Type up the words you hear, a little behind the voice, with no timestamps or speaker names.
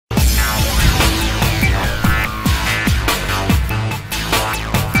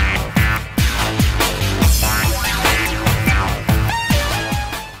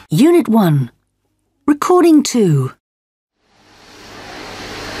Unit 1. Recording 2.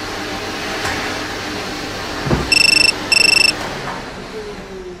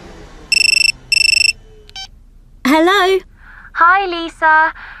 Hello. Hi,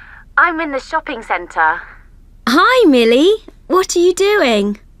 Lisa. I'm in the shopping centre. Hi, Millie. What are you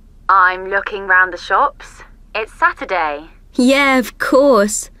doing? I'm looking round the shops. It's Saturday. Yeah, of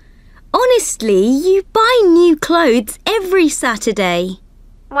course. Honestly, you buy new clothes every Saturday.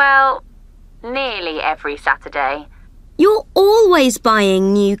 Well, nearly every Saturday. You're always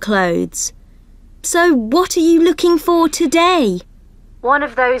buying new clothes. So what are you looking for today? One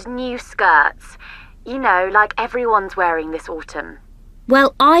of those new skirts. You know, like everyone's wearing this autumn.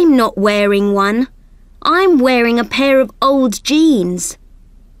 Well, I'm not wearing one. I'm wearing a pair of old jeans.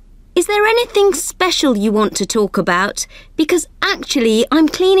 Is there anything special you want to talk about? Because actually, I'm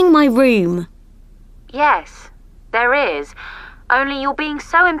cleaning my room. Yes, there is. Only you're being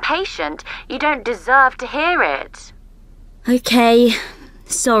so impatient, you don't deserve to hear it. Okay,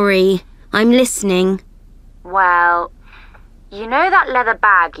 sorry. I'm listening. Well, you know that leather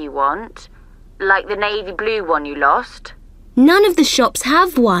bag you want? Like the navy blue one you lost? None of the shops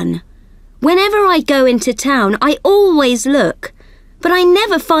have one. Whenever I go into town, I always look, but I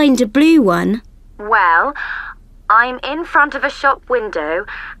never find a blue one. Well, I'm in front of a shop window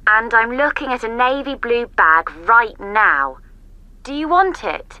and I'm looking at a navy blue bag right now. Do you want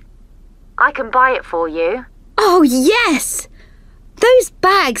it? I can buy it for you. Oh, yes! Those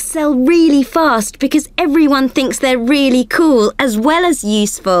bags sell really fast because everyone thinks they're really cool as well as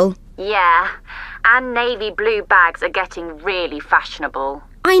useful. Yeah, and navy blue bags are getting really fashionable.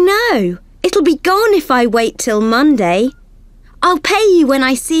 I know. It'll be gone if I wait till Monday. I'll pay you when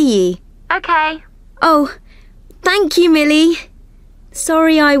I see you. Okay. Oh, thank you, Millie.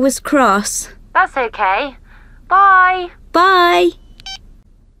 Sorry I was cross. That's okay. Bye. Bye.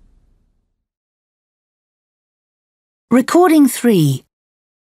 Recording 3.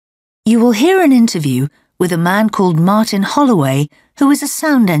 You will hear an interview with a man called Martin Holloway, who is a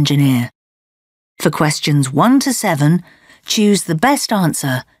sound engineer. For questions 1 to 7, choose the best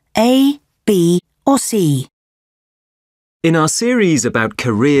answer, A, B, or C. In our series about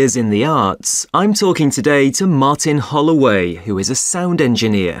careers in the arts, I'm talking today to Martin Holloway, who is a sound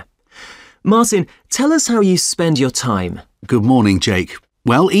engineer. Martin, tell us how you spend your time. Good morning, Jake.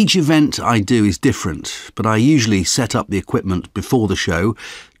 Well, each event I do is different, but I usually set up the equipment before the show,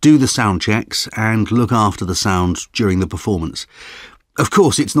 do the sound checks, and look after the sound during the performance. Of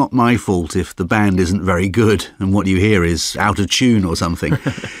course, it's not my fault if the band isn't very good and what you hear is out of tune or something.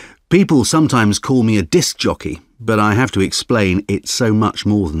 People sometimes call me a disc jockey, but I have to explain it's so much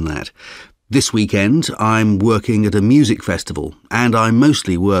more than that. This weekend, I'm working at a music festival, and I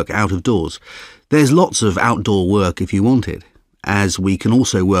mostly work out of doors. There's lots of outdoor work if you want it, as we can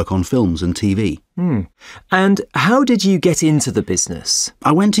also work on films and TV. And how did you get into the business?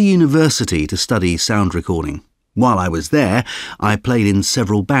 I went to university to study sound recording. While I was there, I played in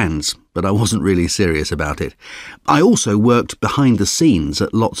several bands, but I wasn't really serious about it. I also worked behind the scenes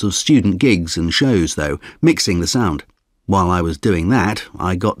at lots of student gigs and shows, though, mixing the sound. While I was doing that,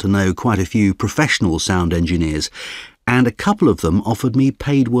 I got to know quite a few professional sound engineers, and a couple of them offered me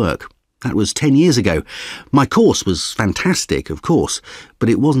paid work. That was 10 years ago. My course was fantastic, of course, but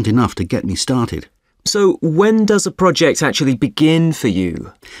it wasn't enough to get me started. So when does a project actually begin for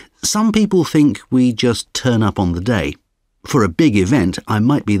you? Some people think we just turn up on the day. For a big event, I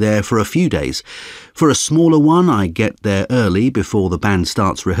might be there for a few days. For a smaller one, I get there early before the band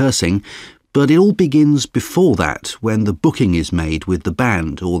starts rehearsing, but it all begins before that, when the booking is made with the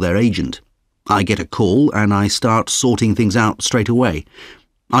band or their agent. I get a call and I start sorting things out straight away.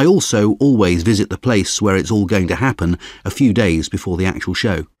 I also always visit the place where it's all going to happen a few days before the actual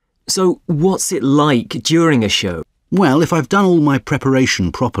show. So what's it like during a show? Well, if I've done all my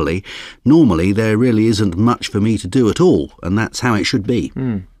preparation properly, normally there really isn't much for me to do at all, and that's how it should be.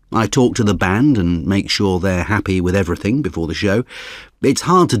 I talk to the band and make sure they're happy with everything before the show. It's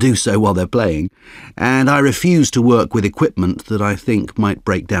hard to do so while they're playing, and I refuse to work with equipment that I think might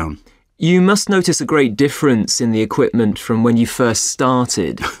break down. You must notice a great difference in the equipment from when you first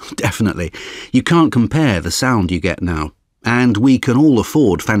started. Definitely. You can't compare the sound you get now. And we can all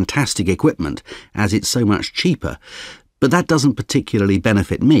afford fantastic equipment, as it's so much cheaper. But that doesn't particularly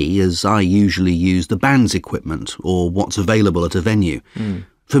benefit me, as I usually use the band's equipment or what's available at a venue.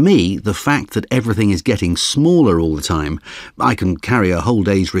 For me, the fact that everything is getting smaller all the time, I can carry a whole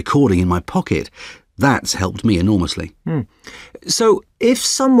day's recording in my pocket, that's helped me enormously. So if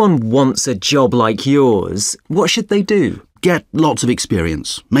someone wants a job like yours, what should they do? Get lots of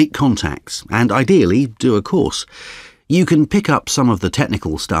experience, make contacts, and ideally do a course. You can pick up some of the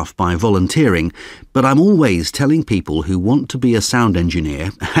technical stuff by volunteering, but I'm always telling people who want to be a sound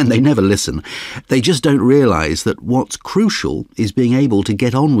engineer, and they never listen, they just don't realise that what's crucial is being able to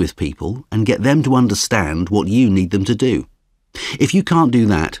get on with people and get them to understand what you need them to do. If you can't do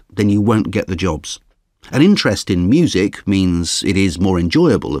that, then you won't get the jobs. An interest in music means it is more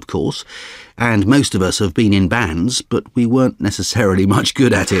enjoyable, of course, and most of us have been in bands, but we weren't necessarily much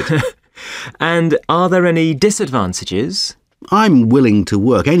good at it. And are there any disadvantages? I'm willing to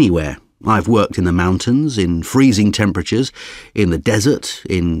work anywhere. I've worked in the mountains, in freezing temperatures, in the desert,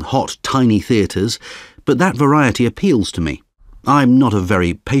 in hot, tiny theatres, but that variety appeals to me. I'm not a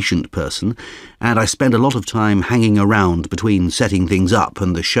very patient person, and I spend a lot of time hanging around between setting things up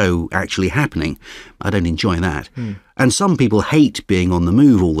and the show actually happening. I don't enjoy that. And some people hate being on the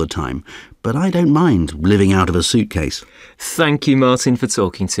move all the time, but I don't mind living out of a suitcase. Thank you, Martin, for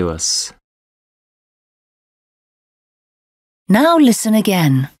talking to us. Now listen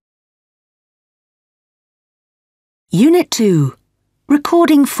again. Unit 2,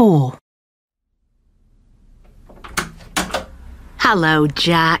 Recording 4. Hello,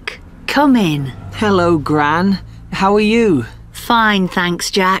 Jack. Come in. Hello, Gran. How are you? Fine,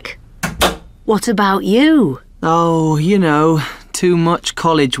 thanks, Jack. What about you? Oh, you know, too much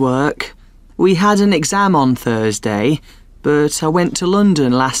college work. We had an exam on Thursday, but I went to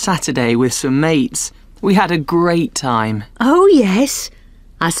London last Saturday with some mates. We had a great time. Oh, yes.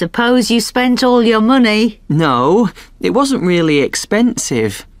 I suppose you spent all your money. No, it wasn't really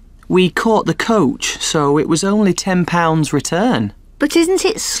expensive. We caught the coach, so it was only £10 return. But isn't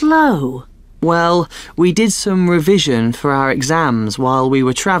it slow? Well, we did some revision for our exams while we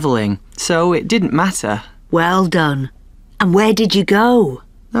were travelling, so it didn't matter. Well done. And where did you go?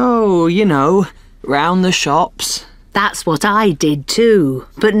 Oh, you know, round the shops. That's what I did too,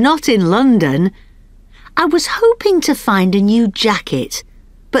 but not in London. I was hoping to find a new jacket,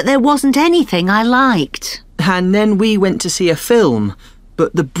 but there wasn't anything I liked. And then we went to see a film.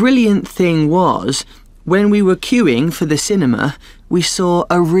 But the brilliant thing was, when we were queuing for the cinema, we saw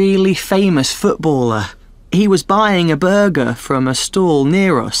a really famous footballer. He was buying a burger from a stall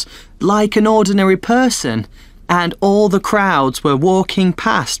near us, like an ordinary person, and all the crowds were walking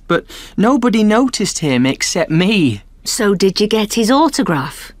past, but nobody noticed him except me. So did you get his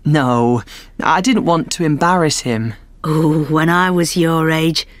autograph? No, I didn't want to embarrass him. Oh, when I was your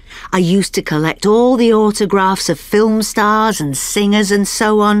age, I used to collect all the autographs of film stars and singers and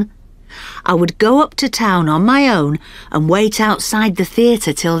so on. I would go up to town on my own and wait outside the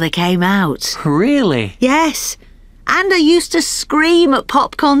theatre till they came out. Really? Yes, and I used to scream at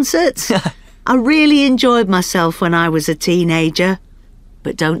pop concerts. I really enjoyed myself when I was a teenager.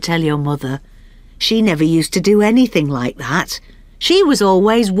 But don't tell your mother. She never used to do anything like that. She was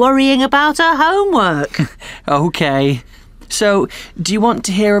always worrying about her homework. OK. So, do you want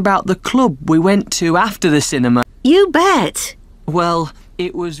to hear about the club we went to after the cinema? You bet. Well,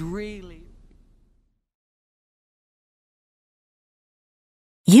 it was really...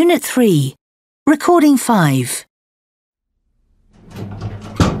 Unit 3, Recording 5.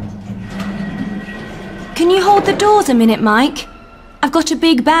 Can you hold the doors a minute, Mike? I've got a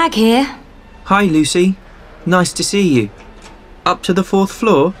big bag here. Hi, Lucy. Nice to see you. Up to the 4th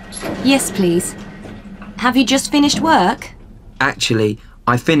floor? Yes, please. Have you just finished work? Actually,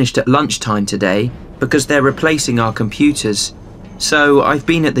 I finished at lunchtime today because they're replacing our computers. So I've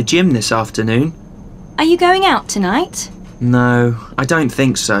been at the gym this afternoon. Are you going out tonight? No, I don't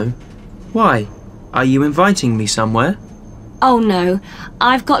think so. Why? Are you inviting me somewhere? Oh no,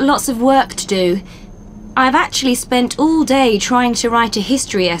 I've got lots of work to do. I've actually spent all day trying to write a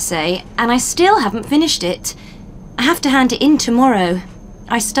history essay and I still haven't finished it. I have to hand it in tomorrow.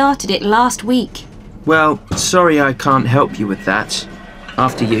 I started it last week. Well, sorry I can't help you with that.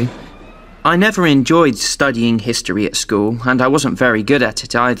 After you. I never enjoyed studying history at school and I wasn't very good at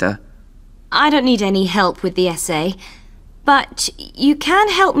it either. I don't need any help with the essay, but you can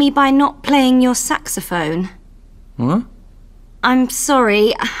help me by not playing your saxophone. What? I'm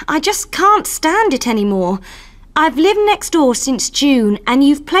sorry, I just can't stand it anymore. I've lived next door since June and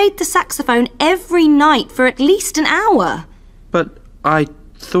you've played the saxophone every night for at least an hour. But I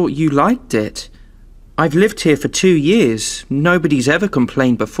thought you liked it. I've lived here for 2 years. Nobody's ever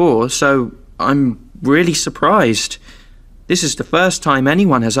complained before, so I'm really surprised. This is the first time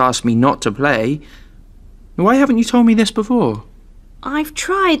anyone has asked me not to play. Why haven't you told me this before? I've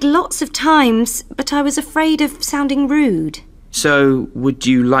tried lots of times, but I was afraid of sounding rude. So, would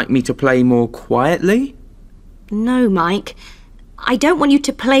you like me to play more quietly? No, Mike. I don't want you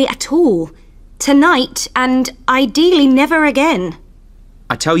to play at all. Tonight, and ideally never again.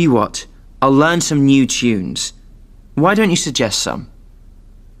 I tell you what, I'll learn some new tunes. Why don't you suggest some?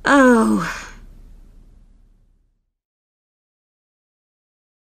 Oh.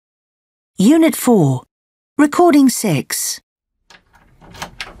 Unit 4. Recording 6.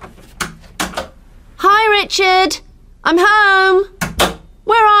 Hi, Richard. I'm home.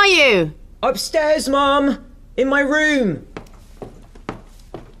 Where are you? Upstairs, Mum. In my room.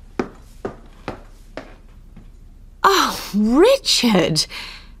 Oh, Richard.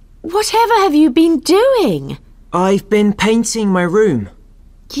 Whatever have you been doing? I've been painting my room.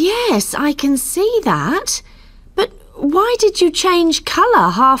 Yes, I can see that. But why did you change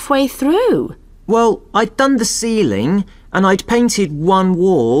colour halfway through? Well, I'd done the ceiling and I'd painted one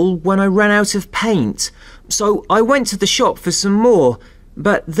wall when I ran out of paint. So I went to the shop for some more,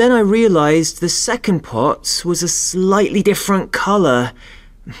 but then I realised the second pot was a slightly different colour.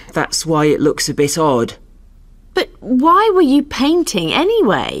 That's why it looks a bit odd. But why were you painting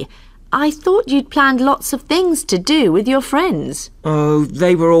anyway? I thought you'd planned lots of things to do with your friends. Oh,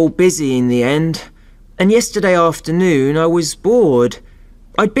 they were all busy in the end. And yesterday afternoon I was bored.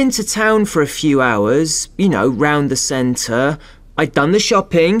 I'd been to town for a few hours, you know, round the centre. I'd done the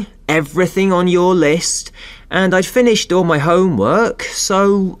shopping, everything on your list, and I'd finished all my homework,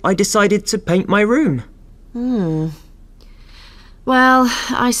 so I decided to paint my room. Well,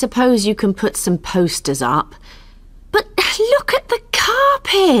 I suppose you can put some posters up. But look at the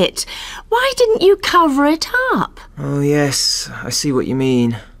carpet! Why didn't you cover it up? Oh yes, I see what you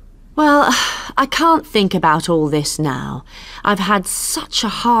mean. Well, I can't think about all this now. I've had such a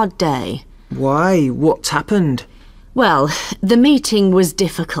hard day. Why? What happened? Well, the meeting was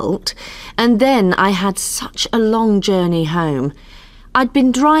difficult, and then I had such a long journey home. I'd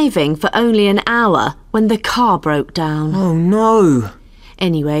been driving for only an hour when the car broke down. Oh no!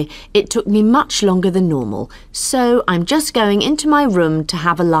 Anyway, it took me much longer than normal, so I'm just going into my room to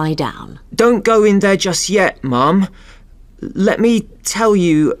have a lie down. Don't go in there just yet, Mum. Let me tell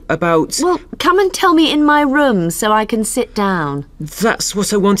you about... Well, come and tell me in my room so I can sit down. That's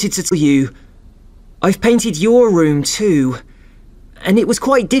what I wanted to tell you. I've painted your room too. And it was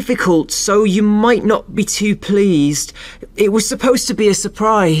quite difficult, so you might not be too pleased. It was supposed to be a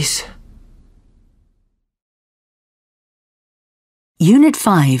surprise. Unit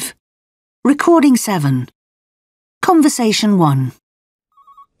 5. Recording 7. Conversation 1.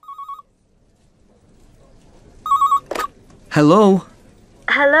 Hello?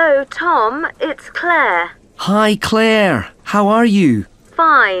 Hello, Tom. It's Claire. Hi, Claire. How are you?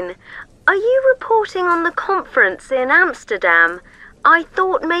 Fine. Are you reporting on the conference in Amsterdam? I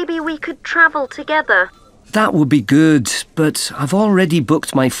thought maybe we could travel together. That would be good, but I've already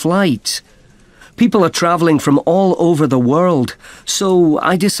booked my flight. People are travelling from all over the world, so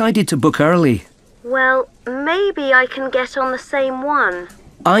I decided to book early. Well, maybe I can get on the same one.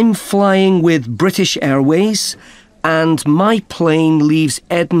 I'm flying with British Airways, and my plane leaves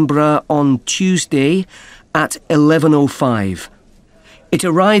Edinburgh on Tuesday at 11:05. It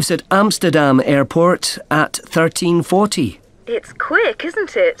arrives at Amsterdam Airport at 13:40. It's quick,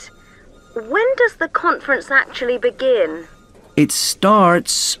 isn't it? When does the conference actually begin? It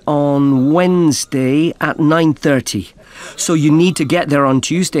starts on Wednesday at 9:30, so you need to get there on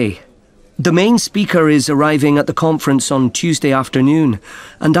Tuesday. The main speaker is arriving at the conference on Tuesday afternoon,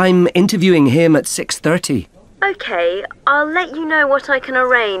 and I'm interviewing him at 6:30. OK, I'll let you know what I can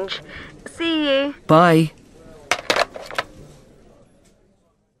arrange. See you. Bye.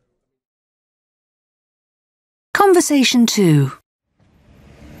 Conversation 2.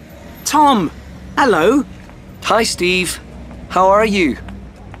 Tom! Hello! Hi, Steve. How are you?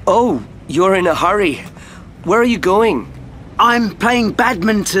 Oh, you're in a hurry. Where are you going? I'm playing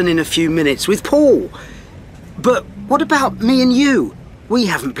badminton in a few minutes with Paul. But what about me and you? We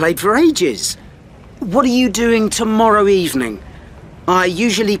haven't played for ages. What are you doing tomorrow evening? I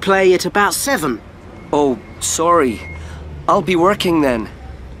usually play at about 7. Oh, sorry. I'll be working then.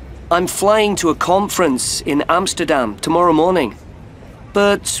 I'm flying to a conference in Amsterdam tomorrow morning.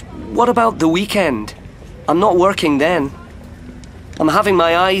 But what about the weekend? I'm not working then. I'm having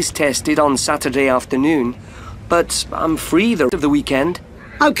my eyes tested on Saturday afternoon, but I'm free the rest of the weekend.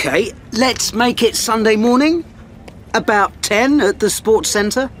 OK, let's make it Sunday morning. About 10 at the sports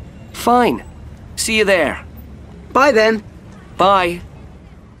centre. Fine. See you there. Bye then. Bye.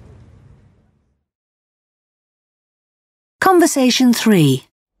 Conversation 3.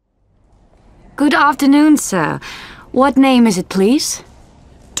 Good afternoon, sir. What name is it, please?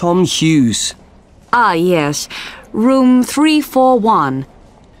 Tom Hughes. Ah, yes. Room 341.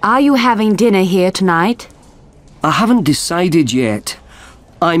 Are you having dinner here tonight? I haven't decided yet.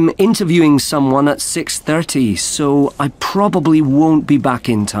 I'm interviewing someone at 6:30, so I probably won't be back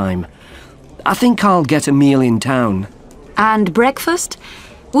in time. I think I'll get a meal in town. And breakfast?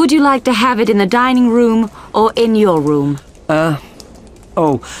 Would you like to have it in the dining room or in your room?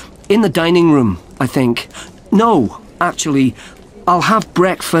 In the dining room, I think. No, actually, I'll have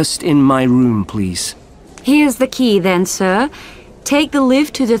breakfast in my room, please. Here's the key then, sir. Take the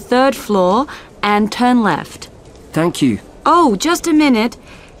lift to the 3rd floor and turn left. Thank you. Oh, just a minute.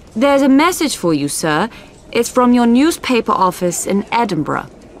 There's a message for you, sir. It's from your newspaper office in Edinburgh.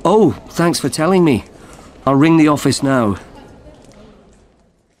 Oh, thanks for telling me. I'll ring the office now.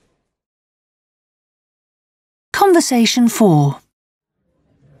 Conversation 4.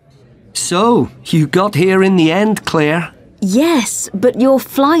 So, you got here in the end, Claire? Yes, but your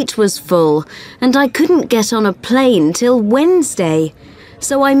flight was full, and I couldn't get on a plane till Wednesday.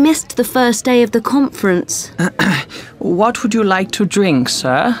 So I missed the first day of the conference. What would you like to drink,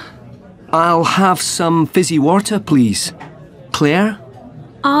 sir? I'll have some fizzy water, please. Claire?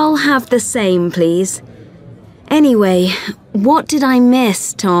 I'll have the same, please. Anyway, what did I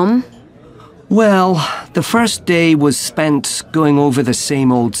miss, Tom? Well, the first day was spent going over the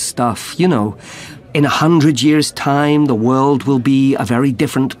same old stuff, you know. In 100 years' time, the world will be a very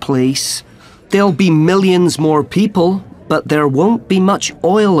different place. There'll be millions more people, but there won't be much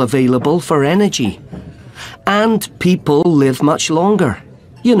oil available for energy. And people live much longer.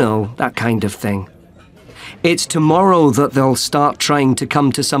 You know, that kind of thing. It's tomorrow that they'll start trying to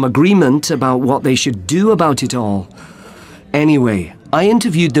come to some agreement about what they should do about it all. Anyway, I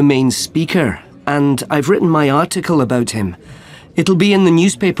interviewed the main speaker, and I've written my article about him. It'll be in the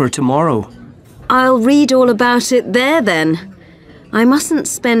newspaper tomorrow. I'll read all about it there then. I mustn't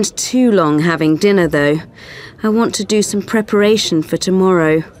spend too long having dinner though. I want to do some preparation for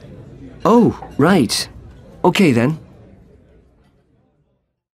tomorrow. Oh, right. Okay then.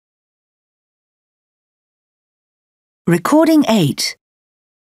 Recording 8.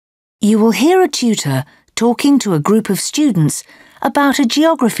 You will hear a tutor talking to a group of students about a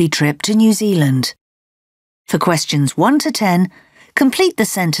geography trip to New Zealand. For questions 1 to 10, complete the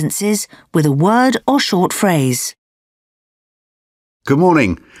sentences with a word or short phrase. Good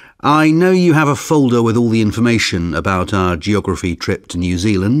morning. I know you have a folder with all the information about our geography trip to New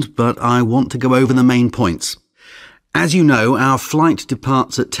Zealand, but I want to go over the main points. As you know, our flight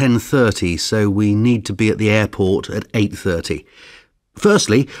departs at 10:30, so we need to be at the airport at 8:30.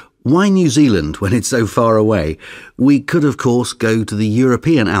 Firstly, why New Zealand when it's so far away? We could, of course, go to the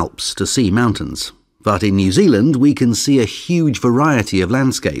European Alps to see mountains. But in New Zealand, we can see a huge variety of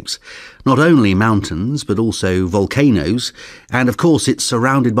landscapes. Not only mountains, but also volcanoes. And of course, it's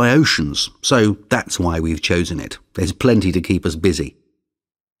surrounded by oceans. So that's why we've chosen it. There's plenty to keep us busy.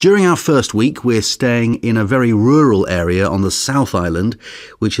 During our first week, we're staying in a very rural area on the South Island,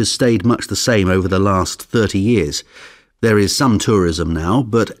 which has stayed much the same over the last 30 years. There is some tourism now,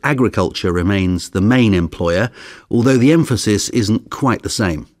 but agriculture remains the main employer, although the emphasis isn't quite the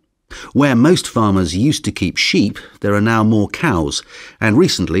same. Where most farmers used to keep sheep, there are now more cows, and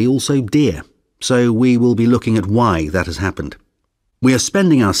recently also deer. So we will be looking at why that has happened. We are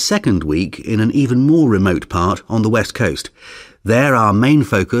spending our second week in an even more remote part on the west coast. There our main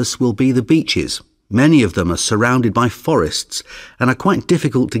focus will be the beaches. Many of them are surrounded by forests and are quite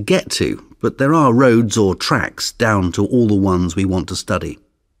difficult to get to, but there are roads or tracks down to all the ones we want to study.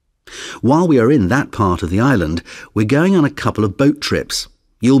 While we are in that part of the island, we're going on a couple of boat trips.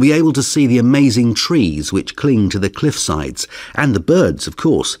 You'll be able to see the amazing trees which cling to the cliff sides, and the birds, of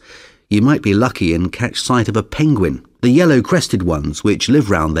course. You might be lucky and catch sight of a penguin, the yellow-crested ones which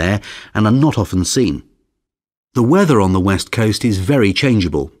live round there and are not often seen. The weather on the west coast is very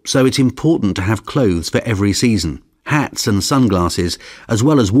changeable, so it's important to have clothes for every season, hats and sunglasses, as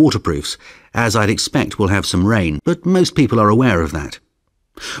well as waterproofs, as I'd expect we'll have some rain, but most people are aware of that.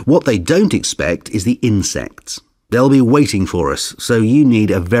 What they don't expect is the insects. They'll be waiting for us, so you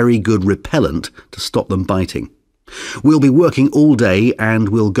need a very good repellent to stop them biting. We'll be working all day and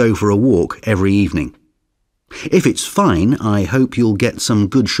we'll go for a walk every evening. If it's fine, I hope you'll get some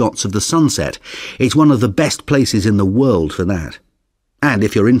good shots of the sunset. It's one of the best places in the world for that. And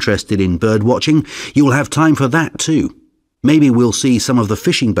if you're interested in bird watching, you'll have time for that too. Maybe we'll see some of the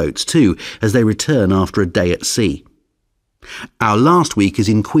fishing boats too, as they return after a day at sea. Our last week is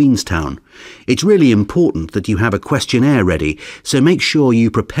in Queenstown. It's really important that you have a questionnaire ready, so make sure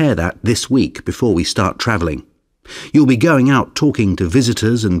you prepare that this week before we start travelling. You'll be going out talking to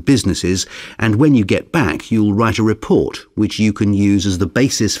visitors and businesses, and when you get back you'll write a report which you can use as the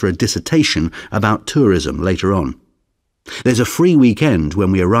basis for a dissertation about tourism later on. There's a free weekend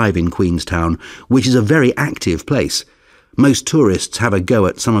when we arrive in Queenstown, which is a very active place. Most tourists have a go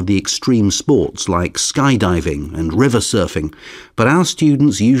at some of the extreme sports like skydiving and river surfing, but our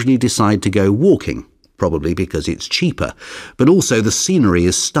students usually decide to go walking, probably because it's cheaper, but also the scenery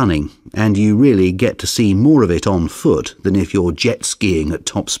is stunning and you really get to see more of it on foot than if you're jet skiing at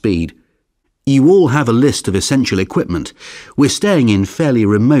top speed. You all have a list of essential equipment. We're staying in fairly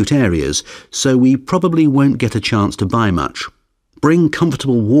remote areas, so we probably won't get a chance to buy much. Bring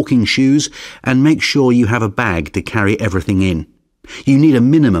comfortable walking shoes and make sure you have a bag to carry everything in. You need a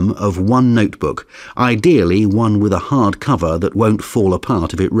minimum of 1 notebook, ideally one with a hard cover that won't fall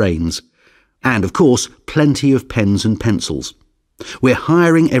apart if it rains. And, of course, plenty of pens and pencils. We're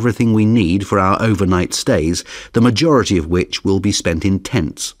hiring everything we need for our overnight stays, the majority of which will be spent in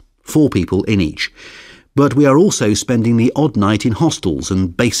tents, 4 people in each. But we are also spending the odd night in hostels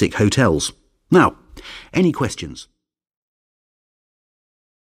and basic hotels. Now, any questions?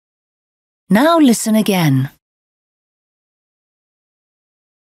 Now listen again.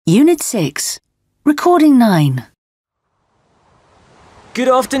 Unit 6, Recording 9. Good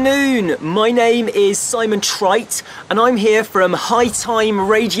afternoon, my name is Simon Trite and I'm here from High Time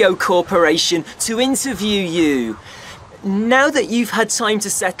Radio Corporation to interview you. Now that you've had time to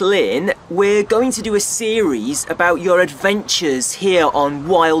settle in, we're going to do a series about your adventures here on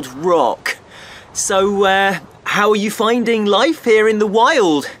Wild Rock. So, how are you finding life here in the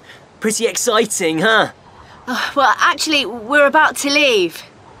wild? Pretty exciting, huh? Well, actually, we're about to leave.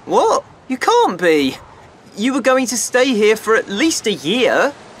 What? You can't be. You were going to stay here for at least a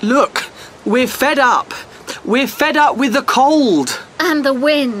year. Look, we're fed up. We're fed up with the cold. And the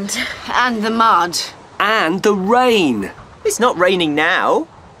wind. And the mud. And the rain. It's not raining now.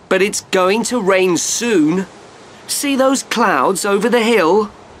 But it's going to rain soon. See those clouds over the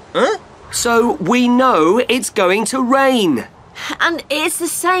hill? Huh? So we know it's going to rain. And it's the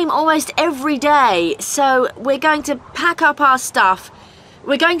same almost every day, so we're going to pack up our stuff.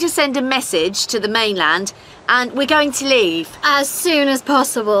 We're going to send a message to the mainland, and we're going to leave. As soon as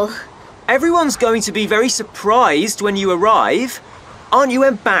possible. Everyone's going to be very surprised when you arrive. Aren't you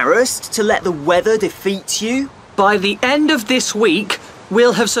embarrassed to let the weather defeat you? By the end of this week,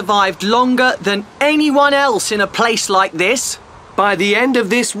 we'll have survived longer than anyone else in a place like this. By the end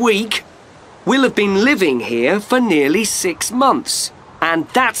of this week, we'll have been living here for nearly 6 months. And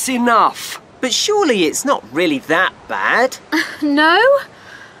that's enough. But surely it's not really that bad. No?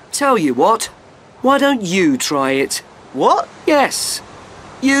 Tell you what, why don't you try it? What? Yes,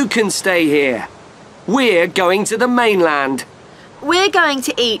 you can stay here. We're going to the mainland. We're going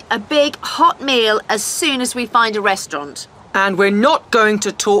to eat a big hot meal as soon as we find a restaurant. And we're not going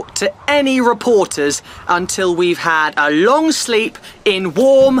to talk to any reporters until we've had a long sleep in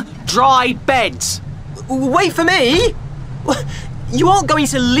warm, dry beds. Wait for me! You aren't going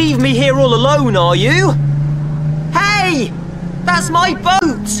to leave me here all alone, are you? Hey! That's my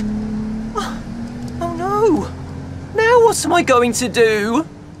boat! Oh no! Now what am I going to do?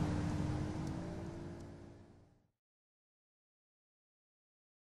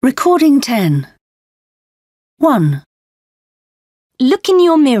 Recording 10. 1. Look in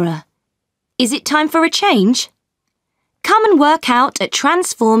your mirror. Is it time for a change? Come and work out at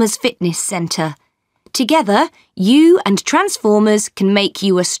Transformers Fitness Centre. Together, you and Transformers can make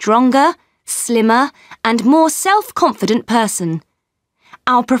you a stronger, slimmer and more self-confident person.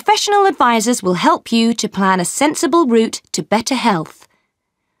 Our professional advisors will help you to plan a sensible route to better health.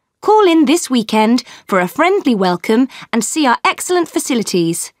 Call in this weekend for a friendly welcome and see our excellent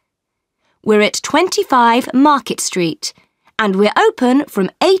facilities. We're at 25 Market Street and we're open from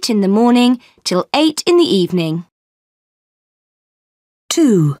 8 in the morning till 8 in the evening.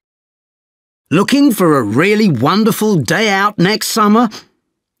 2. Looking for a really wonderful day out next summer?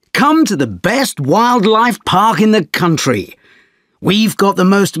 Come to the best wildlife park in the country. We've got the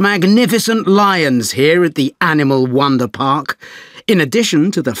most magnificent lions here at the Animal Wonder Park, in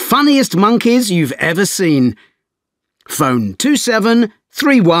addition to the funniest monkeys you've ever seen. Phone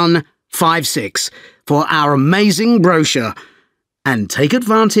 273156 for our amazing brochure and take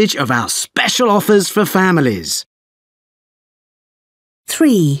advantage of our special offers for families.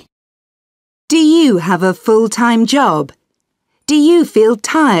 3. Do you have a full-time job? Do you feel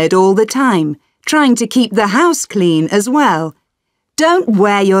tired all the time, trying to keep the house clean as well? Don't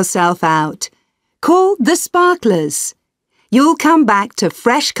wear yourself out. Call the Sparklers. You'll come back to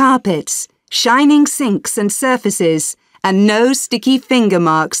fresh carpets, shining sinks and surfaces, and no sticky finger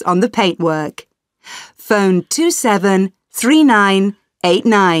marks on the paintwork. Phone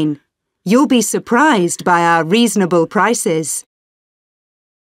 273989. You'll be surprised by our reasonable prices.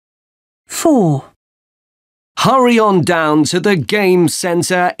 4. Hurry on down to the game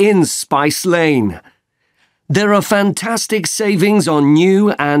centre in Spice Lane. There are fantastic savings on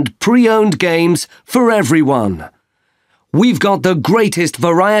new and pre-owned games for everyone. We've got the greatest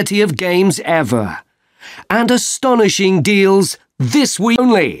variety of games ever. And astonishing deals this week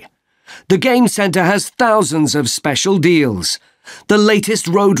only. The Game Centre has thousands of special deals. The latest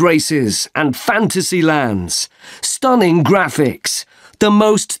road races and fantasy lands. Stunning graphics. The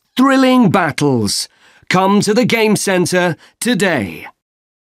most thrilling battles. Come to the Game Centre today.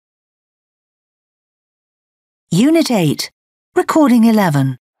 Unit 8, Recording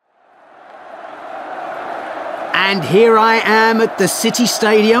 11. And here I am at the City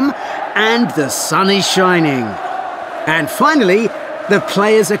Stadium, and the sun is shining. And finally, the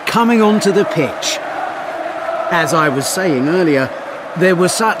players are coming onto the pitch. As I was saying earlier, there were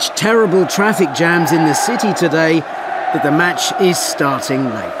such terrible traffic jams in the city today that the match is starting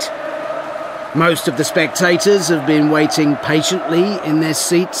late. Most of the spectators have been waiting patiently in their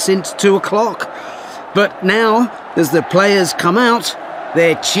seats since 2 o'clock. But now, as the players come out,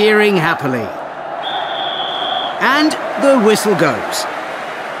 they're cheering happily. And the whistle goes.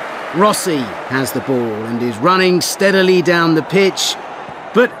 Rossi has the ball and is running steadily down the pitch.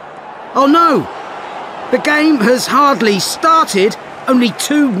 But, oh no! The game has hardly started. Only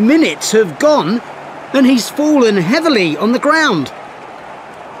 2 minutes have gone, and he's fallen heavily on the ground.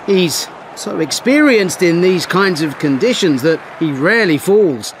 He's so experienced in these kinds of conditions that he rarely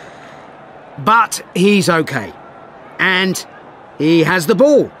falls. But he's okay. And he has the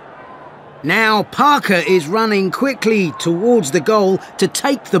ball. Now Parker is running quickly towards the goal to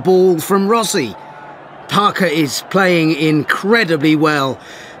take the ball from Rossi. Parker is playing incredibly well,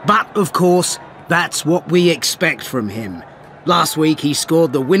 but of course that's what we expect from him. Last week he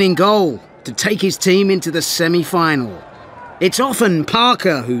scored the winning goal to take his team into the semi-final. It's often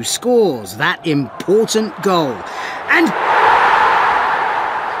Parker who scores that important goal. And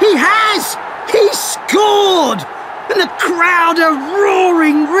he has! He scored! And the crowd are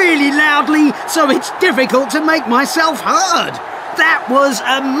roaring really loudly, so it's difficult to make myself heard. That was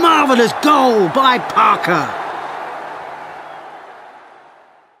a marvellous goal by Parker.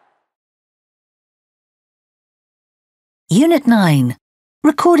 Unit 9,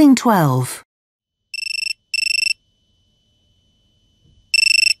 Recording 12.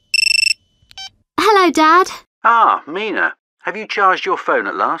 Hello, Dad. Ah, Mina, have you charged your phone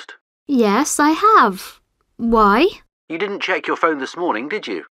at last? Yes, I have. Why? You didn't check your phone this morning, did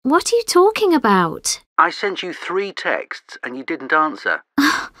you? What are you talking about? I sent you 3 texts and you didn't answer.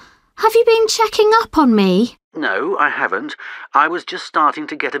 Have you been checking up on me? No, I haven't. I was just starting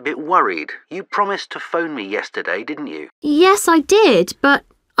to get a bit worried. You promised to phone me yesterday, didn't you? Yes, I did, but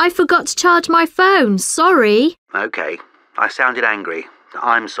I forgot to charge my phone. Sorry. OK. I sounded angry.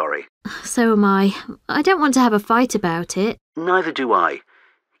 I'm sorry. So am I. I don't want to have a fight about it. Neither do I.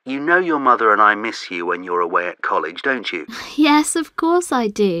 You know your mother and I miss you when you're away at college, don't you? Yes, of course I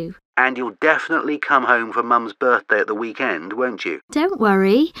do. And you'll definitely come home for Mum's birthday at the weekend, won't you? Don't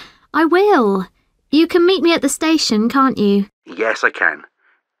worry. I will. You can meet me at the station, can't you? Yes, I can.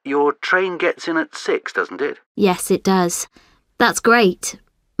 Your train gets in at 6, doesn't it? Yes, it does. That's great.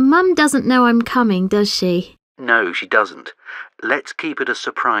 Mum doesn't know I'm coming, does she? No, she doesn't. Let's keep it a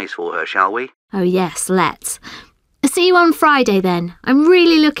surprise for her, shall we? Oh yes, let's. See you on Friday then. I'm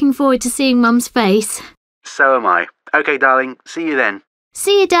really looking forward to seeing Mum's face. So am I. OK, darling. See you then.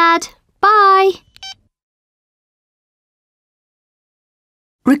 See you, Dad. Bye.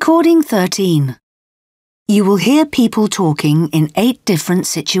 Recording 13. You will hear people talking in 8 different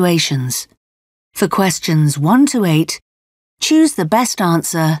situations. For questions 1 to 8, choose the best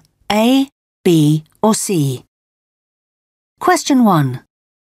answer A, B or C. Question 1.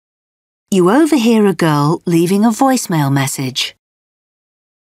 You overhear a girl leaving a voicemail message.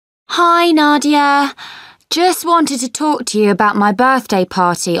 Hi, Nadia. Just wanted to talk to you about my birthday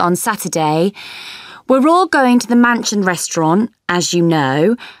party on Saturday. We're all going to the Mansion restaurant, as you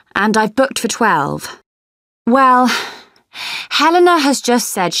know, and I've booked for 12. Well, Helena has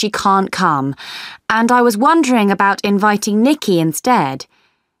just said she can't come, and I was wondering about inviting Nikki instead.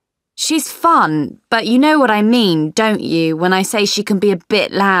 She's fun, but you know what I mean, don't you, when I say she can be a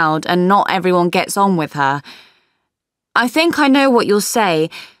bit loud and not everyone gets on with her. I think I know what you'll say,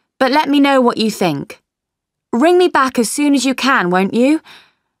 but let me know what you think. Ring me back as soon as you can, won't you?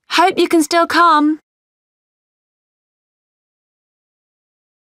 Hope you can still come.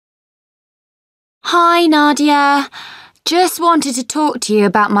 Hi, Nadia. Just wanted to talk to you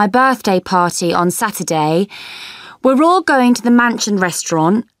about my birthday party on Saturday. We're all going to the Mansion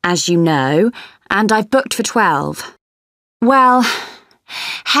restaurant, as you know, and I've booked for 12. Well,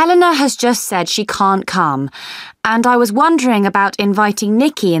 Helena has just said she can't come, and I was wondering about inviting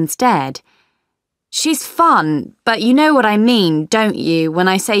Nikki instead. She's fun, but you know what I mean, don't you, when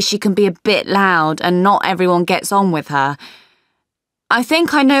I say she can be a bit loud and not everyone gets on with her. I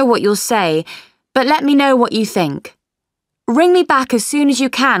think I know what you'll say, but let me know what you think. Ring me back as soon as you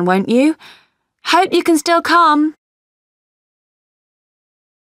can, won't you? Hope you can still come.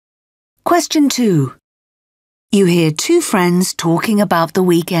 Question 2. You hear two friends talking about the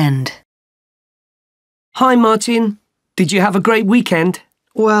weekend. Hi, Martin. Did you have a great weekend?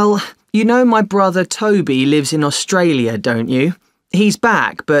 Well, you know my brother Toby lives in Australia, don't you? He's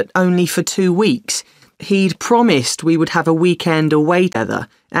back, but only for 2 weeks. He'd promised we would have a weekend away together,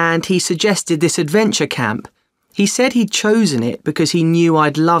 and he suggested this adventure camp. He said he'd chosen it because he knew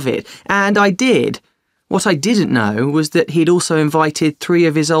I'd love it, and I did. What I didn't know was that he'd also invited 3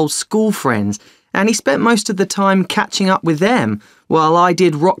 of his old school friends, and he spent most of the time catching up with them, while I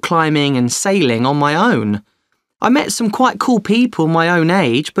did rock climbing and sailing on my own. I met some quite cool people my own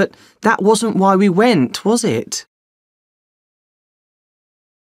age, but that wasn't why we went, was it?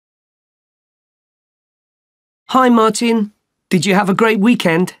 Hi, Martin. Did you have a great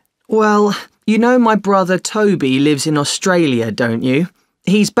weekend? Well, you know my brother Toby lives in Australia, don't you?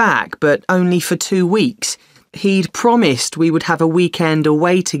 He's back, but only for 2 weeks. He'd promised we would have a weekend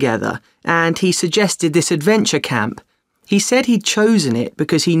away together, and he suggested this adventure camp. He said he'd chosen it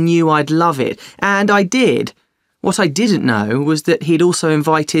because he knew I'd love it, and I did. What I didn't know was that he'd also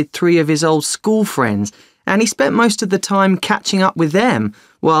invited 3 of his old school friends, and he spent most of the time catching up with them,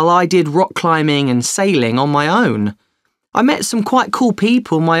 while I did rock climbing and sailing on my own. I met some quite cool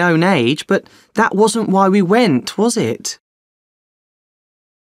people my own age, but that wasn't why we went, was it?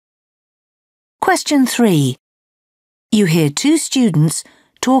 Question 3. You hear two students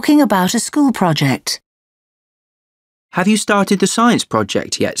talking about a school project. Have you started the science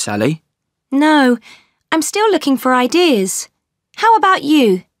project yet, Sally? No, I'm still looking for ideas. How about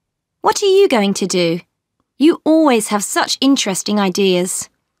you? What are you going to do? You always have such interesting ideas.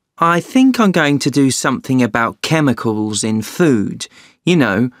 I think I'm going to do something about chemicals in food. You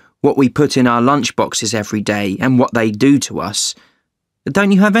know, what we put in our lunchboxes every day and what they do to us.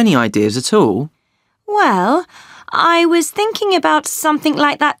 Don't you have any ideas at all? Well, I was thinking about something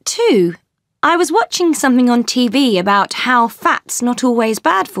like that too. I was watching something on TV about how fat's not always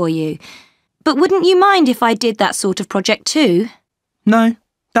bad for you. But wouldn't you mind if I did that sort of project too? No,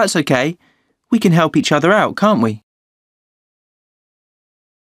 that's okay. We can help each other out, can't we?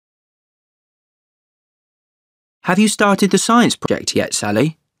 Have you started the science project yet,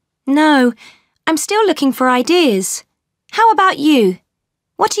 Sally? No, I'm still looking for ideas. How about you?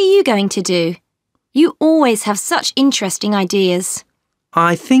 What are you going to do? You always have such interesting ideas.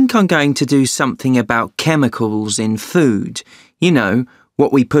 I think I'm going to do something about chemicals in food. You know,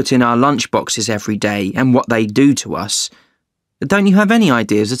 what we put in our lunchboxes every day and what they do to us. Don't you have any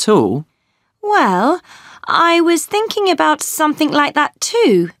ideas at all? Well, I was thinking about something like that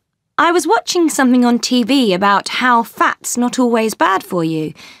too. I was watching something on TV about how fat's not always bad for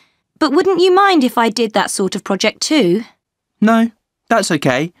you. But wouldn't you mind if I did that sort of project too? No, that's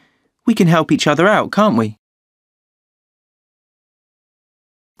okay. We can help each other out, can't we?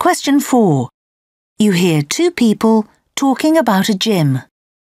 Question 4. You hear two people talking about a gym.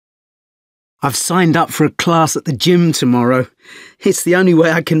 I've signed up for a class at the gym tomorrow. It's the only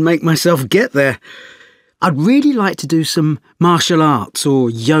way I can make myself get there. I'd really like to do some martial arts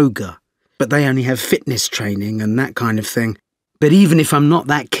or yoga, but they only have fitness training and that kind of thing. But even if I'm not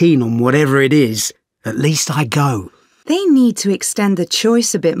that keen on whatever it is, at least I go. They need to extend the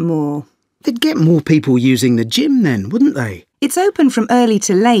choice a bit more. They'd get more people using the gym then, wouldn't they? It's open from early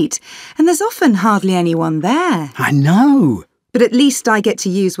to late, and there's often hardly anyone there. I know. But at least I get to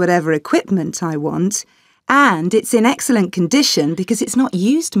use whatever equipment I want, and it's in excellent condition because it's not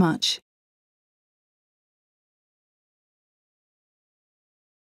used much.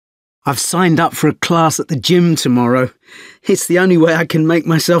 I've signed up for a class at the gym tomorrow. It's the only way I can make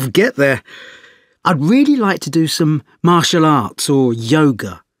myself get there. I'd really like to do some martial arts or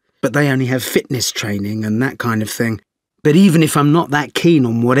yoga, but they only have fitness training and that kind of thing. But even if I'm not that keen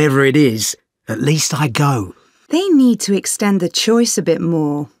on whatever it is, at least I go. They need to extend the choice a bit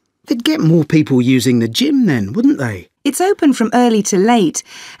more. They'd get more people using the gym then, wouldn't they? It's open from early to late,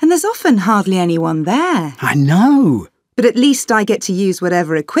 and there's often hardly anyone there. I know. But at least I get to use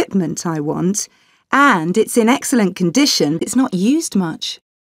whatever equipment I want, and it's in excellent condition. It's not used much.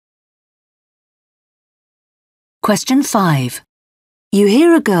 Question 5. You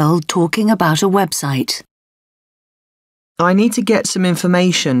hear a girl talking about a website. I need to get some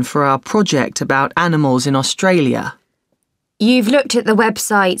information for our project about animals in Australia. You've looked at the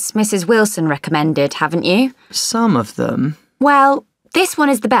websites Mrs. Wilson recommended, haven't you? Some of them. Well, this one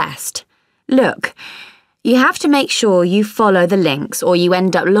is the best. Look, you have to make sure you follow the links or you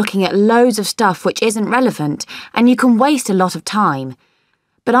end up looking at loads of stuff which isn't relevant and you can waste a lot of time.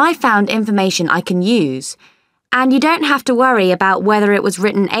 But I found information I can use. And you don't have to worry about whether it was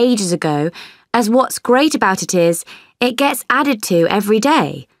written ages ago, as what's great about it is it gets added to every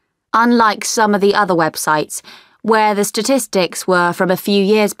day. Unlike some of the other websites, where the statistics were from a few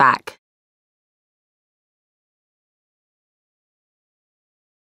years back.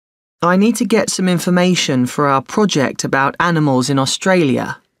 I need to get some information for our project about animals in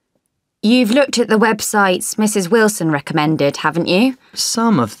Australia. You've looked at the websites Mrs. Wilson recommended, haven't you?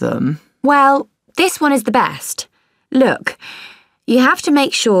 Some of them. Well, this one is the best. Look, you have to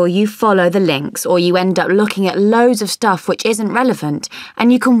make sure you follow the links or you end up looking at loads of stuff which isn't relevant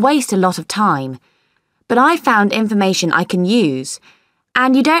and you can waste a lot of time. But I found information I can use.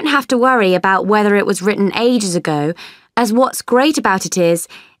 And you don't have to worry about whether it was written ages ago, as what's great about it is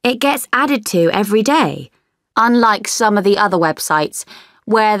it gets added to every day. Unlike some of the other websites,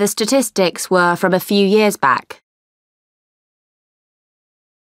 where the statistics were from a few years back.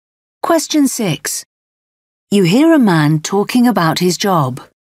 Question 6. You hear a man talking about his job.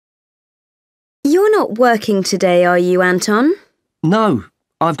 You're not working today, are you, Anton? No,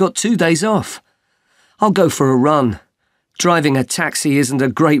 I've got 2 days off. I'll go for a run. Driving a taxi isn't a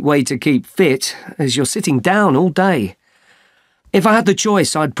great way to keep fit, as you're sitting down all day. If I had the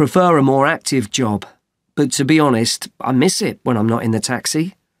choice, I'd prefer a more active job. But to be honest, I miss it when I'm not in the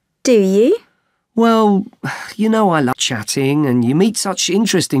taxi. Do you? Well, you know I love chatting and you meet such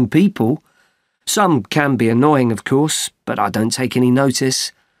interesting people. Some can be annoying, of course, but I don't take any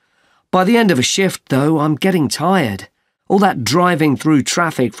notice. By the end of a shift, though, I'm getting tired. All that driving through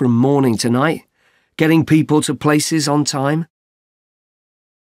traffic from morning to night, getting people to places on time.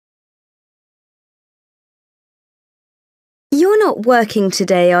 You're not working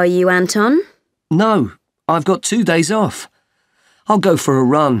today, are you, Anton? No, I've got 2 days off. I'll go for a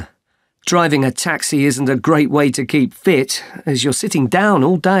run. Driving a taxi isn't a great way to keep fit, as you're sitting down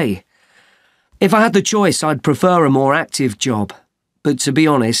all day. If I had the choice, I'd prefer a more active job. But to be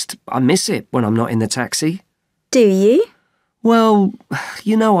honest, I miss it when I'm not in the taxi. Do you? Well,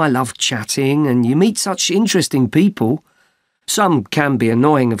 you know I love chatting and you meet such interesting people. Some can be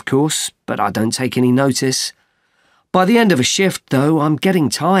annoying, of course, but I don't take any notice. By the end of a shift, though, I'm getting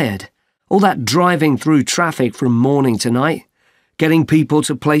tired. All that driving through traffic from morning to night, getting people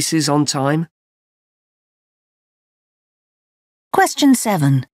to places on time. Question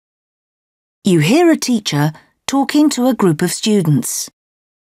 7. You hear a teacher talking to a group of students.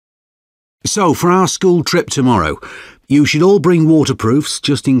 So, for our school trip tomorrow, you should all bring waterproofs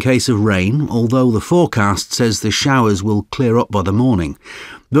just in case of rain, although the forecast says the showers will clear up by the morning.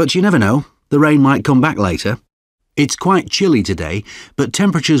 But you never know, the rain might come back later. It's quite chilly today, but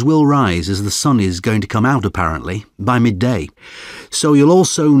temperatures will rise as the sun is going to come out apparently by midday. So you'll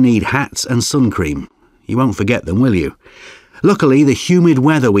also need hats and sun cream. You won't forget them, will you? Luckily, the humid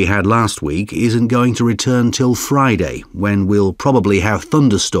weather we had last week isn't going to return till Friday, when we'll probably have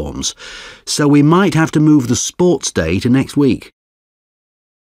thunderstorms. So we might have to move the sports day to next week.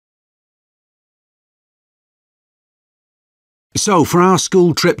 So, for our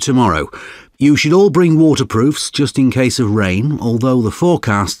school trip tomorrow, you should all bring waterproofs just in case of rain, although the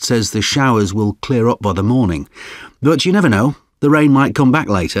forecast says the showers will clear up by the morning. But you never know, the rain might come back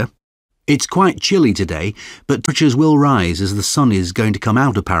later. It's quite chilly today, but temperatures will rise as the sun is going to come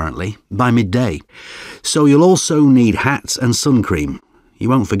out apparently by midday. So you'll also need hats and sun cream. You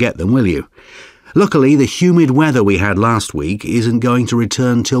won't forget them, will you? Luckily, the humid weather we had last week isn't going to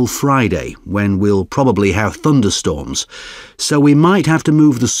return till Friday, when we'll probably have thunderstorms. So we might have to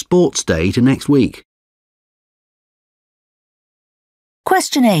move the sports day to next week.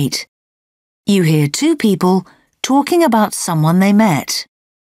 Question 8. You hear two people talking about someone they met.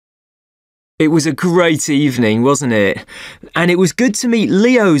 It was a great evening, wasn't it? And it was good to meet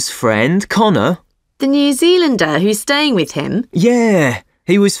Leo's friend, Connor. The New Zealander who's staying with him? Yeah,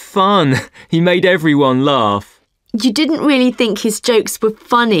 he was fun. He made everyone laugh. You didn't really think his jokes were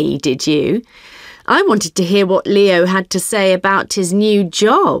funny, did you? I wanted to hear what Leo had to say about his new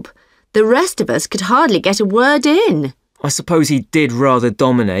job. The rest of us could hardly get a word in. I suppose he did rather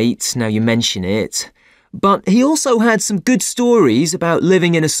dominate, now you mention it. But he also had some good stories about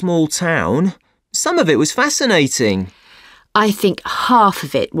living in a small town. Some of it was fascinating. I think half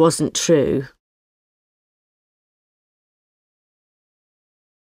of it wasn't true.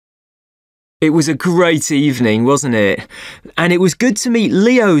 It was a great evening, wasn't it? And it was good to meet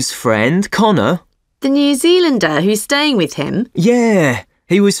Leo's friend, Connor. The New Zealander who's staying with him? Yeah,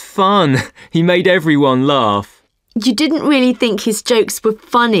 he was fun. He made everyone laugh. You didn't really think his jokes were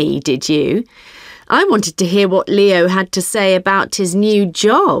funny, did you? I wanted to hear what Leo had to say about his new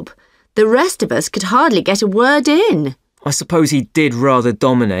job. The rest of us could hardly get a word in. I suppose he did rather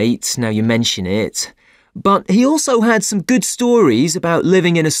dominate, now you mention it. But he also had some good stories about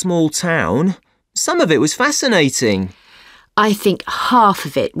living in a small town. Some of it was fascinating. I think half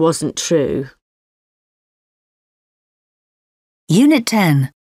of it wasn't true. Unit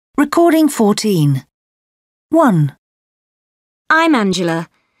 10. Recording 14. 1. I'm Angela,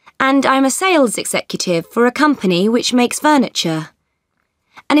 and I'm a sales executive for a company which makes furniture.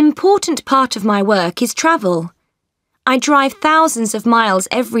 An important part of my work is travel. I drive thousands of miles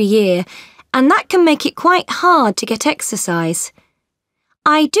every year, and that can make it quite hard to get exercise.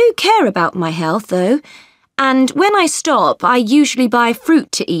 I do care about my health, though, and when I stop, I usually buy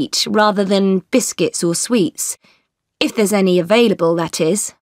fruit to eat rather than biscuits or sweets. If there's any available, that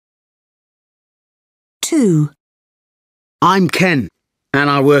is. 2. I'm Ken, and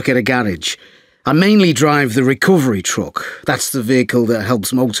I work at a garage. I mainly drive the recovery truck. That's the vehicle that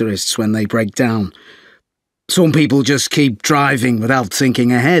helps motorists when they break down. Some people just keep driving without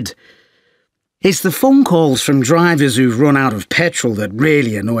thinking ahead. It's the phone calls from drivers who've run out of petrol that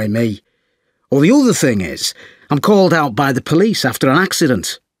really annoy me. Or the other thing is, I'm called out by the police after an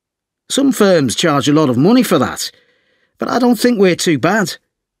accident. Some firms charge a lot of money for that, but I don't think we're too bad.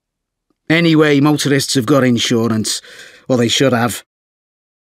 Anyway, motorists have got insurance, or they should have.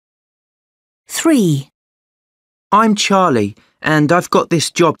 3. I'm Charlie, and I've got this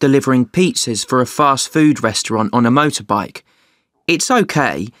job delivering pizzas for a fast food restaurant on a motorbike. It's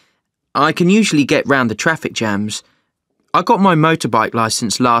okay. I can usually get round the traffic jams. I got my motorbike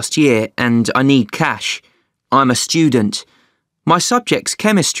licence last year and I need cash. I'm a student. My subject's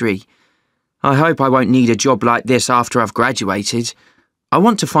chemistry. I hope I won't need a job like this after I've graduated. I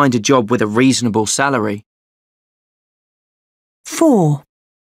want to find a job with a reasonable salary. 4.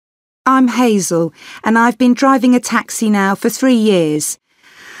 I'm Hazel, and I've been driving a taxi now for 3 years.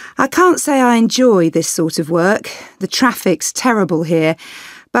 I can't say I enjoy this sort of work. The traffic's terrible here,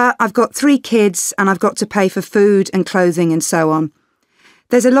 but I've got 3 kids and I've got to pay for food and clothing and so on.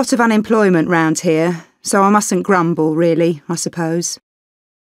 There's a lot of unemployment round here, so I mustn't grumble, really, I suppose.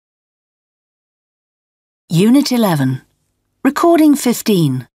 Unit 11. Recording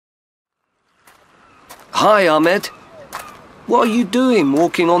 15. Hi, Ahmed. What are you doing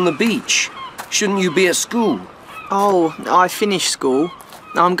walking on the beach? Shouldn't you be at school? Oh, I finished school.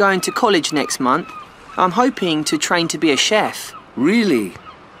 I'm going to college next month. I'm hoping to train to be a chef. Really?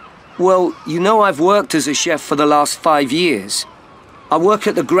 Well, you know I've worked as a chef for the last 5 years. I work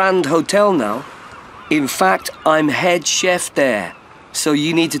at the Grand Hotel now. In fact, I'm head chef there. So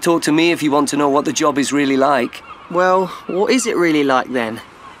you need to talk to me if you want to know what the job is really like. Well, what is it really like then?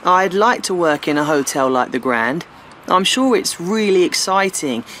 I'd like to work in a hotel like the Grand. I'm sure it's really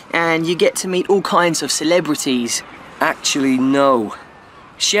exciting and you get to meet all kinds of celebrities. Actually, no.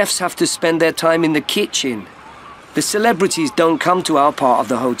 Chefs have to spend their time in the kitchen. The celebrities don't come to our part of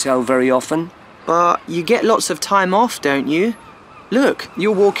the hotel very often. But you get lots of time off, don't you? Look,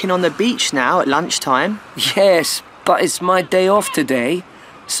 you're walking on the beach now at lunchtime. Yes, but it's my day off today,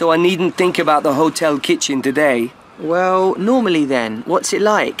 so I needn't think about the hotel kitchen today. Well, normally then, what's it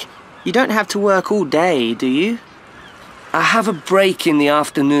like? You don't have to work all day, do you? I have a break in the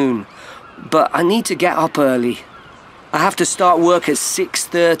afternoon, but I need to get up early. I have to start work at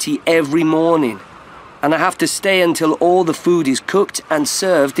 6:30 every morning, and I have to stay until all the food is cooked and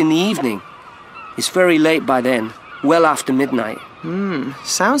served in the evening. It's very late by then, well after midnight.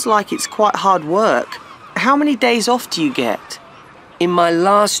 Sounds like it's quite hard work. How many days off do you get? In my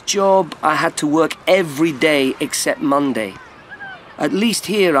last job, I had to work every day except Monday. At least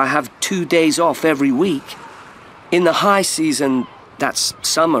here I have 2 days off every week. In the high season, that's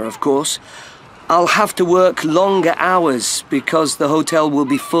summer of course, I'll have to work longer hours because the hotel will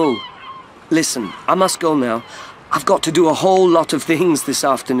be full. Listen, I must go now. I've got to do a whole lot of things this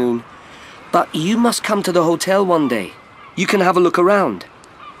afternoon. But you must come to the hotel one day. You can have a look around.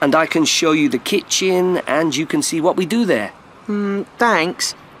 And I can show you the kitchen and you can see what we do there.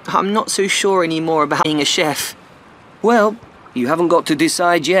 Thanks. I'm not so sure anymore about being a chef. Well, you haven't got to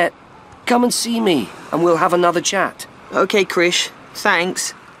decide yet. Come and see me and we'll have another chat. Okay, Krish.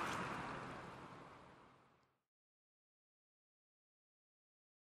 Thanks.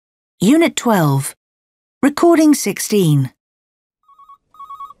 Unit 12. Recording 16.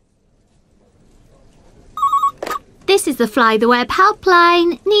 This is the Fly the Web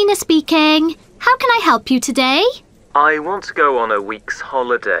helpline. Nina speaking. How can I help you today? I want to go on a week's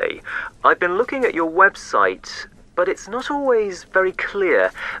holiday. I've been looking at your website, but it's not always very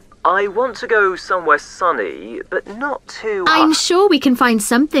clear. I want to go somewhere sunny, but not too hot. I'm sure we can find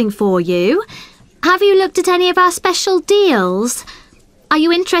something for you. Have you looked at any of our special deals? Are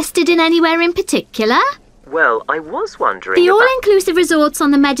you interested in anywhere in particular? Well, I was wondering The all-inclusive resorts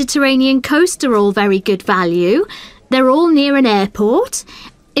on the Mediterranean coast are all very good value. They're all near an airport.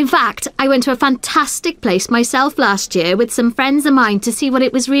 In fact, I went to a fantastic place myself last year with some friends of mine to see what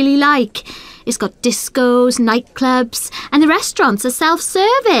it was really like. It's got discos, nightclubs, and the restaurants are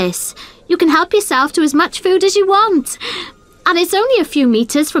self-service. You can help yourself to as much food as you want. And it's only a few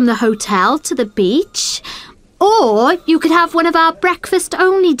metres from the hotel to the beach. Or you could have one of our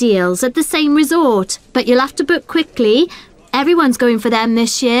breakfast-only deals at the same resort, but you'll have to book quickly. Everyone's going for them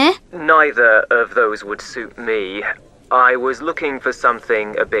this year. Neither of those would suit me. I was looking for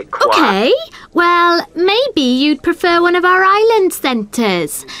something a bit quiet. OK, well, maybe you'd prefer one of our island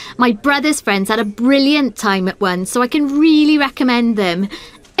centres. My brother's friends had a brilliant time at one, so I can really recommend them.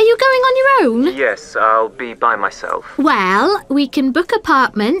 Are you going on your own? Yes, I'll be by myself. Well, we can book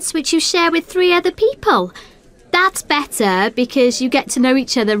apartments which you share with 3 other people. That's better because you get to know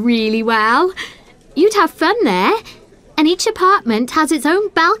each other really well. You'd have fun there. And each apartment has its own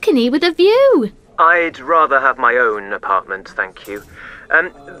balcony with a view. I'd rather have my own apartment, thank you.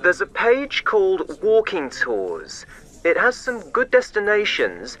 There's a page called Walking Tours. It has some good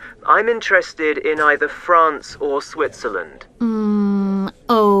destinations. I'm interested in either France or Switzerland.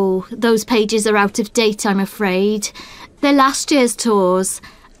 Oh, those pages are out of date, I'm afraid. They're last year's tours.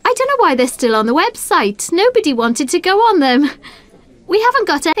 I don't know why they're still on the website. Nobody wanted to go on them. We haven't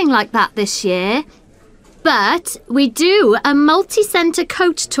got anything like that this year. But we do a multi-centre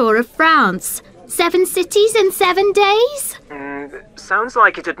coach tour of France. 7 cities in 7 days? Sounds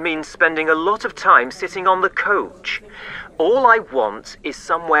like it'd mean spending a lot of time sitting on the coach. All I want is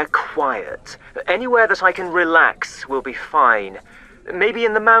somewhere quiet. Anywhere that I can relax will be fine. Maybe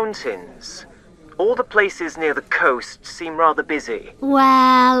in the mountains. All the places near the coast seem rather busy.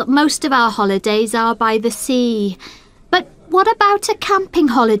 Well, most of our holidays are by the sea. But what about a camping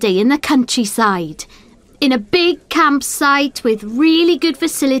holiday in the countryside? In a big campsite with really good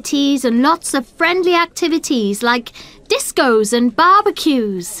facilities and lots of friendly activities like discos and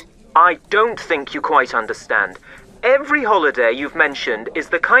barbecues. I don't think you quite understand. Every holiday you've mentioned is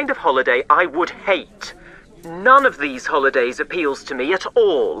the kind of holiday I would hate. None of these holidays appeals to me at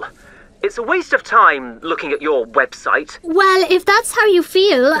all. It's a waste of time looking at your website. Well, if that's how you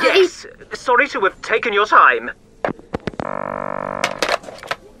feel, Yes, sorry to have taken your time.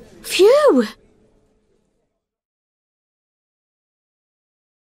 Phew!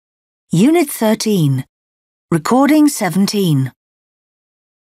 Unit 13. Recording 17.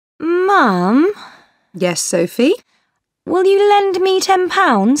 Mum? Yes, Sophie? Will you lend me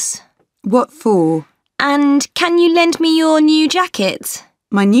 £10? What for? And can you lend me your new jacket?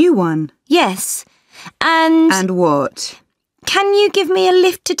 My new one? Yes. And... And what? Can you give me a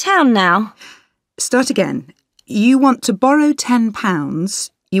lift to town now? Start again. You want to borrow £10,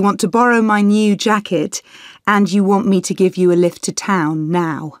 you want to borrow my new jacket, and you want me to give you a lift to town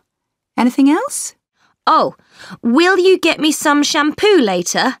now. Anything else? Oh, will you get me some shampoo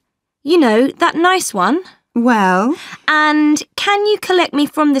later? You know, that nice one. Well... And can you collect me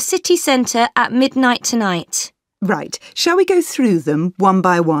from the city centre at midnight tonight? Right. Shall we go through them one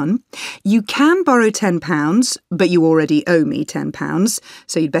by one? You can borrow £10, but you already owe me £10,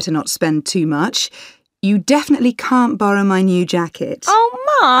 so you'd better not spend too much. You definitely can't borrow my new jacket.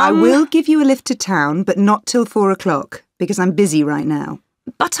 Oh, Mum! I will give you a lift to town, but not till 4 o'clock, because I'm busy right now.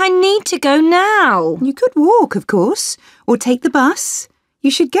 But I need to go now. You could walk, of course, or take the bus. You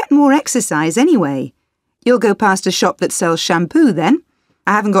should get more exercise anyway. You'll go past a shop that sells shampoo then.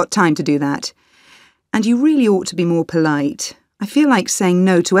 I haven't got time to do that. And you really ought to be more polite. I feel like saying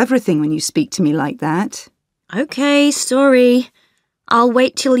no to everything when you speak to me like that. OK, sorry. I'll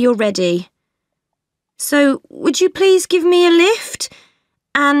wait till you're ready. So, would you please give me a lift?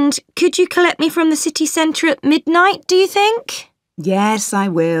 And could you collect me from the city centre at midnight, do you think? Yes, I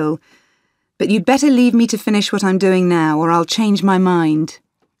will. But you'd better leave me to finish what I'm doing now, or I'll change my mind.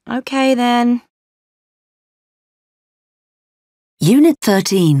 OK, then. Unit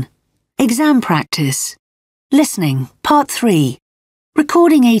 13. Exam practice. Listening, Part 3.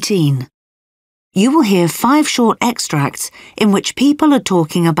 Recording 18. You will hear 5 short extracts in which people are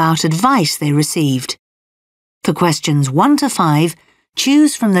talking about advice they received. For questions 1 to 5,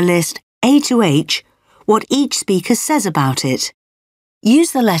 choose from the list A to H what each speaker says about it.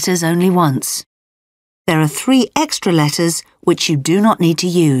 Use the letters only once. There are 3 extra letters which you do not need to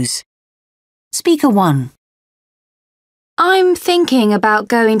use. Speaker 1. I'm thinking about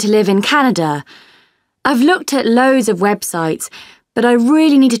going to live in Canada. I've looked at loads of websites, But I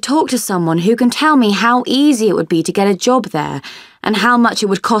really need to talk to someone who can tell me how easy it would be to get a job there and how much it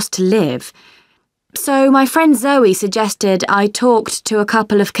would cost to live. So my friend Zoe suggested I talked to a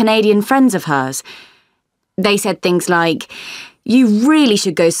couple of Canadian friends of hers. They said things like, "You really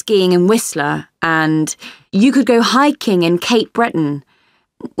should go skiing in Whistler," and "You could go hiking in Cape Breton,"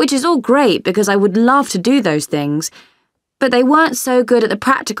 which is all great because I would love to do those things. But they weren't so good at the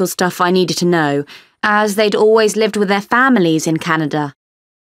practical stuff I needed to know, as they'd always lived with their families in Canada.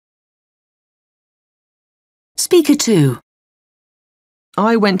 Speaker 2.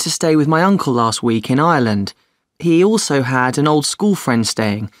 I went to stay with my uncle last week in Ireland. He also had an old school friend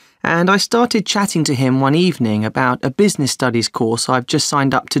staying, and I started chatting to him one evening about a business studies course I've just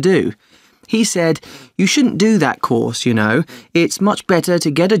signed up to do. He said, "You shouldn't do that course, you know. It's much better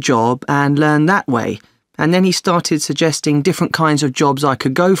to get a job and learn that way." And then he started suggesting different kinds of jobs I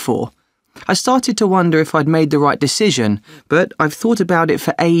could go for. I started to wonder if I'd made the right decision, but I've thought about it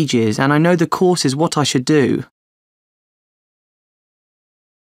for ages and I know the course is what I should do.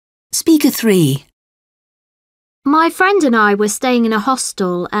 Speaker 3. My friend and I were staying in a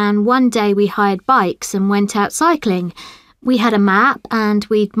hostel, and one day we hired bikes and went out cycling. We had a map and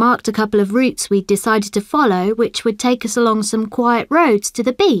we'd marked a couple of routes we'd decided to follow, which would take us along some quiet roads to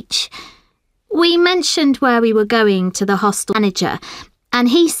the beach. We mentioned where we were going to the hostel manager, and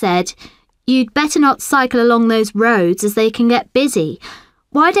he said, "You'd better not cycle along those roads as they can get busy.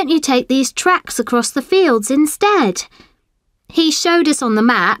 Why don't you take these tracks across the fields instead?" He showed us on the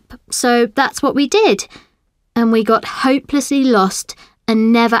map, so that's what we did. And we got hopelessly lost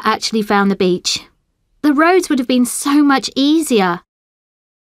and never actually found the beach. The roads would have been so much easier.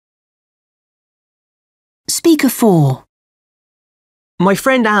 Speaker 4. My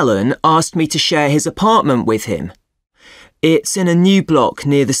friend Alan asked me to share his apartment with him. It's in a new block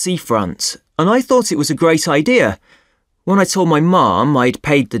near the seafront, and I thought it was a great idea. When I told my mum I'd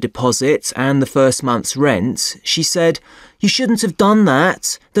paid the deposit and the first month's rent, she said, "You shouldn't have done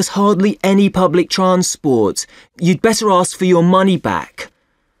that. There's hardly any public transport. You'd better ask for your money back."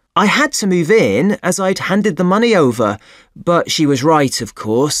 I had to move in as I'd handed the money over, but she was right, of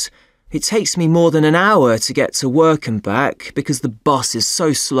course. It takes me more than an hour to get to work and back because the bus is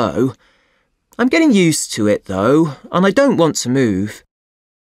so slow. I'm getting used to it, though, and I don't want to move.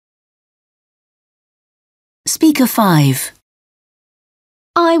 Speaker 5.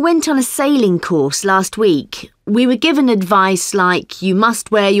 I went on a sailing course last week. We were given advice like you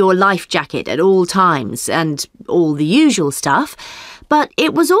must wear your life jacket at all times and all the usual stuff, but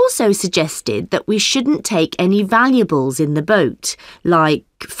it was also suggested that we shouldn't take any valuables in the boat, like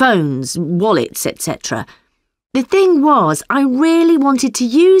phones, wallets, etc. The thing was, I really wanted to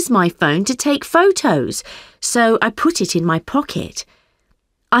use my phone to take photos, so I put it in my pocket.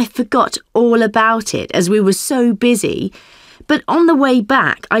 I forgot all about it as we were so busy, but on the way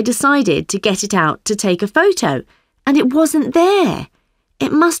back I decided to get it out to take a photo, and it wasn't there.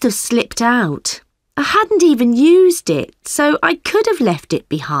 It must have slipped out. I hadn't even used it, so I could have left it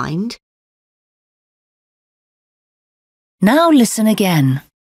behind. Now listen again.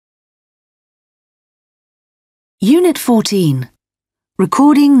 Unit 14.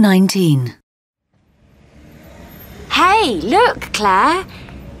 Recording 19. Hey, look, Claire.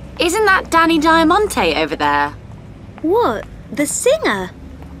 Isn't that Danny Diamante over there? What? The singer?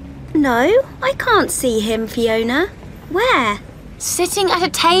 No, I can't see him, Fiona. Where? Sitting at a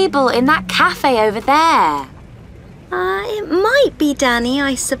table in that cafe over there. It might be Danny,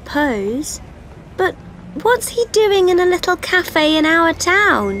 I suppose. But what's he doing in a little cafe in our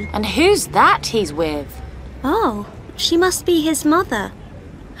town? And who's that he's with? Oh, she must be his mother.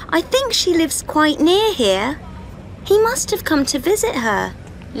 I think she lives quite near here. He must have come to visit her.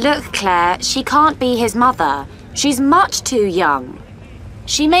 Look, Claire, she can't be his mother. She's much too young.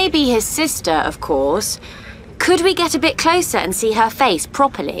 She may be his sister, of course. Could we get a bit closer and see her face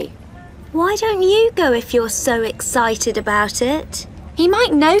properly? Why don't you go if you're so excited about it? He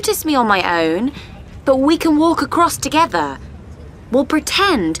might notice me on my own, but we can walk across together. We'll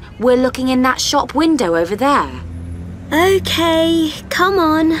pretend we're looking in that shop window over there. OK, come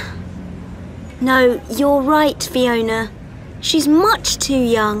on. No, you're right, Fiona. She's much too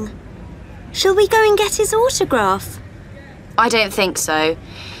young. Shall we go and get his autograph? I don't think so.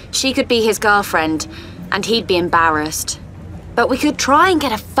 She could be his girlfriend, and he'd be embarrassed. But we could try and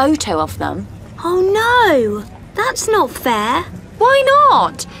get a photo of them. Oh no, that's not fair. Why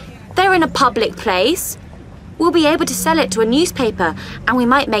not? They're in a public place. We'll be able to sell it to a newspaper, and we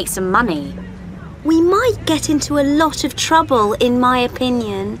might make some money. We might get into a lot of trouble, in my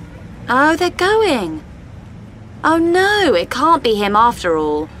opinion. Oh, they're going. Oh no, it can't be him after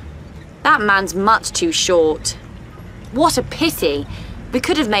all. That man's much too short. What a pity. We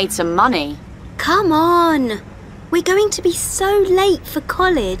could have made some money. Come on. We're going to be so late for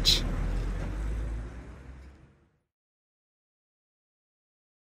college.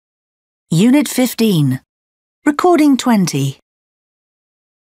 Unit 15. Recording 20.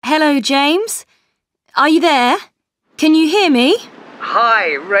 Hello, James. Are you there? Can you hear me?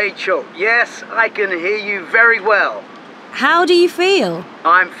 Hi, Rachel. Yes, I can hear you very well. How do you feel?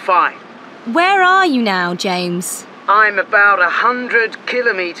 I'm fine. Where are you now, James? I'm about 100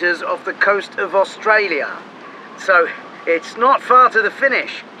 kilometres off the coast of Australia. So, it's not far to the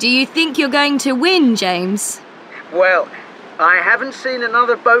finish. Do you think you're going to win, James? Well, I haven't seen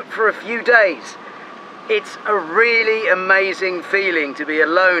another boat for a few days. It's a really amazing feeling to be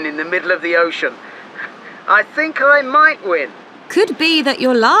alone in the middle of the ocean. I think I might win. Could be that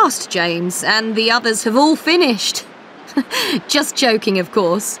you're last, James, and the others have all finished. Just joking, of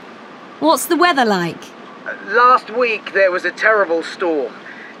course. What's the weather like? Last week there was a terrible storm.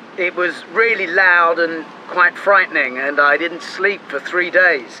 It was really loud and quite frightening, and I didn't sleep for 3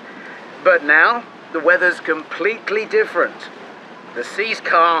 days. But now, the weather's completely different. The sea's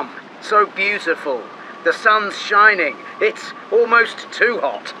calm, so beautiful. The sun's shining. It's almost too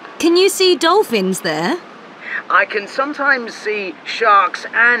hot. Can you see dolphins there? I can sometimes see sharks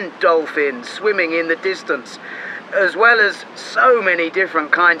and dolphins swimming in the distance, as well as so many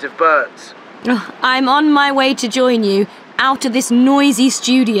different kinds of birds. Oh, I'm on my way to join you, out of this noisy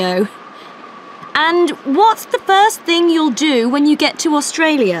studio. And what's the first thing you'll do when you get to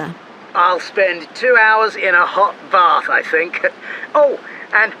Australia? I'll spend 2 hours in a hot bath, I think. Oh,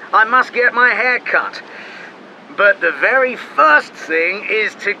 and I must get my hair cut. But the very first thing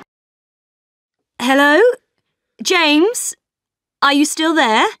is to... Hello? James? Are you still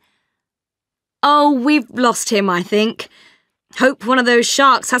there? Oh, we've lost him, I think. Hope one of those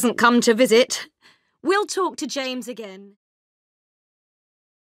sharks hasn't come to visit. We'll talk to James again.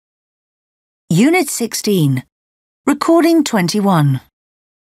 Unit 16. Recording 21.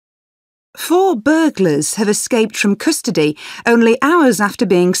 4 burglars have escaped from custody only hours after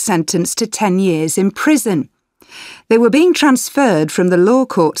being sentenced to 10 years in prison. They were being transferred from the law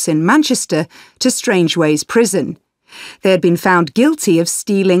courts in Manchester to Strangeways Prison. They had been found guilty of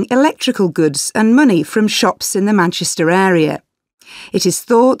stealing electrical goods and money from shops in the Manchester area. It is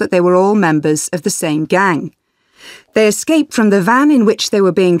thought that they were all members of the same gang. They escaped from the van in which they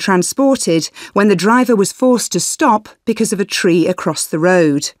were being transported when the driver was forced to stop because of a tree across the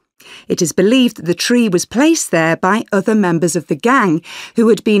road. It is believed that the tree was placed there by other members of the gang who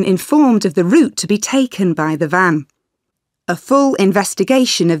had been informed of the route to be taken by the van. A full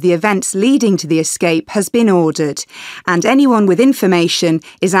investigation of the events leading to the escape has been ordered, and anyone with information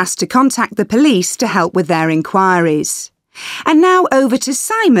is asked to contact the police to help with their inquiries. And now over to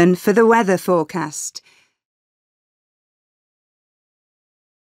Simon for the weather forecast.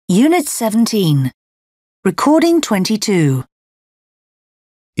 Unit 17. Recording 22.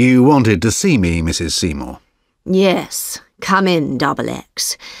 You wanted to see me, Mrs. Seymour? Yes, come in, Double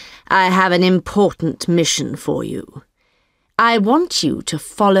X. I have an important mission for you. I want you to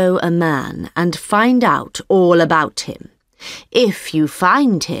follow a man and find out all about him. If you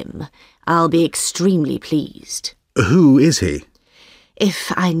find him, I'll be extremely pleased. Who is he?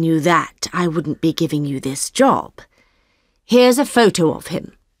 If I knew that, I wouldn't be giving you this job. Here's a photo of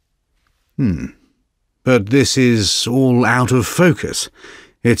him. But this is all out of focus.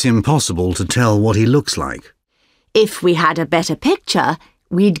 It's impossible to tell what he looks like. If we had a better picture,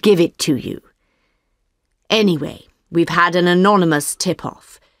 we'd give it to you. Anyway, we've had an anonymous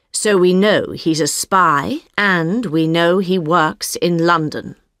tip-off, so we know he's a spy and we know he works in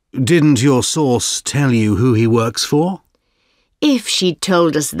London. Didn't your source tell you who he works for? If she'd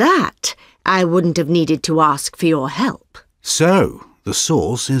told us that, I wouldn't have needed to ask for your help. So, the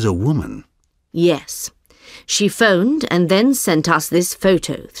source is a woman. Yes. She phoned and then sent us this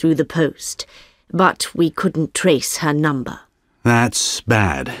photo through the post, but we couldn't trace her number. That's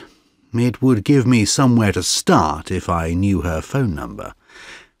bad. It would give me somewhere to start if I knew her phone number.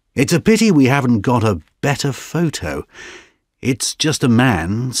 It's a pity we haven't got a better photo. It's just a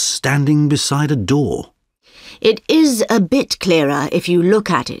man standing beside a door. It is a bit clearer if you look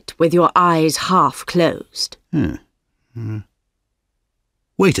at it with your eyes half closed.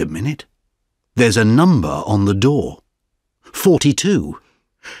 Wait a minute. There's a number on the door. 42.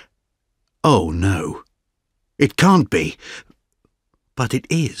 Oh, no. It can't be. But it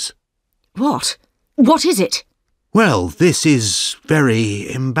is. What? What is it? Well, this is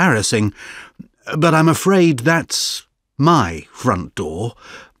very embarrassing, but I'm afraid that's my front door,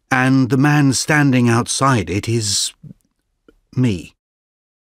 and the man standing outside it is me.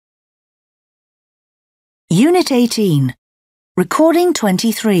 Unit 18. Recording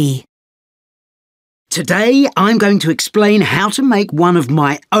 23. Today I'm going to explain how to make one of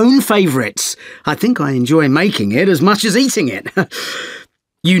my own favourites. I think I enjoy making it as much as eating it.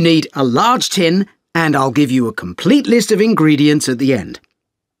 You need a large tin, and I'll give you a complete list of ingredients at the end.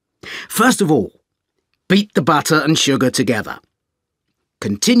 First of all, beat the butter and sugar together.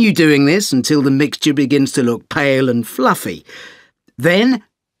 Continue doing this until the mixture begins to look pale and fluffy. Then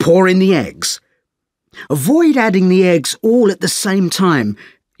pour in the eggs. Avoid adding the eggs all at the same time.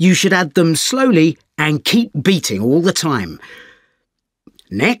 You should add them slowly and keep beating all the time.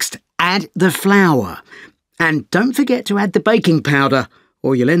 Next, add the flour. And don't forget to add the baking powder,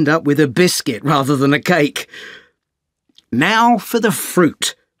 or you'll end up with a biscuit rather than a cake. Now for the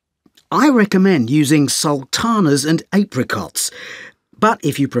fruit. I recommend using sultanas and apricots, but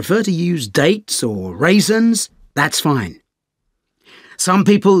if you prefer to use dates or raisins, that's fine. Some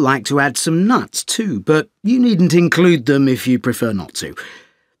people like to add some nuts too, but you needn't include them if you prefer not to.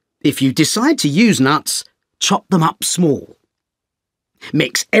 If you decide to use nuts, chop them up small.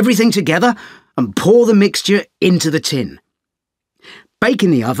 Mix everything together and pour the mixture into the tin. Bake in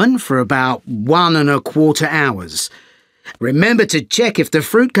the oven for about 1 1/4 hours. Remember to check if the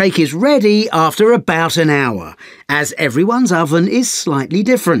fruitcake is ready after about an hour, as everyone's oven is slightly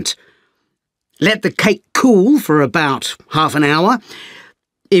different. Let the cake cool for about half an hour.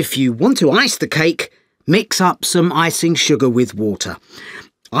 If you want to ice the cake, mix up some icing sugar with water.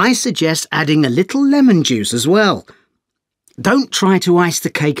 I suggest adding a little lemon juice as well. Don't try to ice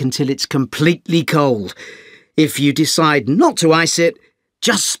the cake until it's completely cold. If you decide not to ice it,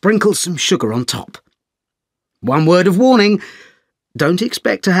 just sprinkle some sugar on top. One word of warning, don't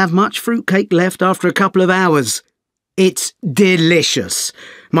expect to have much fruitcake left after a couple of hours. It's delicious.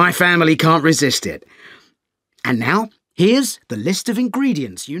 My family can't resist it. And now, here's the list of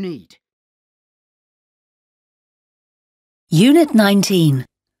ingredients you need. Unit 19.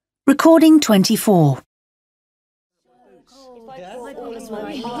 Recording 24.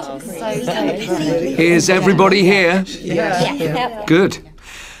 Is everybody here? Good.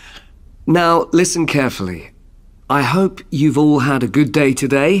 Now, listen carefully. I hope you've all had a good day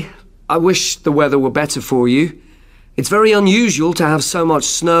today. I wish the weather were better for you. It's very unusual to have so much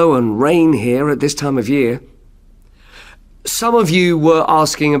snow and rain here at this time of year. Some of you were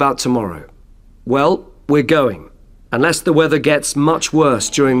asking about tomorrow. Well, we're going, unless the weather gets much worse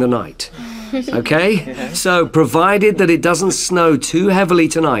during the night. Okay? So, provided that it doesn't snow too heavily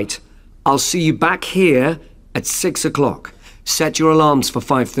tonight, I'll see you back here at 6 o'clock. Set your alarms for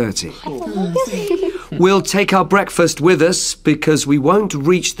 5:30. We'll take our breakfast with us because we won't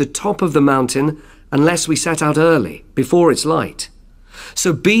reach the top of the mountain unless we set out early, before it's light.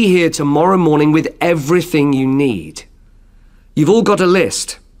 So be here tomorrow morning with everything you need. You've all got a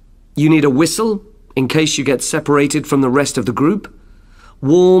list. You need a whistle in case you get separated from the rest of the group,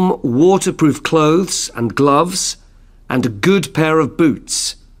 warm, waterproof clothes and gloves, and a good pair of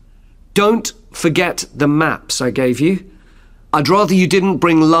boots. Don't forget the maps I gave you. I'd rather you didn't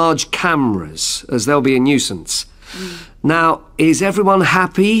bring large cameras, as they'll be a nuisance. Now, is everyone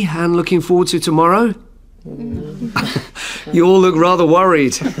happy and looking forward to tomorrow? You all look rather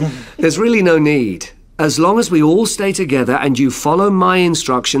worried. There's really no need. As long as we all stay together and you follow my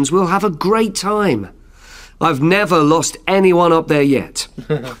instructions, we'll have a great time. I've never lost anyone up there yet.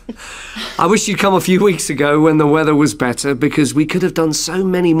 I wish you'd come a few weeks ago when the weather was better, because we could have done so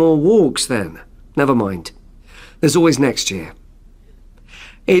many more walks then. Never mind. There's always next year.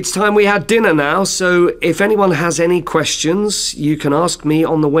 It's time we had dinner now, so if anyone has any questions, you can ask me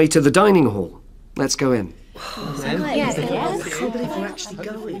on the way to the dining hall. Let's go in.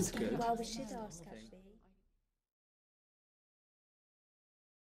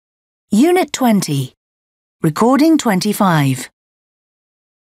 Unit 20. Recording 25.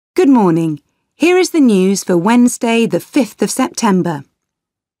 Good morning. Here is the news for Wednesday, the 5th of September.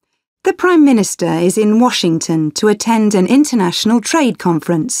 The Prime Minister is in Washington to attend an international trade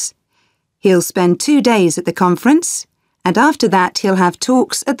conference. He'll spend 2 days at the conference, and after that he'll have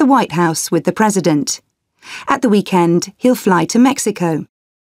talks at the White House with the President. At the weekend, he'll fly to Mexico.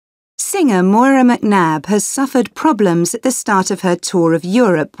 Singer Moira McNabb has suffered problems at the start of her tour of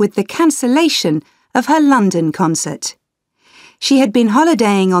Europe with the cancellation of her London concert. She had been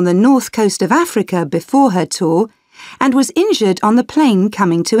holidaying on the north coast of Africa before her tour and was injured on the plane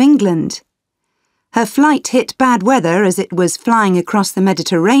coming to England. Her flight hit bad weather as it was flying across the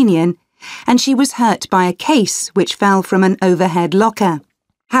Mediterranean, and she was hurt by a case which fell from an overhead locker.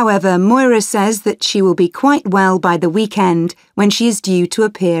 However, Moira says that she will be quite well by the weekend when she is due to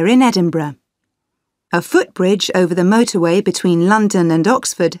appear in Edinburgh. A footbridge over the motorway between London and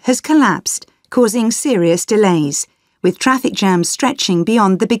Oxford has collapsed, causing serious delays, with traffic jams stretching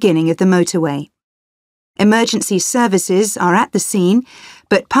beyond the beginning of the motorway. Emergency services are at the scene,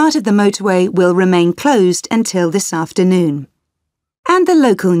 but part of the motorway will remain closed until this afternoon. And the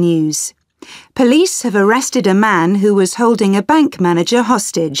local news. Police have arrested a man who was holding a bank manager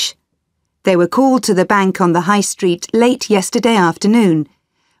hostage. They were called to the bank on the high street late yesterday afternoon,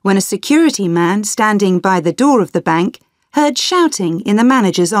 when a security man standing by the door of the bank heard shouting in the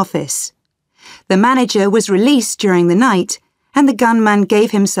manager's office. The manager was released during the night, and the gunman gave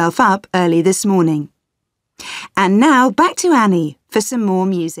himself up early this morning. And now back to Annie for some more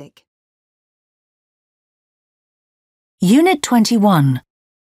music. Unit 21.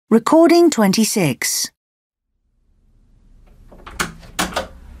 Recording 26.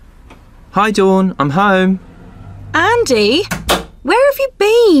 Hi, Dawn. I'm home. Andy, where have you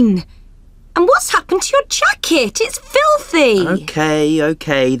been? And what's happened to your jacket? It's filthy.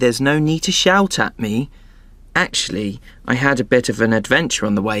 Okay. There's no need to shout at me. Actually, I had a bit of an adventure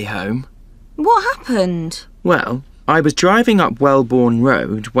on the way home. What happened? Well, I was driving up Wellbourne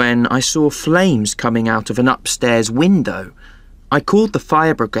Road when I saw flames coming out of an upstairs window. I called the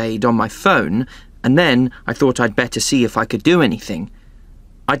fire brigade on my phone, and then I thought I'd better see if I could do anything.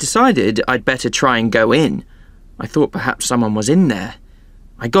 I decided I'd better try and go in. I thought perhaps someone was in there.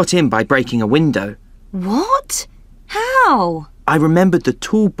 I got in by breaking a window. What? How? I remembered the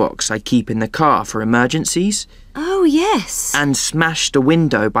toolbox I keep in the car for emergencies. Oh, yes. And smashed a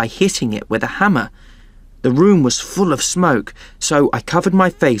window by hitting it with a hammer. The room was full of smoke, so I covered my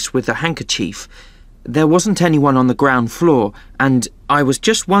face with a handkerchief. There wasn't anyone on the ground floor, and I was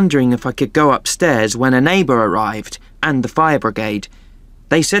just wondering if I could go upstairs when a neighbour arrived, and the fire brigade.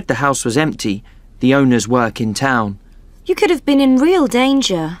 They said the house was empty. The owners work in town. You could have been in real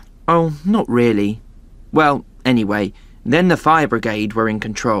danger. Oh, not really. Well, anyway, then the fire brigade were in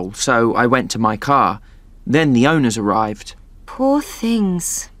control, so I went to my car. Then the owners arrived. Poor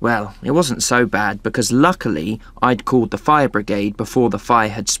things. Well, it wasn't so bad because luckily I'd called the fire brigade before the fire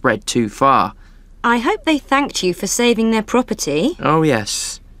had spread too far. I hope they thanked you for saving their property. Oh,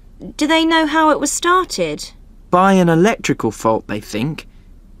 yes. Do they know how it was started? By an electrical fault, they think.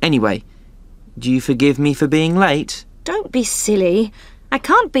 Anyway, do you forgive me for being late? Don't be silly. I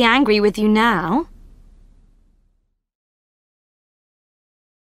can't be angry with you now.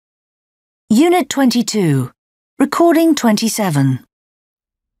 Unit 22. Recording 27.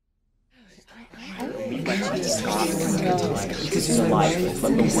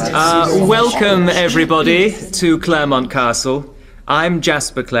 Welcome, everybody, to Claremont Castle. I'm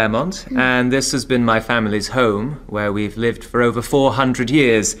Jasper Claremont, and this has been my family's home, where we've lived for over 400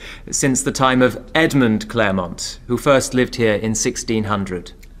 years, since the time of Edmund Claremont, who first lived here in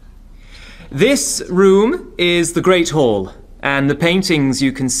 1600. This room is the Great Hall, and the paintings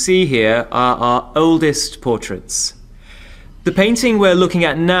you can see here are our oldest portraits. The painting we're looking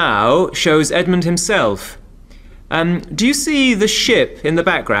at now shows Edmund himself. Do you see the ship in the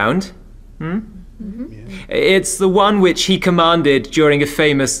background? It's the one which he commanded during a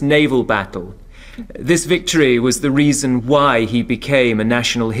famous naval battle. This victory was the reason why he became a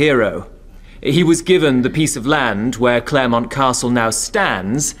national hero. He was given the piece of land where Claremont Castle now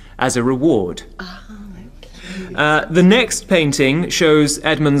stands as a reward. The next painting shows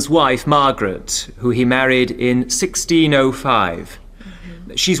Edmund's wife, Margaret, who he married in 1605.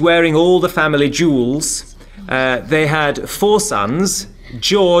 She's wearing all the family jewels. They had 4 sons,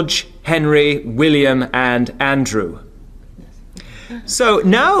 George, Henry, William, and Andrew. So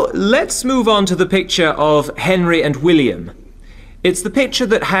now let's move on to the picture of Henry and William. It's the picture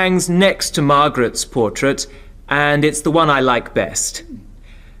that hangs next to Margaret's portrait, and it's the one I like best.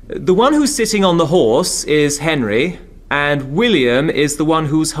 The one who's sitting on the horse is Henry, and William is the one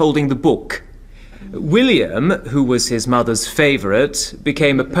who's holding the book. William, who was his mother's favourite,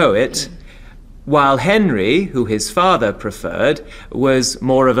 became a poet, while Henry, who his father preferred, was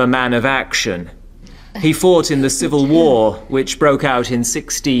more of a man of action. He fought in the Civil War, which broke out in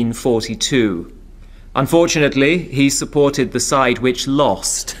 1642. Unfortunately, he supported the side which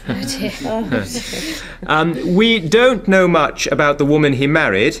lost. We don't know much about the woman he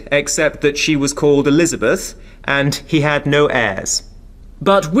married, except that she was called Elizabeth, and he had no heirs.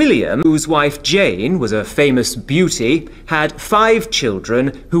 But William, whose wife Jane was a famous beauty, had 5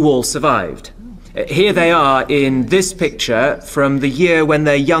 children who all survived. Here they are in this picture from the year when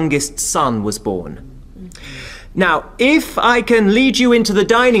their youngest son was born. Now, if I can lead you into the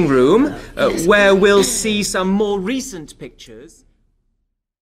dining room, where we'll see some more recent pictures.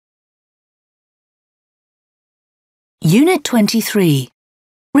 Unit 23.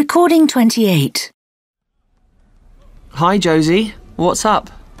 Recording 28. Hi, Josie. What's up?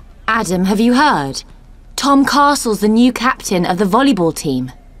 Adam, have you heard? Tom Castle's the new captain of the volleyball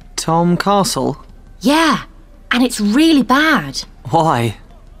team. Tom Castle? Yeah, and it's really bad. Why?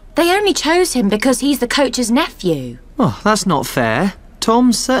 They only chose him because he's the coach's nephew. Oh, that's not fair.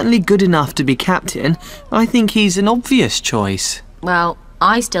 Tom's certainly good enough to be captain. I think he's an obvious choice. Well,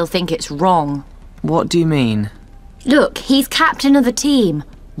 I still think it's wrong. What do you mean? Look, he's captain of the team.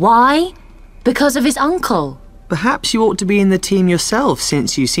 Why? Because of his uncle. Perhaps you ought to be in the team yourself,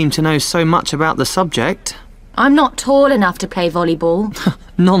 since you seem to know so much about the subject. I'm not tall enough to play volleyball.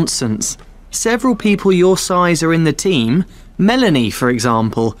 Nonsense. Several people your size are in the team. Melanie, for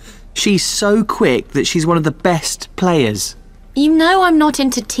example. She's so quick that she's one of the best players. You know I'm not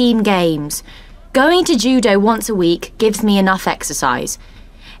into team games. Going to judo once a week gives me enough exercise.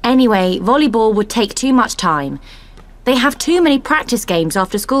 Anyway, volleyball would take too much time. They have too many practice games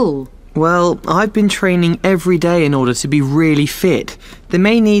after school. Well, I've been training every day in order to be really fit. They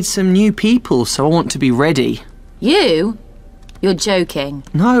may need some new people, so I want to be ready. You? You're joking.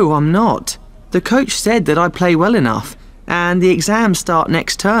 No, I'm not. The coach said that I play well enough, and the exams start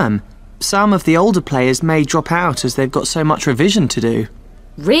next term. Some of the older players may drop out as they've got so much revision to do.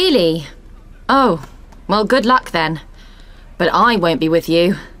 Really? Oh, well, good luck then. But I won't be with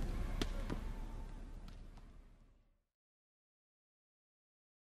you.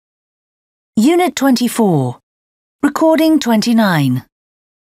 Unit 24. Recording 29.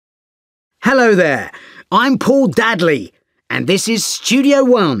 Hello there, I'm Paul Dadley, and this is Studio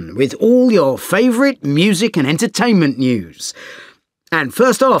One with all your favourite music and entertainment news. And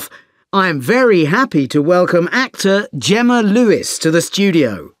first off, I'm very happy to welcome actor Gemma Lewis to the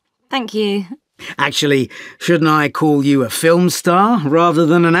studio. Thank you. Actually, shouldn't I call you a film star rather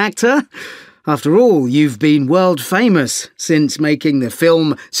than an actor? After all, you've been world famous since making the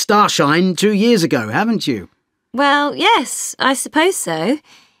film Starshine 2 years ago, haven't you? Well, yes, I suppose so.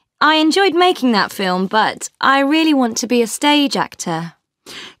 I enjoyed making that film, but I really want to be a stage actor.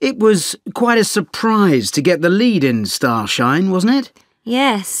 It was quite a surprise to get the lead in Starshine, wasn't it?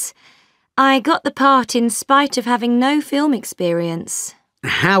 Yes. I got the part in spite of having no film experience.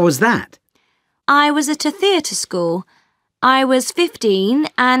 How was that? I was at a theatre school. I was 15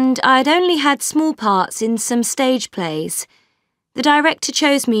 and I'd only had small parts in some stage plays. The director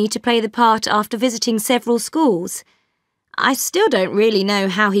chose me to play the part after visiting several schools. I still don't really know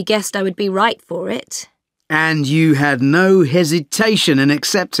how he guessed I would be right for it. And you had no hesitation in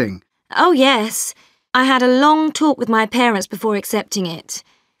accepting? Oh, yes. I had a long talk with my parents before accepting it.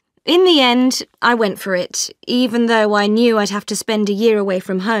 In the end, I went for it, even though I knew I'd have to spend a year away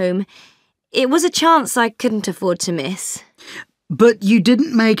from home. It was a chance I couldn't afford to miss. But you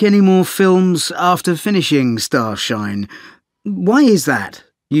didn't make any more films after finishing Starshine. Why is that?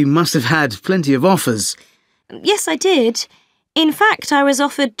 You must have had plenty of offers. Yes, I did. In fact, I was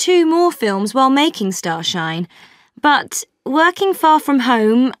offered 2 more films while making Starshine. But working far from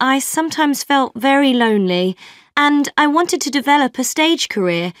home, I sometimes felt very lonely, and I wanted to develop a stage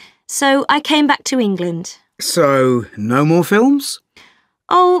career, so I came back to England. So, no more films?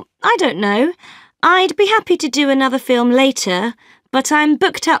 Oh, I don't know. I'd be happy to do another film later, but I'm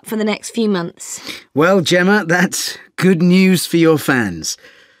booked up for the next few months. Well, Gemma, that's good news for your fans.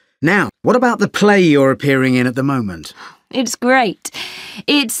 Now, what about the play you're appearing in at the moment? It's great.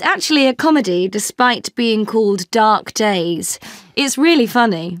 It's actually a comedy, despite being called Dark Days. It's really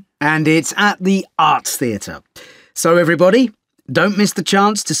funny. And it's at the Arts Theatre. So, everybody, don't miss the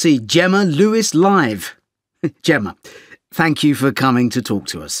chance to see Gemma Lewis live. Gemma, thank you for coming to talk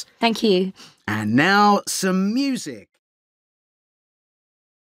to us. Thank you. And now, some music.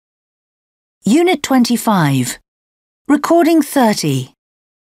 Unit 25. Recording 30.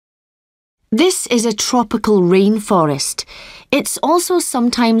 This is a tropical rainforest. It's also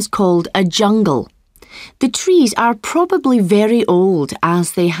sometimes called a jungle. The trees are probably very old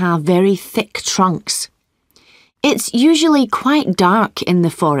as they have very thick trunks. It's usually quite dark in the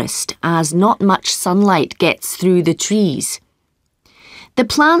forest as not much sunlight gets through the trees. The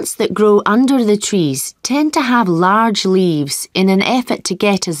plants that grow under the trees tend to have large leaves in an effort to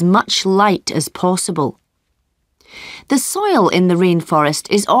get as much light as possible. The soil in the rainforest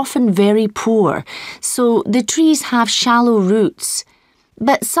is often very poor, so the trees have shallow roots,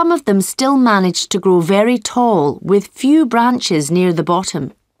 but some of them still manage to grow very tall with few branches near the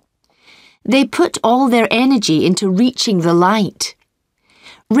bottom. They put all their energy into reaching the light.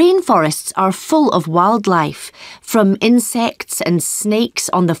 Rainforests are full of wildlife, from insects and snakes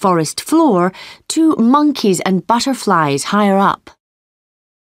on the forest floor to monkeys and butterflies higher up.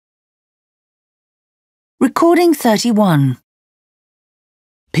 Recording 31.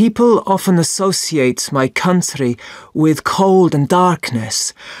 People often associate my country with cold and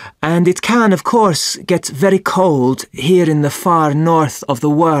darkness, and it can, of course, get very cold here in the far north of the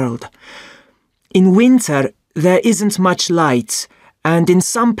world. In winter, there isn't much light, and in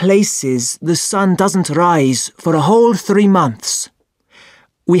some places the sun doesn't rise for a whole 3 months.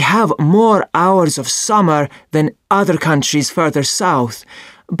 We have more hours of summer than other countries further south,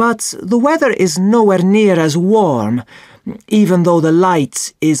 but the weather is nowhere near as warm, even though the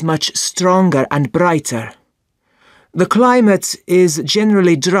light is much stronger and brighter. The climate is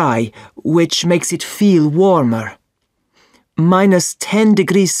generally dry, which makes it feel warmer. -10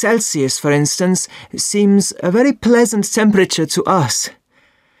 degrees Celsius, for instance, seems a very pleasant temperature to us.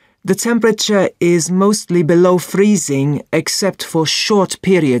 The temperature is mostly below freezing except for short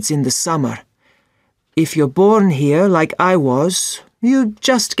periods in the summer. If you're born here like I was, you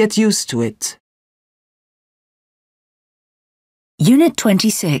just get used to it. Unit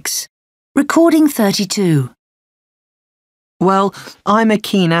 26. Recording 32. Well, I'm a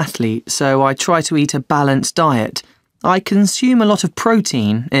keen athlete, so I try to eat a balanced diet. I consume a lot of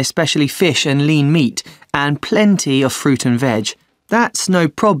protein, especially fish and lean meat, and plenty of fruit and veg. That's no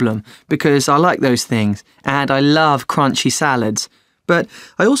problem, because I like those things, and I love crunchy salads. But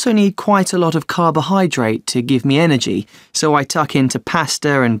I also need quite a lot of carbohydrate to give me energy, so I tuck into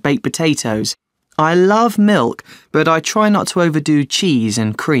pasta and baked potatoes. I love milk, but I try not to overdo cheese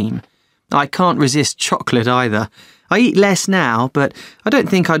and cream. I can't resist chocolate either. I eat less now, but I don't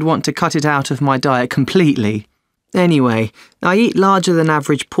think I'd want to cut it out of my diet completely. Anyway, I eat larger than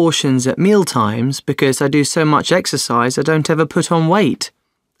average portions at mealtimes because I do so much exercise I don't ever put on weight.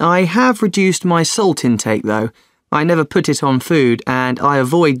 I have reduced my salt intake though. I never put it on food and I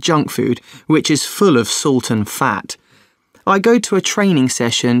avoid junk food, which is full of salt and fat. I go to a training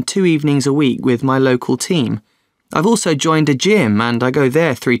session 2 evenings a week with my local team. I've also joined a gym and I go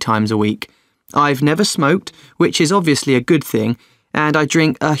there 3 times a week. I've never smoked, which is obviously a good thing, and I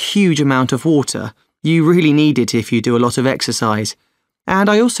drink a huge amount of water. You really need it if you do a lot of exercise. And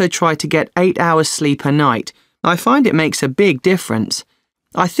I also try to get 8 hours sleep a night. I find it makes a big difference.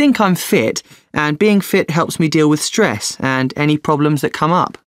 I think I'm fit, and being fit helps me deal with stress and any problems that come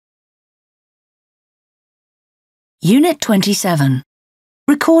up. Unit 27.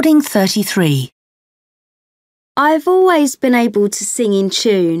 Recording 33. I've always been able to sing in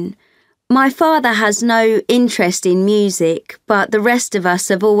tune. My father has no interest in music, but the rest of us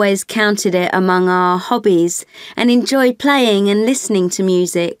have always counted it among our hobbies and enjoy playing and listening to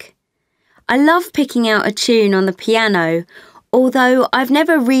music. I love picking out a tune on the piano, although I've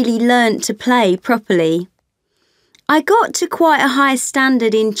never really learnt to play properly. I got to quite a high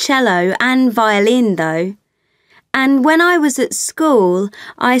standard in cello and violin though. And when I was at school,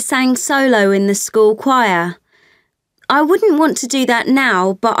 I sang solo in the school choir. I wouldn't want to do that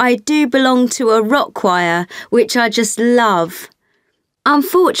now, but I do belong to a rock choir, which I just love.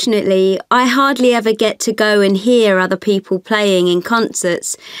 Unfortunately, I hardly ever get to go and hear other people playing in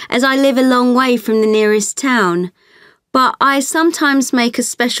concerts, as I live a long way from the nearest town. But I sometimes make a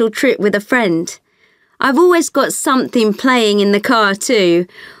special trip with a friend. I've always got something playing in the car too,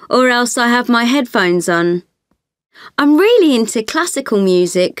 or else I have my headphones on. I'm really into classical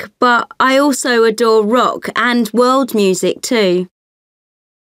music, but I also adore rock and world music too.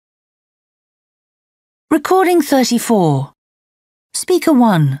 Recording 34. Speaker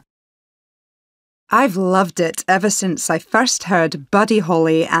 1. I've loved it ever since I first heard Buddy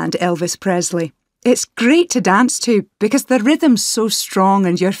Holly and Elvis Presley. It's great to dance to because the rhythm's so strong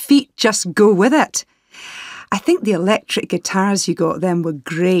and your feet just go with it. I think the electric guitars you got then were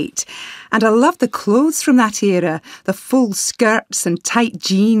great. And I love the clothes from that era, the full skirts and tight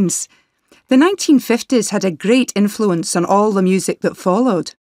jeans. The 1950s had a great influence on all the music that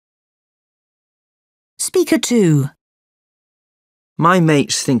followed. Speaker 2. My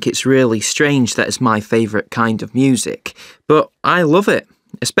mates think it's really strange that it's my favourite kind of music, but I love it,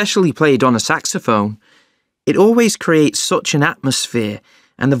 especially played on a saxophone. It always creates such an atmosphere,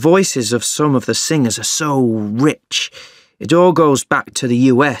 and the voices of some of the singers are so rich. It all goes back to the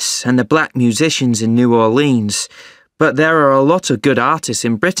US and the black musicians in New Orleans. But there are a lot of good artists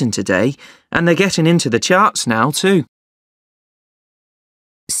in Britain today, and they're getting into the charts now too.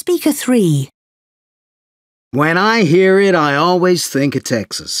 Speaker 3. When I hear it, I always think of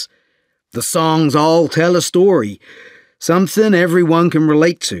Texas. The songs all tell a story, something everyone can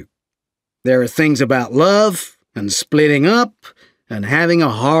relate to. There are things about love and splitting up and having a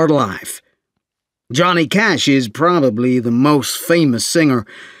hard life. Johnny Cash is probably the most famous singer,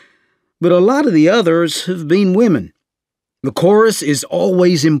 but a lot of the others have been women. The chorus is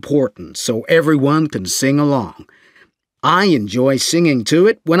always important, so everyone can sing along. I enjoy singing to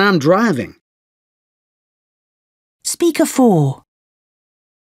it when I'm driving. Speaker 4.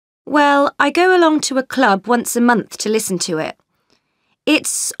 Well, I go along to a club once a month to listen to it.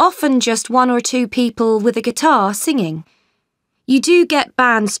 It's often just one or two people with a guitar singing. You do get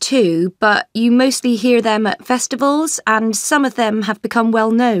bands too, but you mostly hear them at festivals, and some of them have become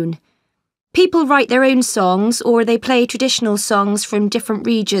well known. People write their own songs, or they play traditional songs from different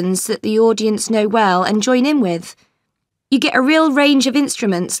regions that the audience know well and join in with. You get a real range of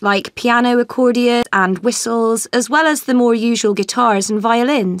instruments like piano, accordion and whistles, as well as the more usual guitars and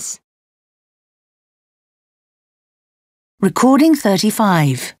violins. Recording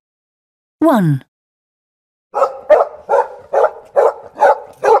 35. 1.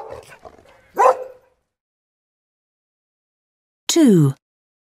 Two.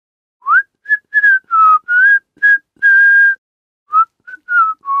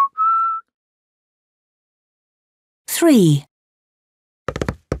 3.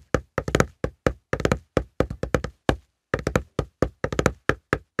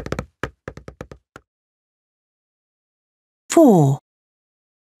 4.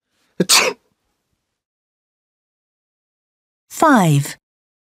 5.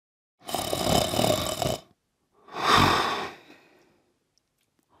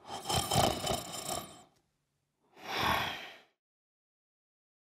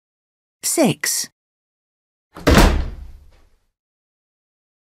 6.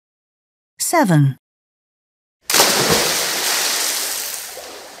 7.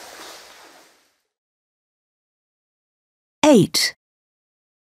 8.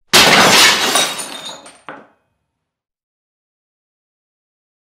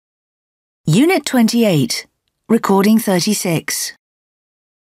 28. Recording 36.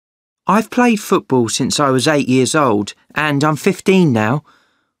 I've played football since I was 8 years old, and I'm 15 now.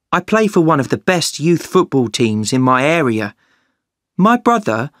 I play for one of the best youth football teams in my area. My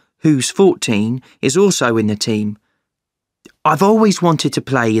brother, who's 14, is also in the team. I've always wanted to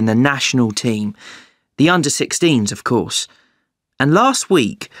play in the national team, the under-16s, of course. And last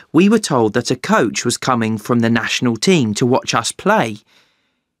week, we were told that a coach was coming from the national team to watch us play.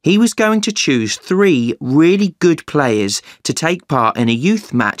 He was going to choose 3 really good players to take part in a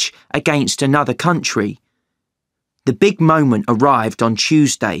youth match against another country. The big moment arrived on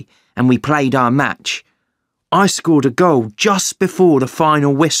Tuesday and we played our match. I scored a goal just before the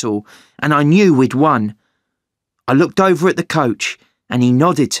final whistle and I knew we'd won. I looked over at the coach and he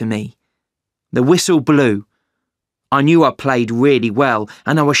nodded to me. The whistle blew. I knew I played really well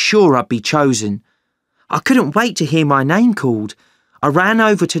and I was sure I'd be chosen. I couldn't wait to hear my name called. I ran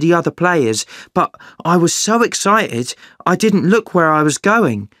over to the other players, but I was so excited I didn't look where I was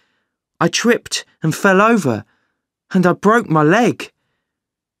going. I tripped and fell over, and I broke my leg.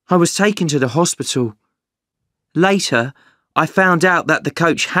 I was taken to the hospital. Later, I found out that the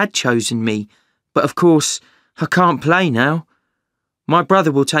coach had chosen me, but of course, I can't play now. My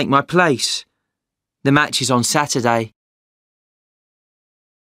brother will take my place. The match is on Saturday.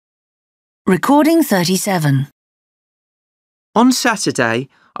 Recording 37. On Saturday,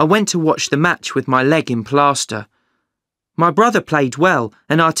 I went to watch the match with my leg in plaster. My brother played well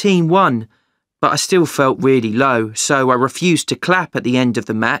and our team won, but I still felt really low, so I refused to clap at the end of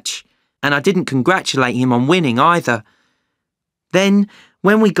the match, and I didn't congratulate him on winning either. Then,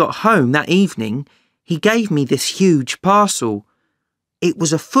 when we got home that evening, he gave me this huge parcel. It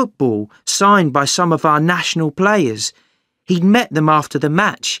was a football signed by some of our national players. He'd met them after the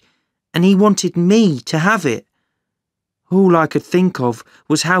match, and he wanted me to have it. All I could think of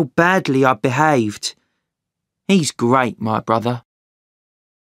was how badly I behaved. He's great, my brother.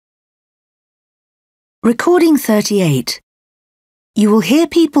 Recording 38. You will hear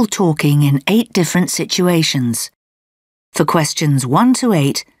people talking in 8 different situations. For questions 1 to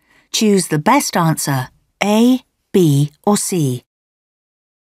 8, choose the best answer, A, B or C.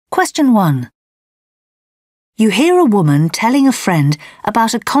 Question 1. You hear a woman telling a friend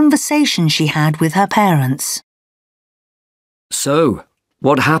about a conversation she had with her parents. So,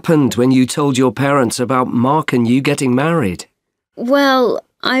 what happened when you told your parents about Mark and you getting married? Well,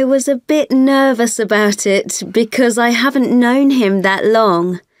 I was a bit nervous about it because I haven't known him that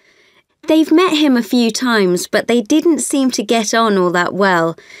long. They've met him a few times, but they didn't seem to get on all that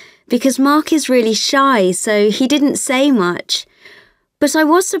well because Mark is really shy, so he didn't say much. But I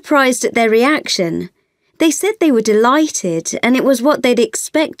was surprised at their reaction. They said they were delighted and it was what they'd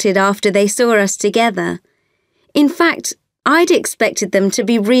expected after they saw us together. In fact, I'd expected them to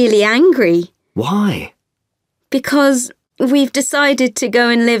be really angry. Why? Because we've decided to go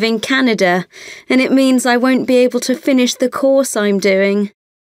and live in Canada, and it means I won't be able to finish the course I'm doing.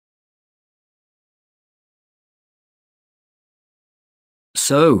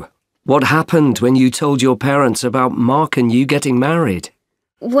 So, what happened when you told your parents about Mark and you getting married?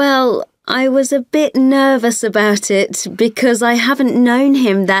 Well, I was a bit nervous about it because I haven't known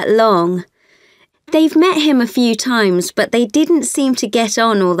him that long. They've met him a few times, but they didn't seem to get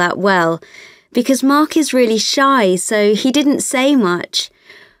on all that well because Mark is really shy, so he didn't say much.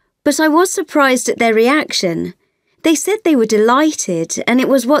 But I was surprised at their reaction. They said they were delighted, and it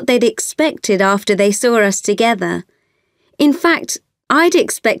was what they'd expected after they saw us together. In fact, I'd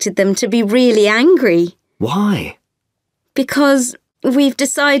expected them to be really angry. Why? Because we've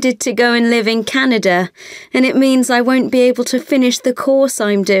decided to go and live in Canada, and it means I won't be able to finish the course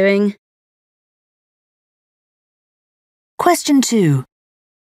I'm doing. Question 2.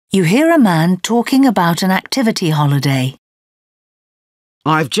 You hear a man talking about an activity holiday.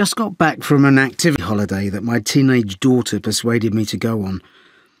 I've just got back from an activity holiday that my teenage daughter persuaded me to go on.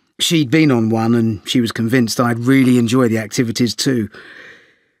 She'd been on one and she was convinced I'd really enjoy the activities too.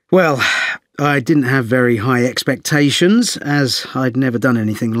 Well, I didn't have very high expectations as I'd never done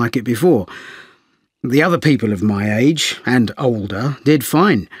anything like it before. The other people of my age, and older, did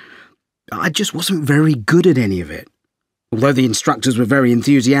fine. I just wasn't very good at any of it. Although the instructors were very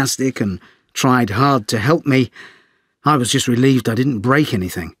enthusiastic and tried hard to help me, I was just relieved I didn't break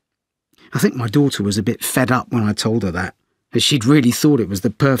anything. I think my daughter was a bit fed up when I told her that, as she'd really thought it was the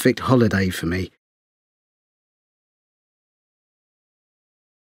perfect holiday for me.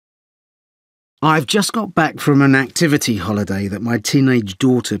 I've just got back from an activity holiday that my teenage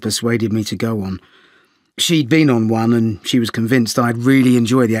daughter persuaded me to go on. She'd been on one and she was convinced I'd really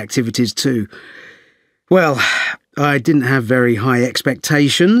enjoy the activities too. Well, I didn't have very high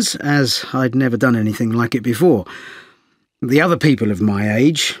expectations as I'd never done anything like it before. The other people of my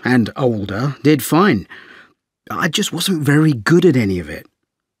age, and older, did fine. I just wasn't very good at any of it.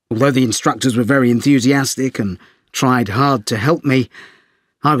 Although the instructors were very enthusiastic and tried hard to help me,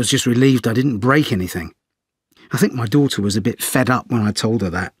 I was just relieved I didn't break anything. I think my daughter was a bit fed up when I told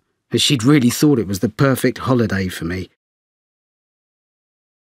her that, as she'd really thought it was the perfect holiday for me.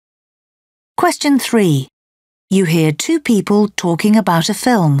 Question 3. You hear two people talking about a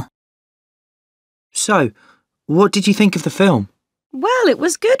film. So, what did you think of the film? Well, it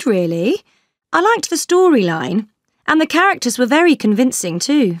was good, really. I liked the storyline, and the characters were very convincing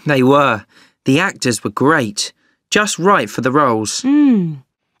too. They were. The actors were great. Just right for the roles.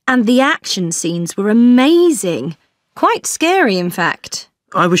 And the action scenes were amazing. Quite scary, in fact.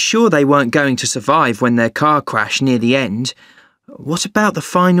 I was sure they weren't going to survive when their car crashed near the end. What about the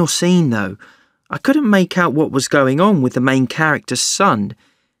final scene, though? I couldn't make out what was going on with the main character's son.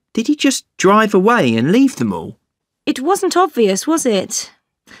 Did he just drive away and leave them all? It wasn't obvious, was it?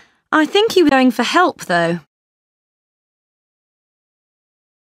 I think he was going for help, though.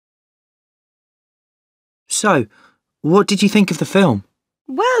 So, what did you think of the film?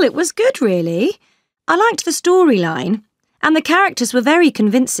 Well, it was good, really. I liked the storyline, and the characters were very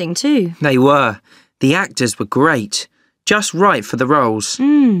convincing too. They were. The actors were great. Just right for the roles.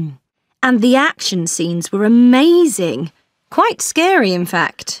 And the action scenes were amazing. Quite scary, in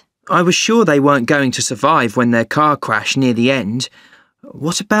fact. I was sure they weren't going to survive when their car crashed near the end.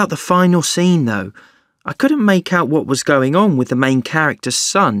 What about the final scene, though? I couldn't make out what was going on with the main character's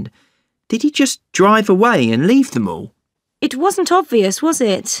son. Did he just drive away and leave them all? It wasn't obvious, was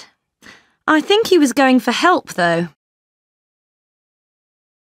it? I think he was going for help, though.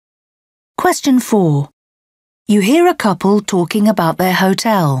 Question 4. You hear a couple talking about their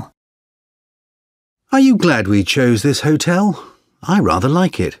hotel. Are you glad we chose this hotel? I rather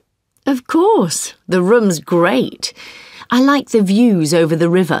like it. Of course. The room's great. I like the views over the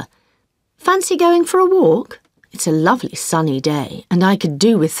river. Fancy going for a walk? It's a lovely sunny day, and I could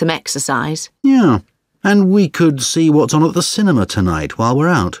do with some exercise. Yeah, and we could see what's on at the cinema tonight while we're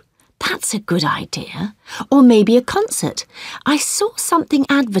out. That's a good idea. Or maybe a concert. I saw something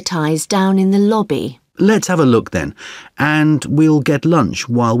advertised down in the lobby. Let's have a look then, and we'll get lunch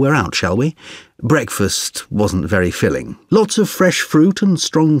while we're out, shall we? Breakfast wasn't very filling. Lots of fresh fruit and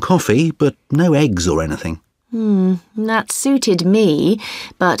strong coffee, but no eggs or anything. That suited me,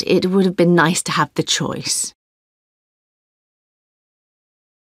 but it would have been nice to have the choice.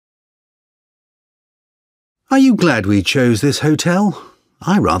 Are you glad we chose this hotel?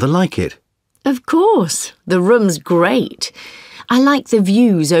 I rather like it. Of course. The room's great. I like the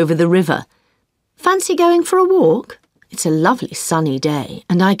views over the river. Fancy going for a walk? It's a lovely sunny day,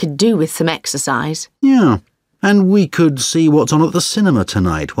 and I could do with some exercise. Yeah, and we could see what's on at the cinema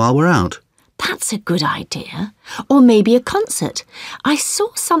tonight while we're out. That's a good idea. Or maybe a concert. I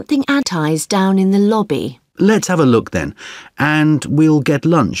saw something advertised down in the lobby. let's have a look then, and we'll get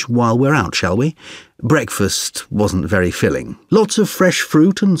lunch while we're out, shall we? Breakfast wasn't very filling. Lots of fresh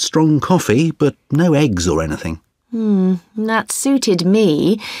fruit and strong coffee, but no eggs or anything. That suited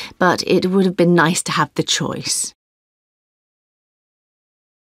me, but it would have been nice to have the choice.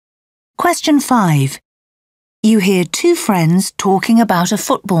 Question 5. You hear two friends talking about a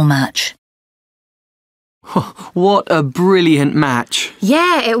football match. What a brilliant match.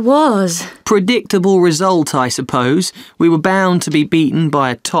 Yeah, it was. Predictable result, I suppose. We were bound to be beaten by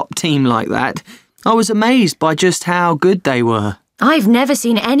a top team like that. I was amazed by just how good they were. I've never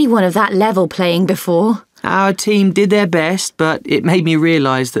seen anyone of that level playing before. Our team did their best, but it made me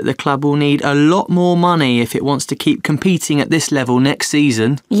realise that the club will need a lot more money if it wants to keep competing at this level next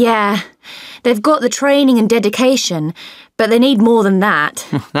season. Yeah, they've got the training and dedication, but they need more than that.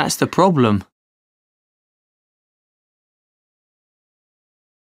 That's the problem.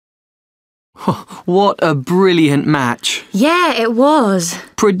 What a brilliant match. Yeah, it was.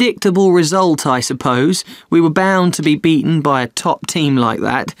 Predictable result, I suppose. We were bound to be beaten by a top team like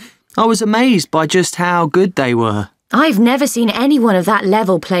that. I was amazed by just how good they were. I've never seen anyone of that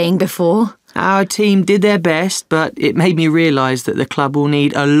level playing before. Our team did their best, but it made me realise that the club will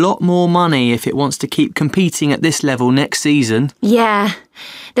need a lot more money if it wants to keep competing at this level next season. Yeah,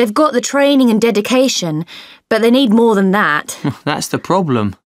 they've got the training and dedication, but they need more than that. That's the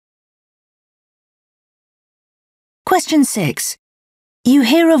problem. Question 6. You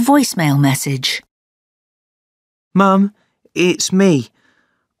hear a voicemail message. Mum, it's me.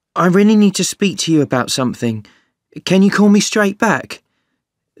 I really need to speak to you about something. Can you call me straight back?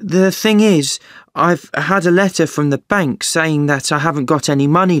 The thing is, I've had a letter from the bank saying that I haven't got any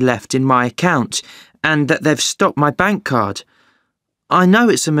money left in my account and that they've stopped my bank card. I know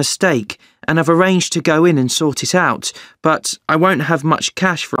it's a mistake and I've arranged to go in and sort it out, but I won't have much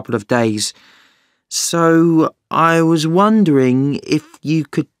cash for a couple of days. So I was wondering if you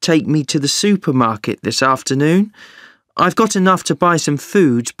could take me to the supermarket this afternoon. I've got enough to buy some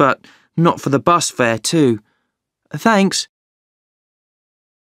food, but not for the bus fare too. Thanks.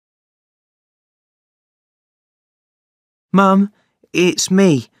 Mum, it's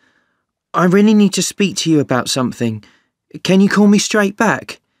me. I really need to speak to you about something. Can you call me straight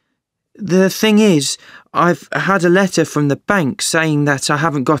back? The thing is, I've had a letter from the bank saying that I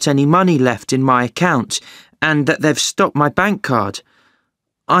haven't got any money left in my account and that they've stopped my bank card.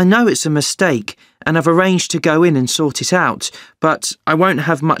 I know it's a mistake and I've arranged to go in and sort it out, but I won't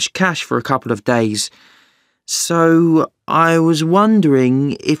have much cash for a couple of days. So I was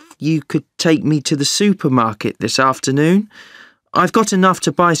wondering if you could take me to the supermarket this afternoon. I've got enough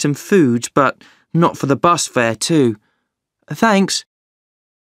to buy some food, but not for the bus fare too. Thanks.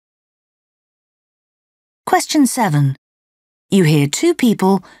 Question 7. You hear two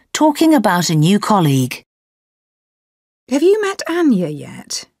people talking about a new colleague. Have you met Anya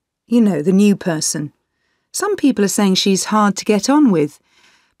yet? You know, the new person. Some people are saying she's hard to get on with,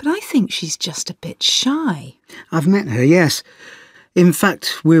 but I think she's just a bit shy. I've met her, yes. In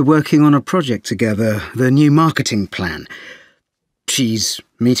fact, we're working on a project together, the new marketing plan. She's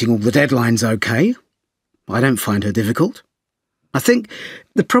meeting all the deadlines okay. I don't find her difficult. I think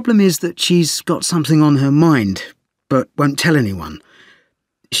the problem is that she's got something on her mind, but won't tell anyone.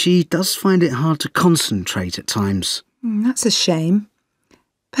 She does find it hard to concentrate at times. That's a shame.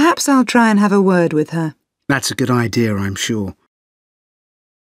 Perhaps I'll try and have a word with her. That's a good idea, I'm sure.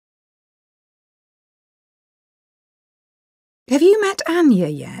 Have you met Anya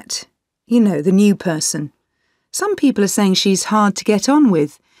yet? You know, the new person. Some people are saying she's hard to get on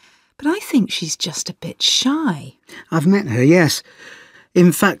with, but I think she's just a bit shy. I've met her, yes.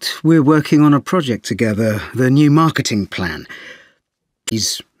 In fact, we're working on a project together, the new marketing plan.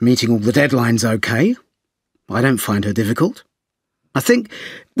 She's meeting all the deadlines okay. I don't find her difficult. I think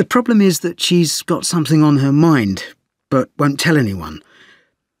the problem is that she's got something on her mind, but won't tell anyone.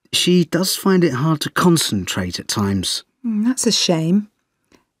 She does find it hard to concentrate at times. That's a shame.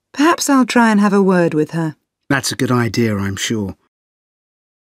 Perhaps I'll try and have a word with her. That's a good idea, I'm sure.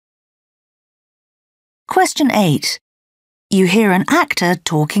 Question 8. You hear an actor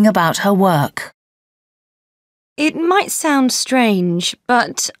talking about her work. It might sound strange,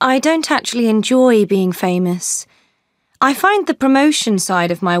 but I don't actually enjoy being famous. I find the promotion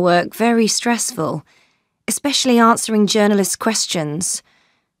side of my work very stressful, especially answering journalists' questions.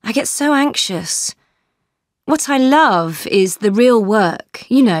 I get so anxious. What I love is the real work,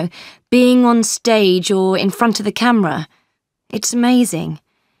 you know, being on stage or in front of the camera. It's amazing.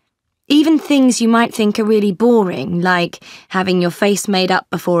 Even things you might think are really boring, like having your face made up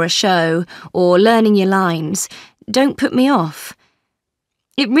before a show or learning your lines, don't put me off.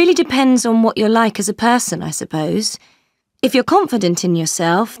 It really depends on what you're like as a person, I suppose. If you're confident in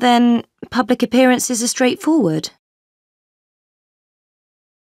yourself, then public appearances are straightforward.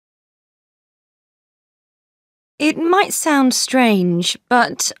 It might sound strange,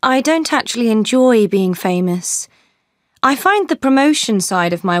 but I don't actually enjoy being famous. I find the promotion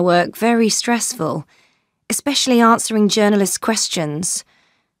side of my work very stressful, especially answering journalists' questions.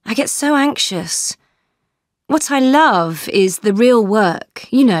 I get so anxious. What I love is the real work,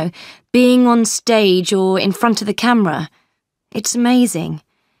 you know, being on stage or in front of the camera. It's amazing.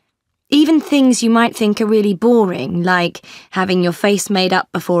 Even things you might think are really boring, like having your face made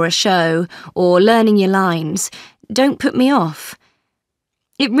up before a show or learning your lines, don't put me off.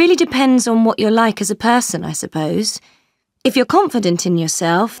 It really depends on what you're like as a person, I suppose. If you're confident in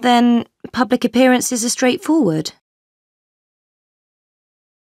yourself, then public appearances are straightforward.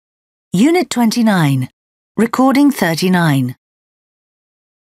 Unit 29. Recording 39.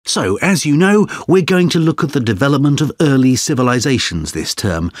 So, as you know, we're going to look at the development of early civilizations this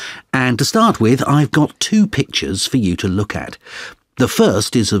term. And to start with, I've got two pictures for you to look at. The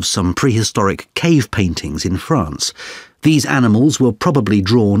first is of some prehistoric cave paintings in France. These animals were probably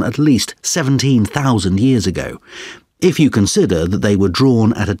drawn at least 17,000 years ago. If you consider that they were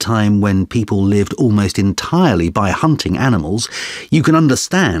drawn at a time when people lived almost entirely by hunting animals, you can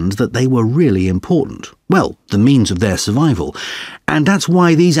understand that they were really important. Well, the means of their survival. And that's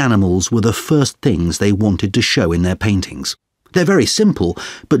why these animals were the first things they wanted to show in their paintings. They're very simple,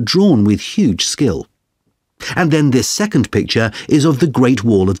 but drawn with huge skill. And then this second picture is of the Great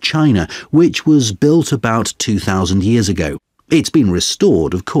Wall of China, which was built about 2,000 years ago. It's been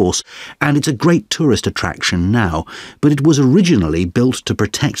restored, of course, and it's a great tourist attraction now, but it was originally built to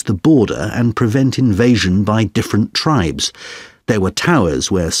protect the border and prevent invasion by different tribes. There were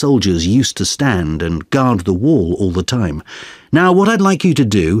towers where soldiers used to stand and guard the wall all the time. Now, what I'd like you to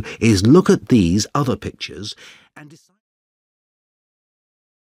do is look at these other pictures and decide...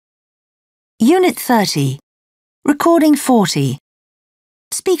 Unit 30. Recording 40.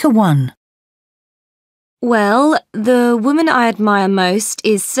 Speaker 1. Well, the woman I admire most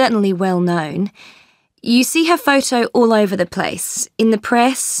is certainly well known. You see her photo all over the place, in the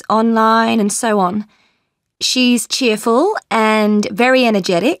press, online, and so on. She's cheerful and very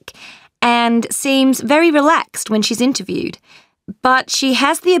energetic and seems very relaxed when she's interviewed, but she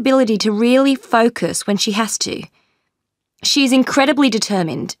has the ability to really focus when she has to. She's incredibly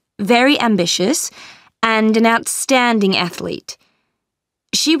determined, very ambitious, and an outstanding athlete.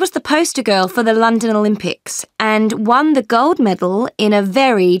 She was the poster girl for the London Olympics and won the gold medal in a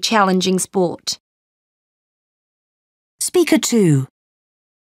very challenging sport. Speaker 2.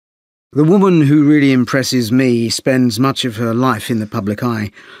 The woman who really impresses me spends much of her life in the public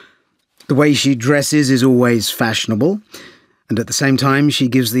eye. The way she dresses is always fashionable, and at the same time she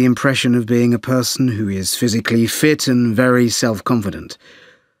gives the impression of being a person who is physically fit and very self-confident.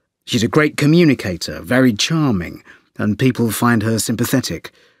 She's a great communicator, very charming, and people find her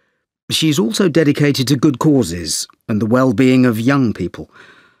sympathetic. She's also dedicated to good causes and the well-being of young people.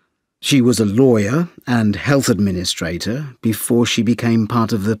 She was a lawyer and health administrator before she became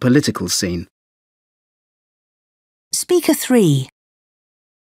part of the political scene. Speaker 3.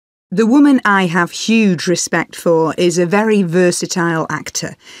 The woman I have huge respect for is a very versatile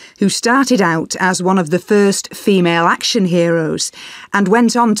actor who started out as one of the first female action heroes and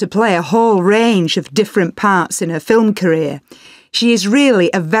went on to play a whole range of different parts in her film career. She is really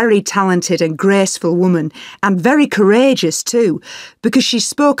a very talented and graceful woman, and very courageous too, because she's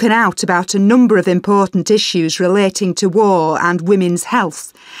spoken out about a number of important issues relating to war and women's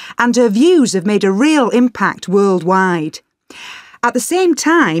health, and her views have made a real impact worldwide. At the same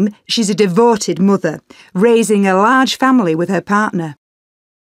time, she's a devoted mother, raising a large family with her partner.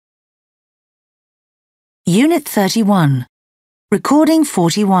 Unit 31. Recording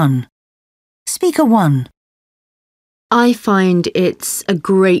 41. Speaker 1. I find it's a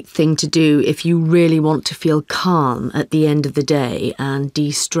great thing to do if you really want to feel calm at the end of the day and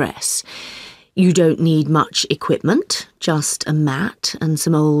de-stress. You don't need much equipment, just a mat and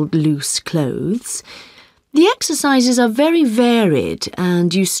some old loose clothes. The exercises are very varied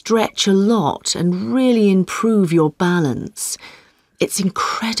and you stretch a lot and really improve your balance. It's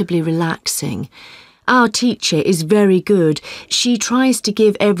incredibly relaxing. Our teacher is very good. She tries to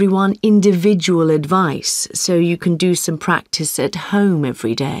give everyone individual advice so you can do some practice at home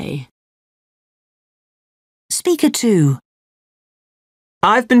every day. Speaker 2.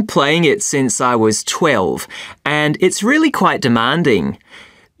 I've been playing it since I was 12, and it's really quite demanding.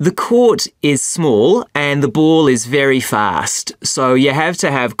 The court is small and the ball is very fast, so you have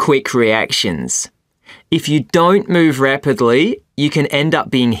to have quick reactions. If you don't move rapidly, you can end up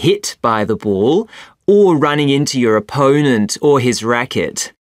being hit by the ball or running into your opponent or his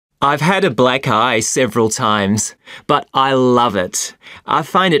racket. I've had a black eye several times, but I love it. I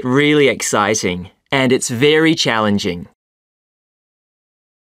find it really exciting and it's very challenging.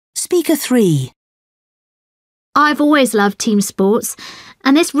 Speaker 3. I've always loved team sports,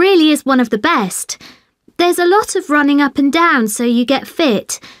 and this really is one of the best. There's a lot of running up and down so you get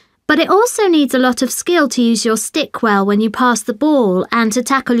fit, but it also needs a lot of skill to use your stick well when you pass the ball and to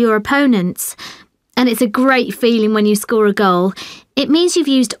tackle your opponents. And it's a great feeling when you score a goal. It means you've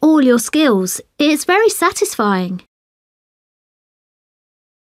used all your skills. It's very satisfying.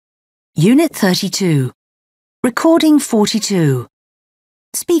 Unit 32. Recording 42.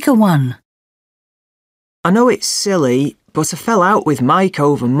 Speaker 1. I know it's silly, but I fell out with Mike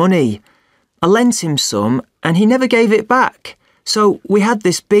over money. I lent him some and he never gave it back. So we had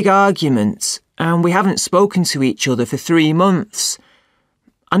this big argument and we haven't spoken to each other for 3 months.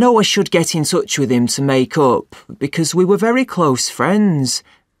 I know I should get in touch with him to make up because we were very close friends.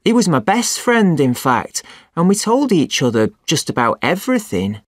 He was my best friend, in fact, and we told each other just about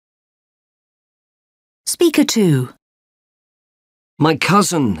everything. Speaker 2. My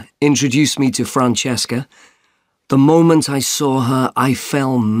cousin introduced me to Francesca. The moment I saw her, I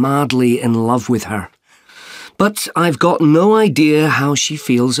fell madly in love with her. But I've got no idea how she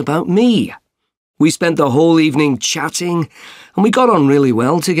feels about me. We spent the whole evening chatting, and we got on really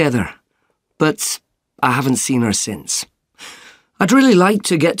well together. But I haven't seen her since. I'd really like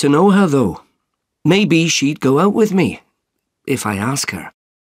to get to know her, though. Maybe she'd go out with me, if I ask her.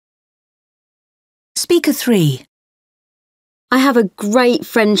 Speaker 3. I have a great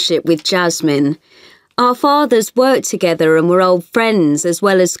friendship with Jasmine. Our fathers worked together and were old friends as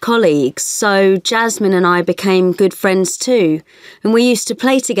well as colleagues, so Jasmine and I became good friends too, and we used to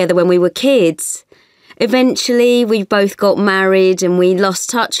play together when we were kids. Eventually, we both got married and we lost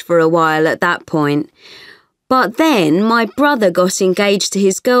touch for a while at that point. But then my brother got engaged to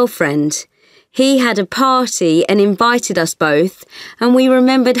his girlfriend. He had a party and invited us both, and we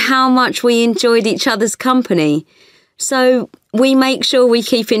remembered how much we enjoyed each other's company. So we make sure we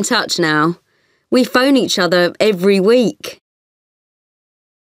keep in touch now. We phone each other every week.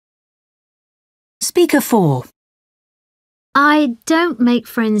 Speaker 4. I don't make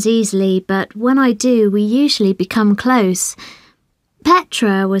friends easily, but when I do, we usually become close.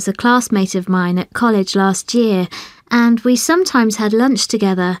 Petra was a classmate of mine at college last year, and we sometimes had lunch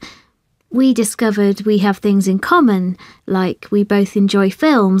together. We discovered we have things in common, like we both enjoy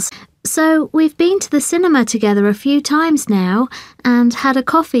films, so we've been to the cinema together a few times now and had a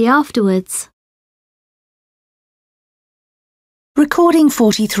coffee afterwards. Recording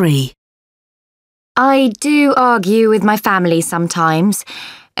 43. I do argue with my family sometimes,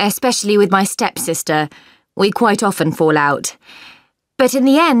 especially with my stepsister. We quite often fall out. But in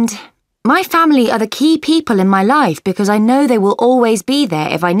the end, my family are the key people in my life because I know they will always be there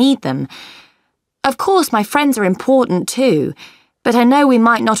if I need them. Of course, my friends are important too, but I know we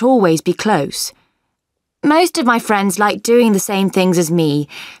might not always be close. Most of my friends like doing the same things as me,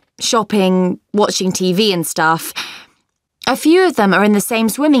 shopping, watching TV and stuff. A few of them are in the same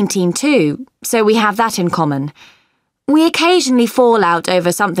swimming team too, so we have that in common. We occasionally fall out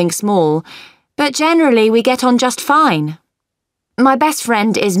over something small, but generally we get on just fine. My best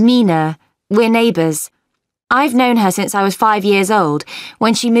friend is Mina. We're neighbours. I've known her since I was 5 years old,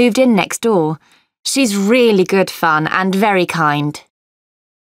 when she moved in next door. She's really good fun and very kind.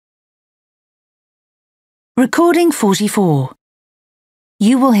 Recording 44.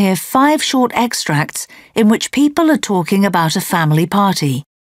 You will hear 5 short extracts in which people are talking about a family party.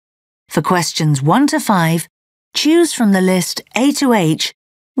 For questions 1 to 5, choose from the list A to H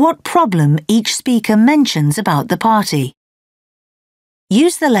what problem each speaker mentions about the party.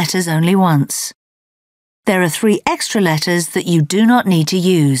 Use the letters only once. There are 3 extra letters that you do not need to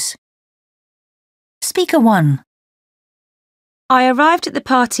use. Speaker 1. I arrived at the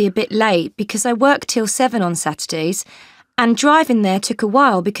party a bit late because I work till 7 on Saturdays, and driving there took a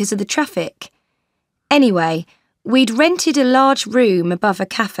while because of the traffic. Anyway, we'd rented a large room above a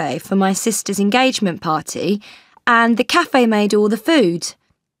cafe for my sister's engagement party, and the cafe made all the food.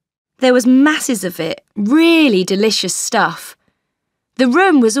 There was masses of it, really delicious stuff. The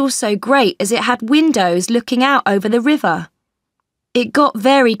room was also great as it had windows looking out over the river. It got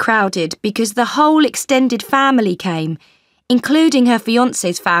very crowded because the whole extended family came, including her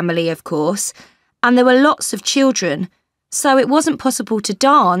fiancé's family, of course, and there were lots of children, so it wasn't possible to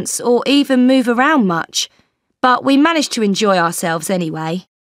dance or even move around much, but we managed to enjoy ourselves anyway.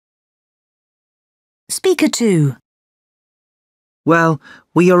 Speaker 2. Well,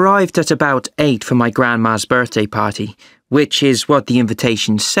 we arrived at about 8 for my grandma's birthday party. which is what the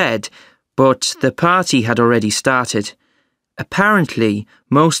invitation said, but the party had already started. Apparently,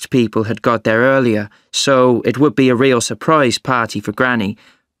 most people had got there earlier, so it would be a real surprise party for Granny,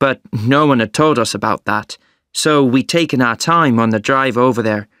 but no one had told us about that, so we'd taken our time on the drive over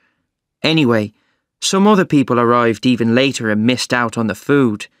there. Anyway, some other people arrived even later and missed out on the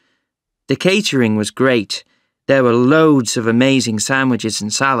food. The catering was great. There were loads of amazing sandwiches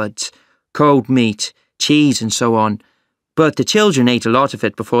and salads, cold meat, cheese and so on, but the children ate a lot of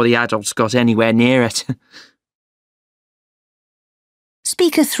it before the adults got anywhere near it.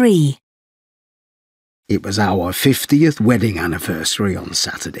 Speaker 3. It was our 50th wedding anniversary on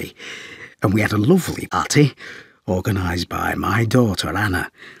Saturday, and we had a lovely party organised by my daughter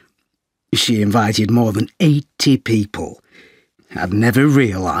Anna. She invited more than 80 people. I'd never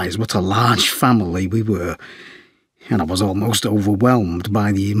realised what a large family we were, and I was almost overwhelmed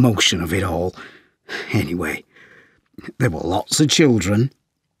by the emotion of it all. Anyway, there were lots of children.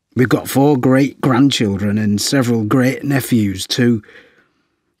 We've got 4 great-grandchildren and several great-nephews too.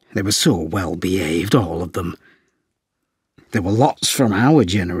 They were so well-behaved, all of them. There were lots from our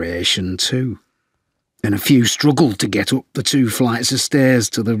generation too, and a few struggled to get up the 2 flights of stairs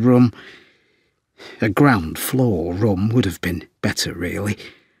to the room. A ground floor room would have been better, really.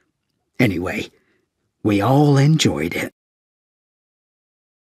 Anyway, we all enjoyed it.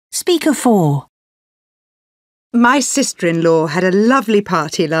 Speaker 4. My sister-in-law had a lovely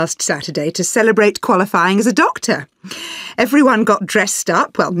party last Saturday to celebrate qualifying as a doctor. Everyone got dressed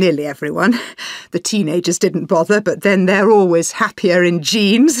up, well, nearly everyone. The teenagers didn't bother, but then they're always happier in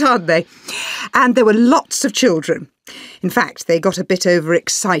jeans, aren't they? And there were lots of children. In fact, they got a bit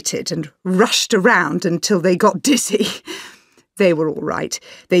overexcited and rushed around until they got dizzy. They were all right.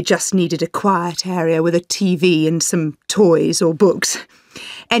 They just needed a quiet area with a TV and some toys or books.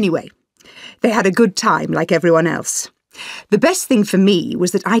 Anyway, they had a good time like everyone else. The best thing for me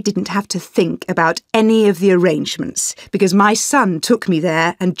was that I didn't have to think about any of the arrangements because my son took me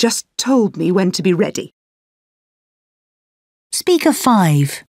there and just told me when to be ready. Speaker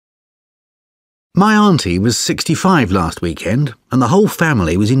 5. My auntie was 65 last weekend, and the whole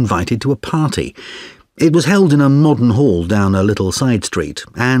family was invited to a party. It was held in a modern hall down a little side street,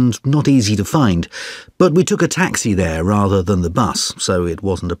 and not easy to find, but we took a taxi there rather than the bus, so it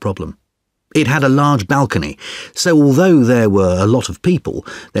wasn't a problem. It had a large balcony, so although there were a lot of people,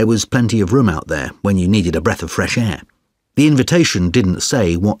 there was plenty of room out there when you needed a breath of fresh air. The invitation didn't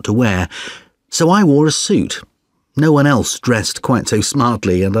say what to wear, so I wore a suit. No one else dressed quite so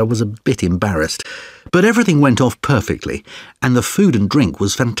smartly, and I was a bit embarrassed. But everything went off perfectly, and the food and drink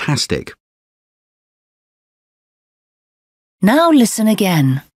was fantastic. Now listen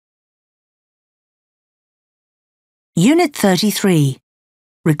again. Unit 33.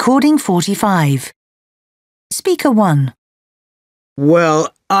 Recording 45. Speaker 1.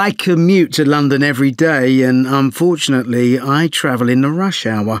 Well, I commute to London every day, and unfortunately I travel in the rush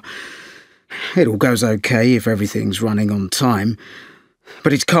hour. It all goes okay if everything's running on time.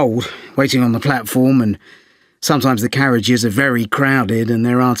 But it's cold, waiting on the platform, and sometimes the carriages are very crowded and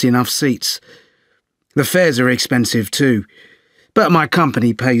there aren't enough seats. The fares are expensive too, but my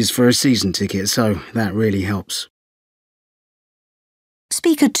company pays for a season ticket, so that really helps.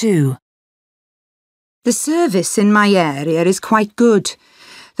 Speaker 2. The service in my area is quite good.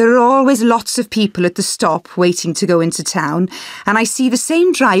 There are always lots of people at the stop waiting to go into town, and I see the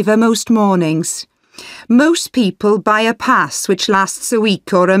same driver most mornings. Most people buy a pass which lasts a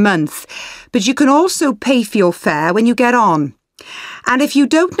week or a month, but you can also pay for your fare when you get on. And if you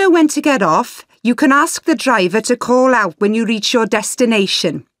don't know when to get off, you can ask the driver to call out when you reach your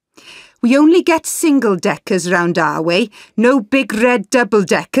destination. We only get single-deckers round our way, no big red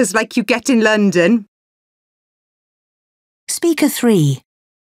double-deckers like you get in London. Speaker 3.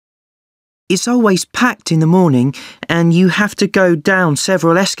 It's always packed in the morning, and you have to go down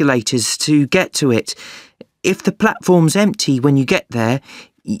several escalators to get to it. If the platform's empty when you get there,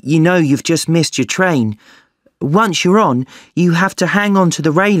 you know you've just missed your train. Once you're on, you have to hang on to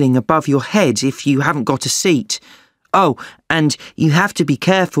the railing above your head if you haven't got a seat. Oh, and you have to be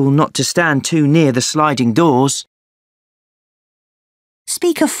careful not to stand too near the sliding doors.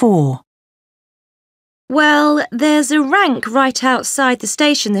 Speaker 4. Well, there's a rank right outside the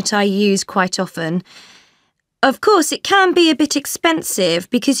station that I use quite often. Of course, it can be a bit expensive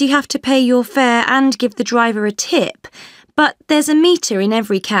because you have to pay your fare and give the driver a tip, but there's a meter in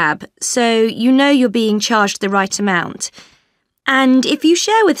every cab, so you know you're being charged the right amount. And if you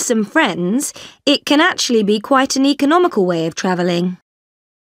share with some friends, it can actually be quite an economical way of travelling.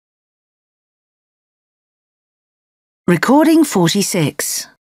 Recording 46.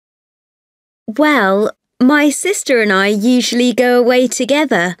 Well, My sister and I usually go away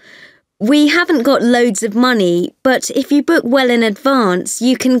together. We haven't got loads of money, but if you book well in advance,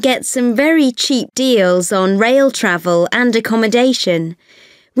 you can get some very cheap deals on rail travel and accommodation.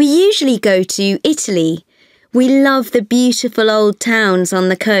 We usually go to Italy. We love the beautiful old towns on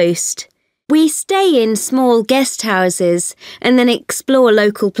the coast. We stay in small guest houses and then explore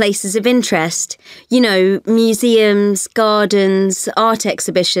local places of interest. You know, museums, gardens, art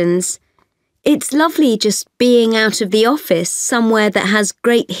exhibitions. It's lovely just being out of the office, somewhere that has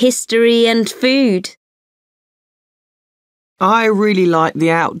great history and food. I really like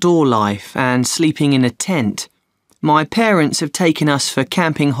the outdoor life and sleeping in a tent. My parents have taken us for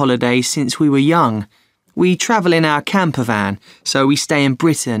camping holidays since we were young. We travel in our camper van, so we stay in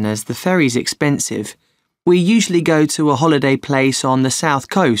Britain as the ferry's expensive. We usually go to a holiday place on the south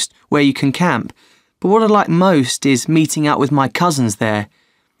coast where you can camp, but what I like most is meeting up with my cousins there.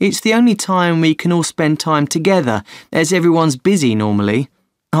 It's the only time we can all spend time together, as everyone's busy normally.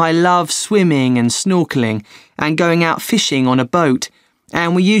 I love swimming and snorkeling and going out fishing on a boat,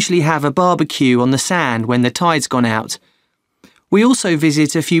 and we usually have a barbecue on the sand when the tide's gone out. We also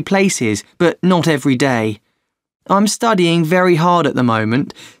visit a few places, but not every day. I'm studying very hard at the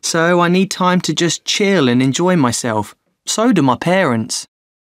moment, so I need time to just chill and enjoy myself. So do my parents.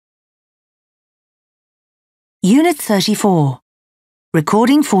 Unit 34.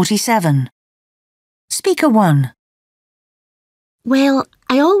 Recording 47. Speaker 1. Well,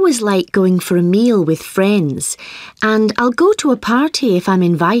 I always like going for a meal with friends, and I'll go to a party if I'm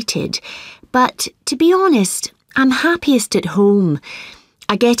invited. But to be honest, I'm happiest at home.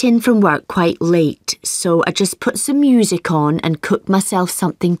 I get in from work quite late, so I just put some music on and cook myself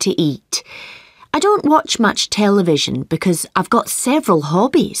something to eat. I don't watch much television because I've got several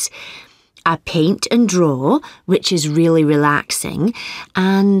hobbies. I paint and draw, which is really relaxing,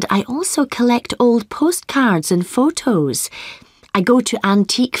 and I also collect old postcards and photos. I go to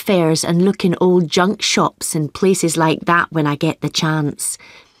antique fairs and look in old junk shops and places like that when I get the chance.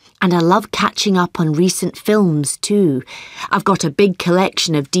 And I love catching up on recent films too. I've got a big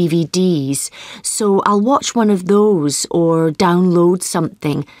collection of DVDs, so I'll watch one of those or download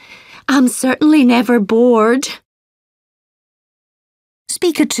something. I'm certainly never bored.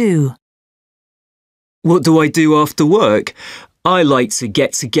 Speaker 2. What do I do after work? I like to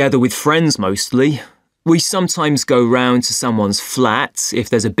get together with friends mostly. We sometimes go round to someone's flat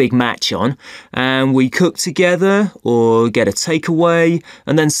if there's a big match on, and we cook together or get a takeaway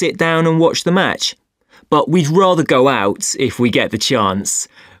and then sit down and watch the match. But we'd rather go out if we get the chance.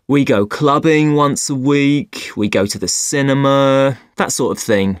 We go clubbing once a week, we go to the cinema, that sort of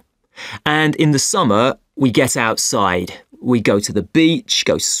thing. And in the summer, we get outside. We go to the beach,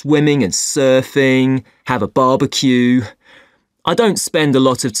 go swimming and surfing, have a barbecue. I don't spend a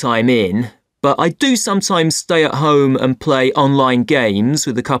lot of time in, but I do sometimes stay at home and play online games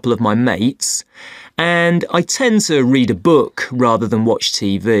with a couple of my mates, and I tend to read a book rather than watch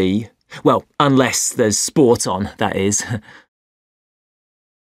TV. Well, unless there's sport on, that is.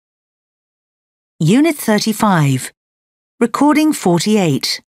 Unit 35. Recording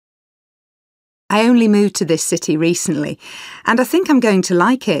 48. I only moved to this city recently, and I think I'm going to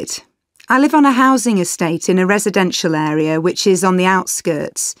like it. I live on a housing estate in a residential area which is on the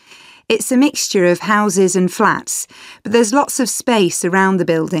outskirts. It's a mixture of houses and flats, but there's lots of space around the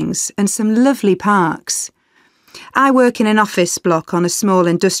buildings and some lovely parks. I work in an office block on a small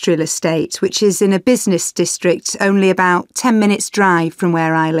industrial estate, which is in a business district only about 10 minutes drive from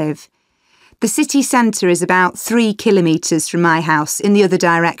where I live. The city centre is about 3 kilometres from my house in the other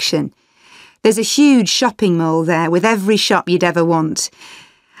direction. There's a huge shopping mall there with every shop you'd ever want.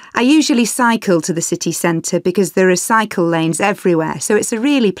 I usually cycle to the city centre because there are cycle lanes everywhere, so it's a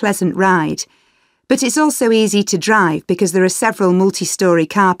really pleasant ride. But it's also easy to drive because there are several multi-storey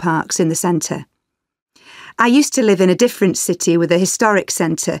car parks in the centre. I used to live in a different city with a historic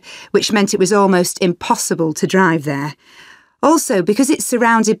centre, which meant it was almost impossible to drive there. Also, because it's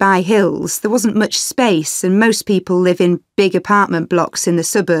surrounded by hills, there wasn't much space and most people live in big apartment blocks in the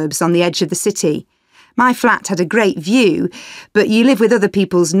suburbs on the edge of the city. My flat had a great view, but you live with other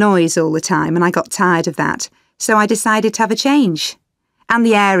people's noise all the time and I got tired of that, so I decided to have a change. And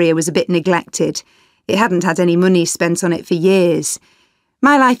the area was a bit neglected. It hadn't had any money spent on it for years.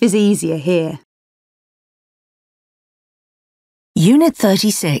 My life is easier here. Unit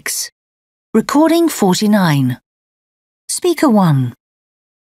 36. Recording 49. Speaker 1.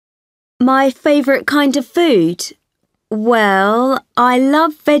 My favourite kind of food? Well, I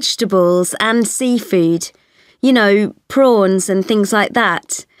love vegetables and seafood. You know, prawns and things like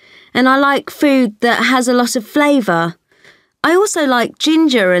that. And I like food that has a lot of flavour. I also like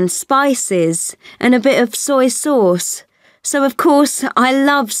ginger and spices and a bit of soy sauce. So, of course, I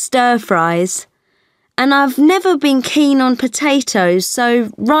love stir-fries. And I've never been keen on potatoes,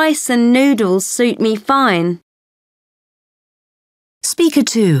 so rice and noodles suit me fine. Speaker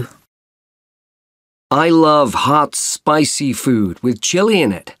 2. I love hot, spicy food with chili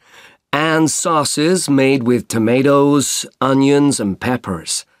in it, and sauces made with tomatoes, onions, and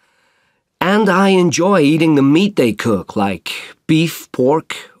peppers. And I enjoy eating the meat they cook, like beef,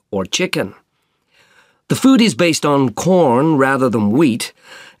 pork, or chicken. The food is based on corn rather than wheat,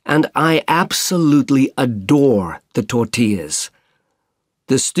 and I absolutely adore the tortillas.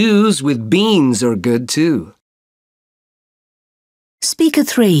 The stews with beans are good too. Speaker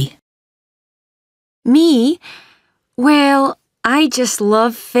 3. Me? Well, I just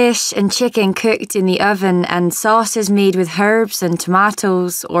love fish and chicken cooked in the oven and sauces made with herbs and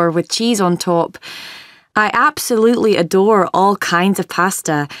tomatoes or with cheese on top. I absolutely adore all kinds of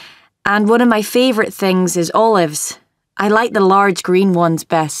pasta, and one of my favourite things is olives. I like the large green ones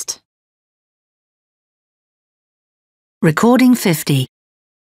best. Recording 50.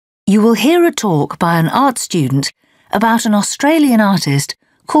 You will hear a talk by an art student about an Australian artist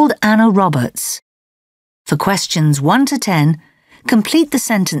called Anna Roberts. For questions 1 to 10, complete the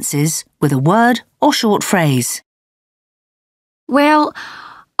sentences with a word or short phrase. Well,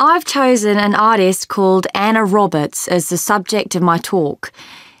 I've chosen an artist called Anna Roberts as the subject of my talk.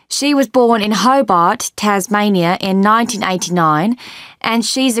 She was born in Hobart, Tasmania in 1989, and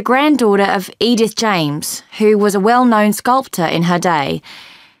she's a granddaughter of Edith James, who was a well-known sculptor in her day.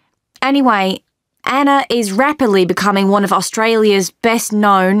 Anyway, Anna is rapidly becoming one of Australia's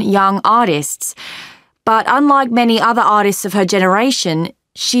best-known young artists. But unlike many other artists of her generation,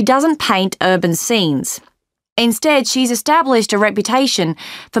 she doesn't paint urban scenes. Instead, she's established a reputation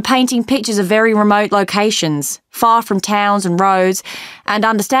for painting pictures of very remote locations, far from towns and roads, and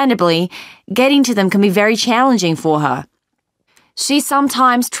understandably, getting to them can be very challenging for her. She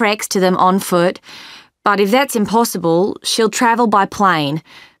sometimes treks to them on foot, but if that's impossible, she'll travel by plane,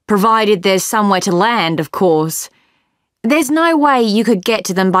 provided there's somewhere to land, of course. There's no way you could get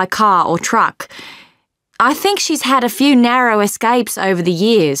to them by car or truck. I think she's had a few narrow escapes over the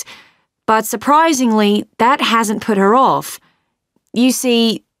years, but surprisingly, that hasn't put her off. You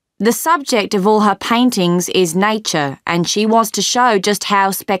see, the subject of all her paintings is nature, and she wants to show just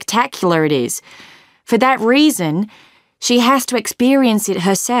how spectacular it is. For that reason, she has to experience it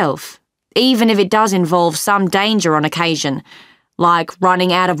herself, even if it does involve some danger on occasion, like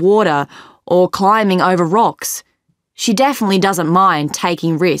running out of water or climbing over rocks. She definitely doesn't mind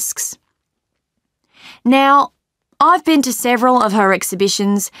taking risks. Now, I've been to several of her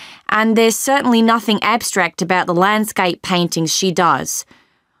exhibitions, and there's certainly nothing abstract about the landscape paintings she does.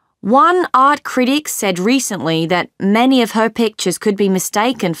 One art critic said recently that many of her pictures could be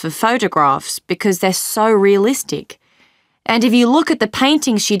mistaken for photographs because they're so realistic. And if you look at the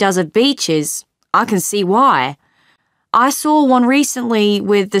paintings she does of beaches, I can see why. I saw one recently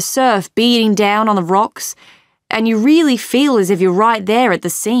with the surf beating down on the rocks, and you really feel as if you're right there at the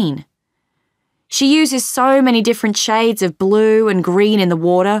scene. She uses so many different shades of blue and green in the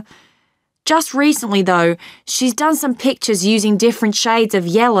water. Just recently, though, she's done some pictures using different shades of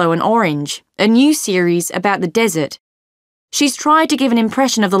yellow and orange, a new series about the desert. She's tried to give an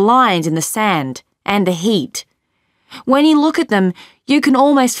impression of the lines in the sand and the heat. When you look at them, you can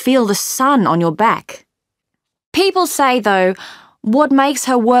almost feel the sun on your back. People say, though, what makes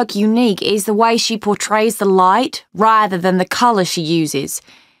her work unique is the way she portrays the light rather than the colour she uses.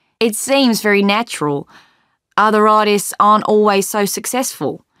 It seems very natural. Other artists aren't always so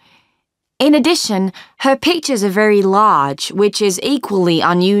successful. In addition, her pictures are very large, which is equally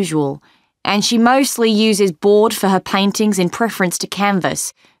unusual, and she mostly uses board for her paintings in preference to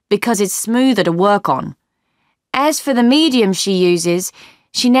canvas because it's smoother to work on. As for the medium she uses,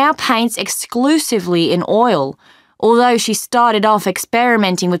 she now paints exclusively in oil, although she started off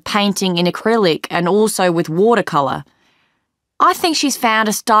experimenting with painting in acrylic and also with watercolour. I think she's found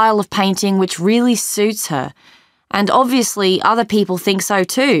a style of painting which really suits her, and obviously other people think so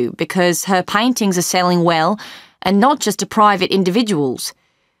too, because her paintings are selling well, and not just to private individuals.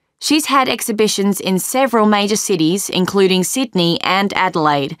 She's had exhibitions in several major cities, including Sydney and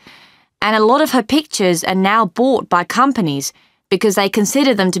Adelaide, and a lot of her pictures are now bought by companies because they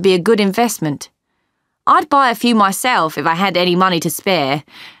consider them to be a good investment. I'd buy a few myself if I had any money to spare,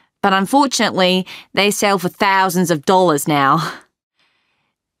 but unfortunately, they sell for thousands of dollars now.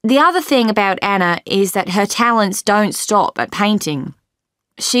 The other thing about Anna is that her talents don't stop at painting.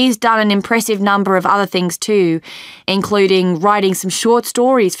 She's done an impressive number of other things too, including writing some short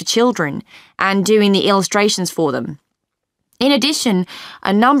stories for children and doing the illustrations for them. In addition,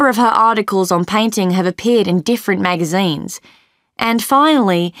 a number of her articles on painting have appeared in different magazines. And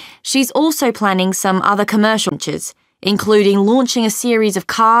finally, she's also planning some other commercial ventures, including launching a series of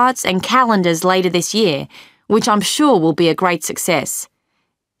cards and calendars later this year, which I'm sure will be a great success.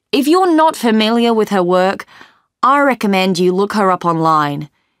 If you're not familiar with her work, I recommend you look her up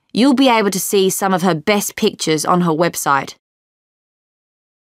online. You'll be able to see some of her best pictures on her website.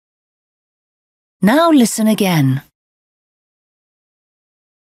 Now listen again.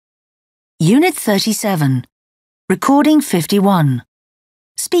 Unit 37. Recording 51.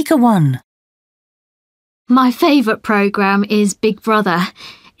 Speaker 1. My favourite programme is Big Brother.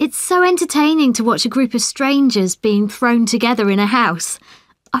 It's so entertaining to watch a group of strangers being thrown together in a house.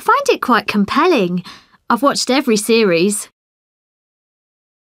 I find it quite compelling. I've watched every series.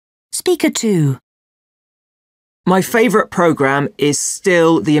 Speaker 2. My favourite programme is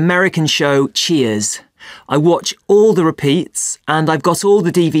still the American show Cheers. I watch all the repeats and I've got all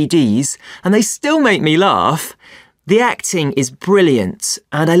the DVDs and they still make me laugh. The acting is brilliant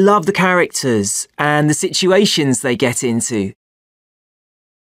and I love the characters and the situations they get into.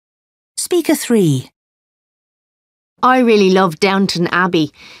 Speaker 3. I really love Downton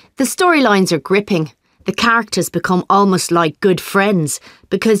Abbey. The storylines are gripping. The characters become almost like good friends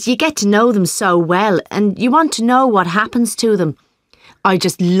because you get to know them so well and you want to know what happens to them. I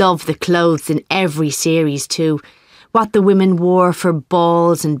just love the clothes in every series too. What the women wore for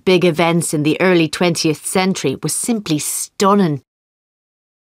balls and big events in the early 20th century was simply stunning.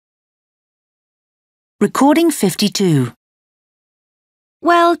 Recording 52.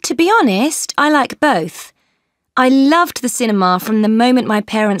 Well, to be honest, I like both. I loved the cinema from the moment my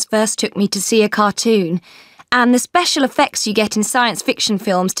parents first took me to see a cartoon, and the special effects you get in science fiction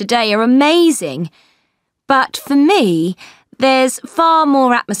films today are amazing. But for me, there's far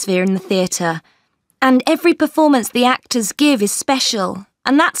more atmosphere in the theatre, and every performance the actors give is special,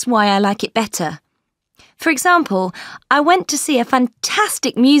 and that's why I like it better. For example, I went to see a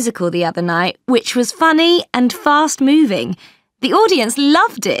fantastic musical the other night, which was funny and fast-moving. The audience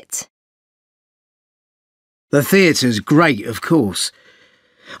loved it. The theatre's great, of course.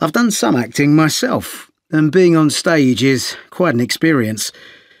 I've done some acting myself, and being on stage is quite an experience.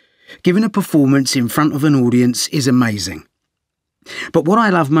 Giving a performance in front of an audience is amazing. But what I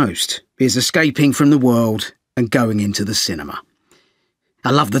love most is escaping from the world and going into the cinema. I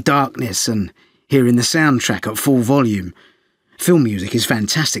love the darkness and hearing the soundtrack at full volume. Film music is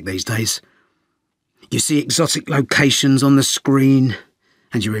fantastic these days. You see exotic locations on the screen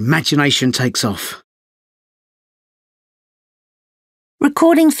and your imagination takes off.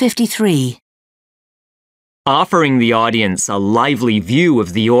 Recording 53. Offering the audience a lively view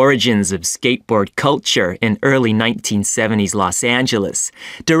of the origins of skateboard culture in early 1970s Los Angeles,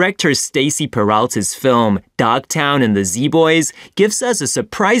 director Stacy Peralta's film Dogtown and the Z-Boys gives us a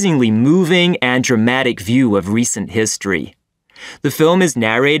surprisingly moving and dramatic view of recent history. The film is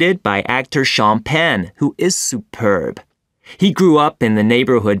narrated by actor Sean Penn, who is superb. He grew up in the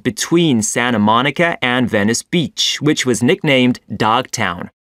neighborhood between Santa Monica and Venice Beach, which was nicknamed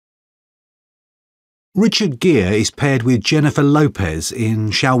Dogtown. Richard Gere is paired with Jennifer Lopez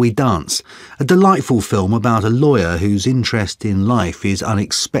in Shall We Dance, a delightful film about a lawyer whose interest in life is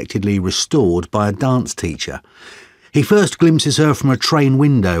unexpectedly restored by a dance teacher. He first glimpses her from a train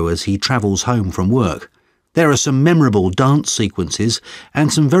window as he travels home from work. There are some memorable dance sequences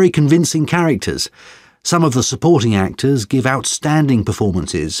and some very convincing characters. Some of the supporting actors give outstanding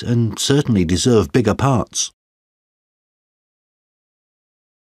performances and certainly deserve bigger parts.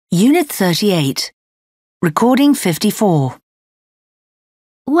 Unit 38. Recording 54.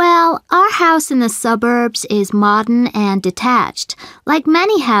 Well, our house in the suburbs is modern and detached, like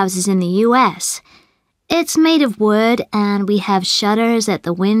many houses in the US. It's made of wood and we have shutters at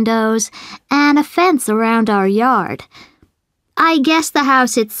the windows and a fence around our yard. I guess the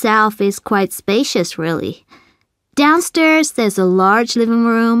house itself is quite spacious, really. Downstairs there's a large living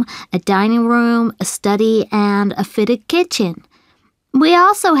room, a dining room, a study, and a fitted kitchen. We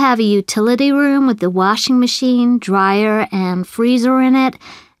also have a utility room with the washing machine, dryer, and freezer in it,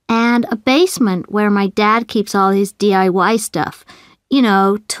 and a basement where my dad keeps all his DIY stuff. You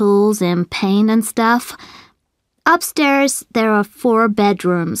know, tools and paint and stuff. Upstairs, there are 4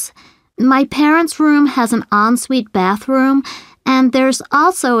 bedrooms. My parents' room has an ensuite bathroom, and there's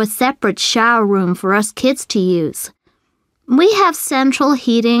also a separate shower room for us kids to use. We have central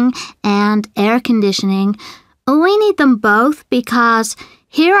heating and air conditioning. We need them both because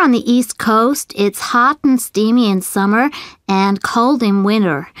here on the East Coast, it's hot and steamy in summer and cold in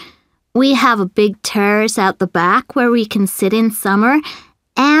winter. We have a big terrace out the back where we can sit in summer,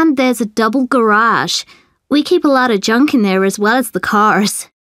 and there's a double garage. We keep a lot of junk in there as well as the cars.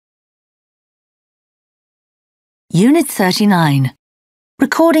 Unit 39.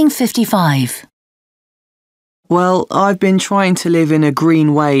 Recording 55. Well, I've been trying to live in a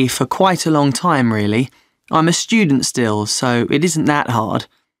green way for quite a long time, really. I'm a student still, so it isn't that hard.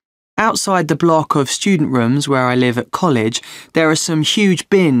 Outside the block of student rooms where I live at college, there are some huge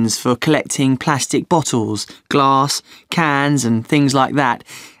bins for collecting plastic bottles, glass, cans and things like that,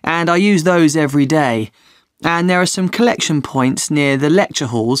 and I use those every day. And there are some collection points near the lecture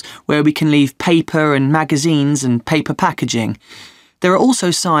halls where we can leave paper and magazines and paper packaging. There are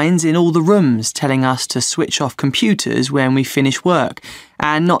also signs in all the rooms telling us to switch off computers when we finish work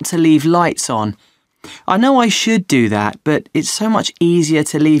and not to leave lights on. I know I should do that, but it's so much easier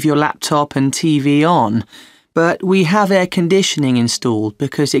to leave your laptop and TV on. But we have air conditioning installed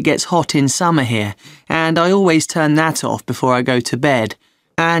because it gets hot in summer here, and I always turn that off before I go to bed.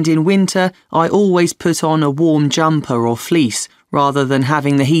 And in winter, I always put on a warm jumper or fleece rather than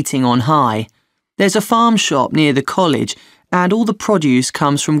having the heating on high. There's a farm shop near the college, and all the produce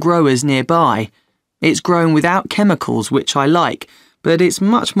comes from growers nearby. It's grown without chemicals, which I like, but it's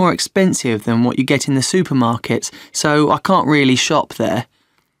much more expensive than what you get in the supermarkets, so I can't really shop there.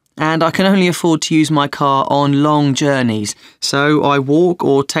 And I can only afford to use my car on long journeys, so I walk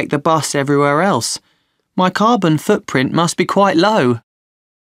or take the bus everywhere else. My carbon footprint must be quite low.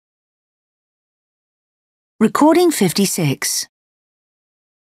 Recording 56.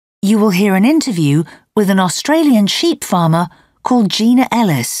 You will hear an interview with an Australian sheep farmer called Gina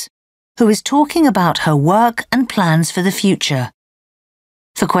Ellis, who is talking about her work and plans for the future.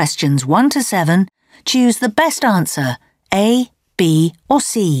 For questions 1 to 7, choose the best answer, A, B or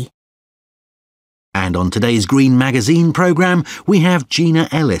C. And on today's Green Magazine programme, we have Gina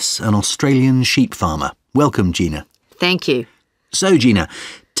Ellis, an Australian sheep farmer. Welcome, Gina. Thank you. So, Gina,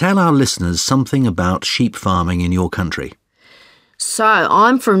 tell our listeners something about sheep farming in your country. So,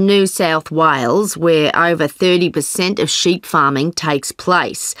 I'm from New South Wales, where over 30% of sheep farming takes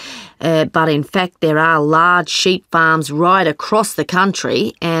place. But in fact, there are large sheep farms right across the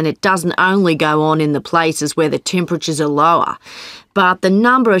country, and it doesn't only go on in the places where the temperatures are lower. But the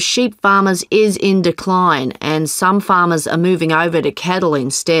number of sheep farmers is in decline, and some farmers are moving over to cattle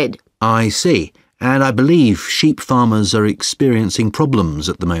instead. I see. And I believe sheep farmers are experiencing problems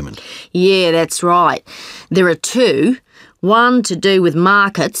at the moment. Yeah, that's right. There are two. One to do with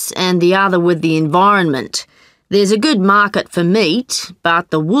markets and the other with the environment. There's a good market for meat, but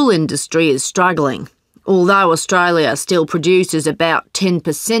the wool industry is struggling. Although Australia still produces about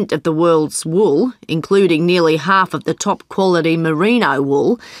 10% of the world's wool, including nearly half of the top quality merino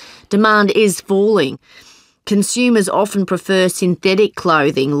wool, demand is falling. Consumers often prefer synthetic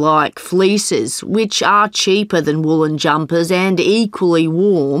clothing like fleeces, which are cheaper than woolen jumpers and equally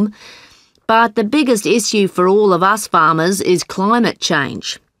warm. But the biggest issue for all of us farmers is climate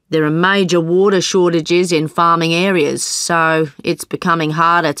change. There are major water shortages in farming areas, so it's becoming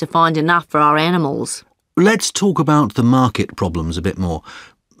harder to find enough for our animals. Let's talk about the market problems a bit more.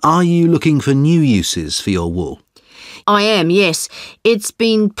 Are you looking for new uses for your wool? I am, yes. It's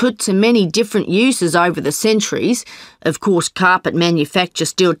been put to many different uses over the centuries. Of course, carpet manufacture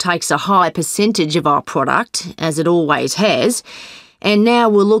still takes a high percentage of our product, as it always has. And now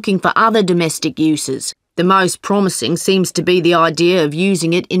we're looking for other domestic uses. The most promising seems to be the idea of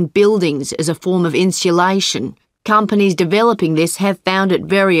using it in buildings as a form of insulation. Companies developing this have found it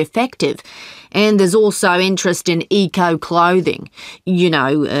very effective. And there's also interest in eco-clothing.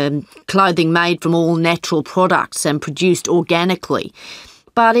 Clothing made from all natural products and produced organically.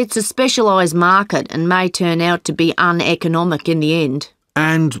 But it's a specialised market and may turn out to be uneconomic in the end.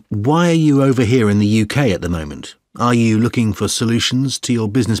 And why are you over here in the UK at the moment? Are you looking for solutions to your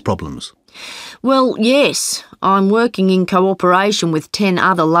business problems? Well, yes. I'm working in cooperation with 10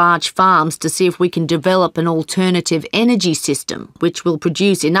 other large farms to see if we can develop an alternative energy system which will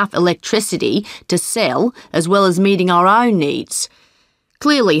produce enough electricity to sell as well as meeting our own needs.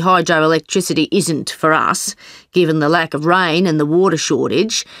 Clearly, hydroelectricity isn't for us, given the lack of rain and the water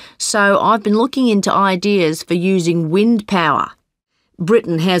shortage, so I've been looking into ideas for using wind power.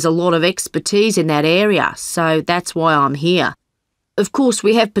 Britain has a lot of expertise in that area, so that's why I'm here. Of course,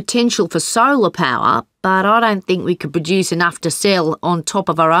 we have potential for solar power, but I don't think we could produce enough to sell on top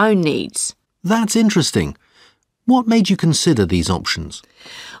of our own needs. That's interesting. What made you consider these options?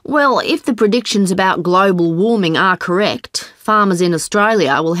 Well, if the predictions about global warming are correct, farmers in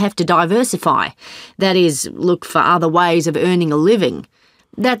Australia will have to diversify. That is, look for other ways of earning a living.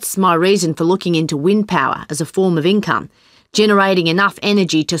 That's my reason for looking into wind power as a form of income, generating enough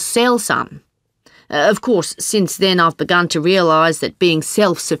energy to sell some. Of course, since then I've begun to realise that being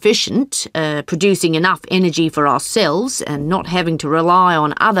self-sufficient, producing enough energy for ourselves and not having to rely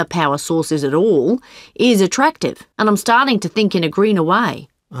on other power sources at all is attractive, and I'm starting to think in a greener way.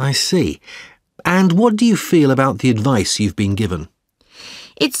 I see. And what do you feel about the advice you've been given?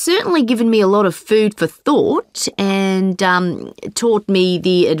 It's certainly given me a lot of food for thought and taught me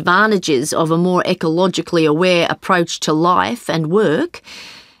the advantages of a more ecologically aware approach to life and work.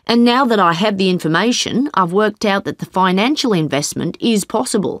 And now that I have the information, I've worked out that the financial investment is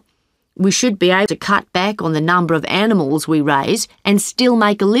possible. We should be able to cut back on the number of animals we raise and still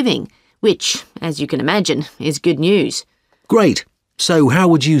make a living, which, as you can imagine, is good news. Great. So how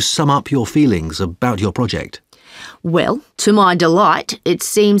would you sum up your feelings about your project? Well, to my delight, it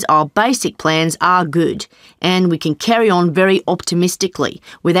seems our basic plans are good and we can carry on very optimistically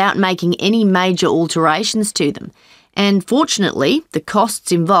without making any major alterations to them. And fortunately, the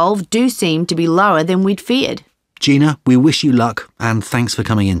costs involved do seem to be lower than we'd feared. Gina, we wish you luck and thanks for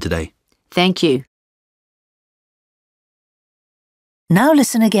coming in today. Thank you. Now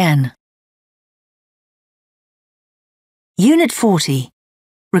listen again. Unit 40.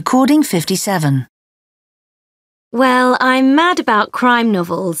 Recording 57. Well, I'm mad about crime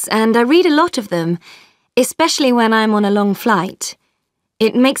novels and I read a lot of them, especially when I'm on a long flight.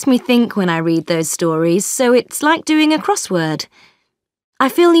 It makes me think when I read those stories, so it's like doing a crossword. I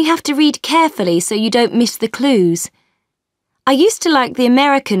feel you have to read carefully so you don't miss the clues. I used to like the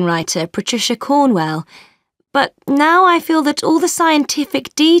American writer Patricia Cornwell, but now I feel that all the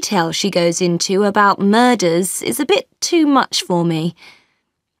scientific detail she goes into about murders is a bit too much for me.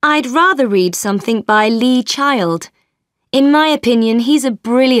 I'd rather read something by Lee Child. In my opinion, he's a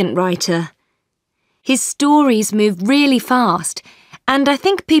brilliant writer. His stories move really fast, and I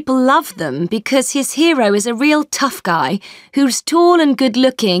think people love them because his hero is a real tough guy who's tall and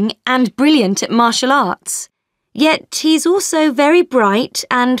good-looking and brilliant at martial arts. Yet he's also very bright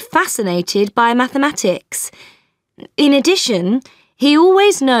and fascinated by mathematics. In addition, he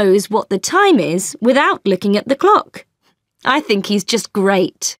always knows what the time is without looking at the clock. I think he's just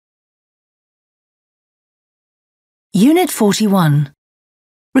great. Unit 41.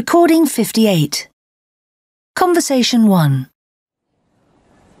 Recording 58. Conversation 1.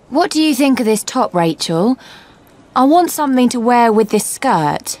 What do you think of this top, Rachel? I want something to wear with this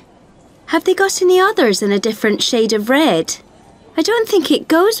skirt. Have they got any others in a different shade of red? I don't think it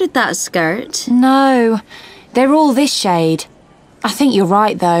goes with that skirt. No, they're all this shade. I think you're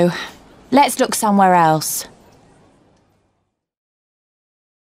right, though. Let's look somewhere else.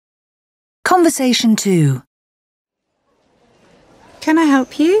 Conversation 2. Can I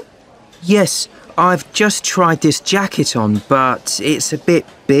help you? Yes, I've just tried this jacket on, but it's a bit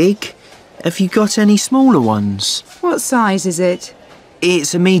big. Have you got any smaller ones? What size is it?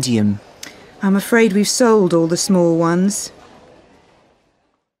 It's a medium. I'm afraid we've sold all the small ones.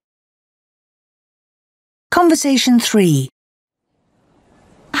 Conversation 3.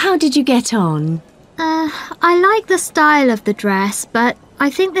 How did you get on? I like the style of the dress, but I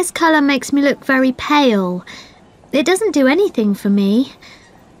think this colour makes me look very pale. It doesn't do anything for me.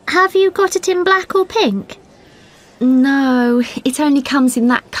 Have you got it in black or pink? No, it only comes in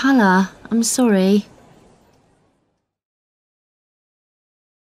that colour. I'm sorry.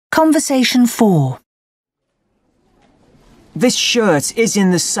 Conversation 4. This shirt is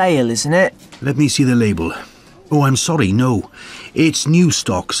in the sale, isn't it? Let me see the label. Oh, I'm sorry, no. It's new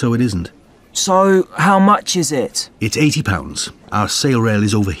stock, so it isn't. So, how much is it? It's £80. Our sale rail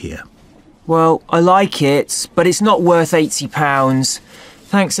is over here. Well, I like it, but it's not worth £80.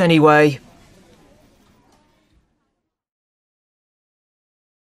 Thanks anyway.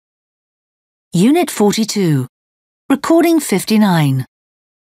 Unit 42. Recording 59.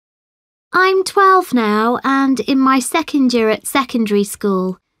 I'm 12 now and in my second year at secondary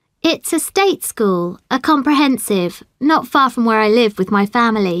school. It's a state school, a comprehensive, not far from where I live with my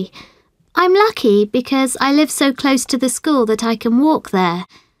family. I'm lucky because I live so close to the school that I can walk there.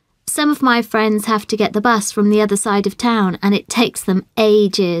 Some of my friends have to get the bus from the other side of town and it takes them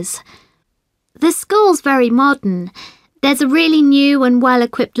ages. The school's very modern. There's a really new and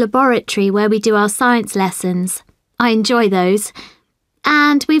well-equipped laboratory where we do our science lessons. I enjoy those.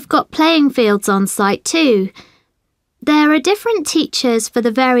 And we've got playing fields on site too. There are different teachers for the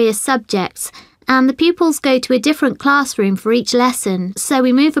various subjects, and the pupils go to a different classroom for each lesson, so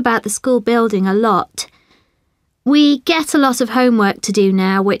we move about the school building a lot. We get a lot of homework to do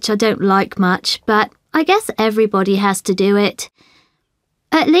now, which I don't like much, but I guess everybody has to do it.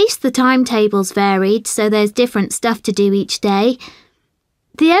 At least the timetable's varied, so there's different stuff to do each day.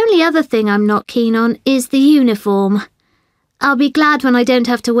 The only other thing I'm not keen on is the uniform. I'll be glad when I don't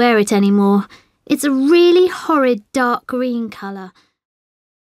have to wear it anymore. It's a really horrid dark green colour.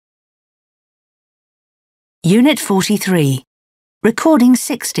 Unit 43. Recording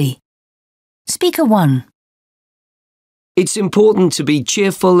 60. Speaker 1. It's important to be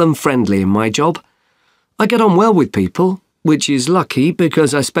cheerful and friendly in my job. I get on well with people, which is lucky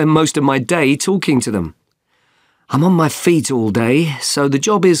because I spend most of my day talking to them. I'm on my feet all day, so the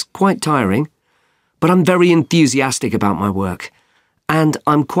job is quite tiring, but I'm very enthusiastic about my work, and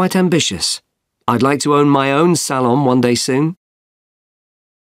I'm quite ambitious. I'd like to own my own salon one day soon.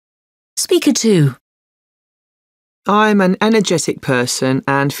 Speaker 2. I'm an energetic person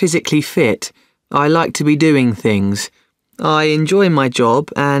and physically fit. I like to be doing things. I enjoy my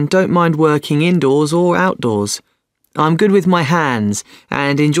job and don't mind working indoors or outdoors. I'm good with my hands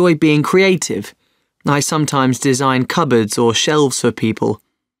and enjoy being creative. I sometimes design cupboards or shelves for people.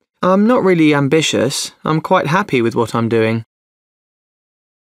 I'm not really ambitious. I'm quite happy with what I'm doing.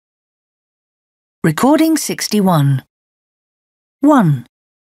 Recording 61. 1.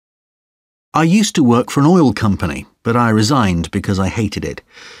 I used to work for an oil company, but I resigned because I hated it.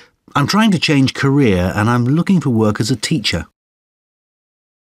 I'm trying to change career and I'm looking for work as a teacher.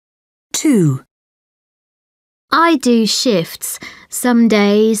 2. I do shifts, some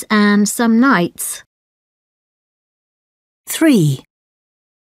days and some nights. 3.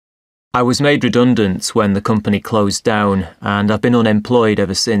 I was made redundant when the company closed down and I've been unemployed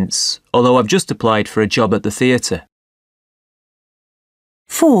ever since, although I've just applied for a job at the theatre.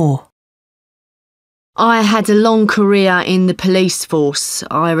 4. I had a long career in the police force.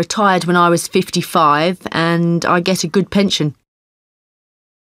 I retired when I was 55 and I get a good pension.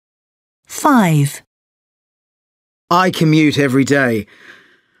 5. I commute every day.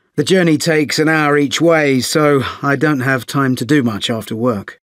 The journey takes an hour each way, so I don't have time to do much after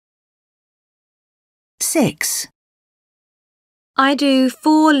work. 6. I do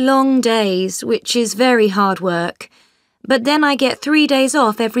 4 long days, which is very hard work, but then I get 3 days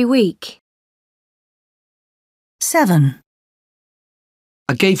off every week. 7.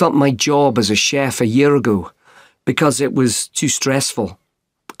 I gave up my job as a chef a year ago because it was too stressful,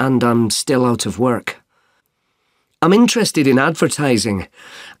 and I'm still out of work. I'm interested in advertising,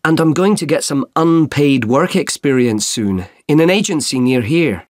 and I'm going to get some unpaid work experience soon in an agency near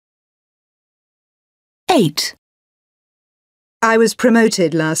here. 8. I was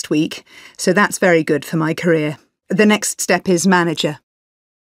promoted last week, so that's very good for my career. The next step is manager.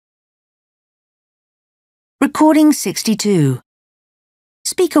 Recording 62.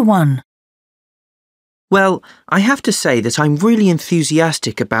 Speaker 1. Well, I have to say that I'm really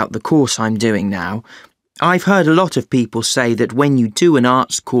enthusiastic about the course I'm doing now. I've heard a lot of people say that when you do an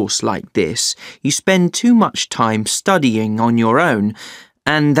arts course like this, you spend too much time studying on your own,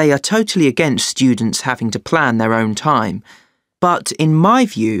 and they are totally against students having to plan their own time. But in my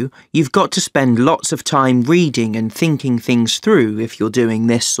view, you've got to spend lots of time reading and thinking things through if you're doing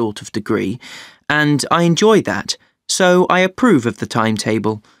this sort of degree, and I enjoy that, so I approve of the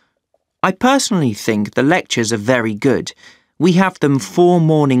timetable. I personally think the lectures are very good. We have them 4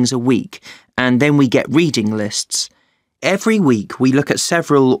 mornings a week, and then we get reading lists. Every week we look at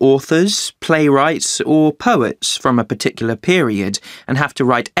several authors, playwrights or poets from a particular period and have to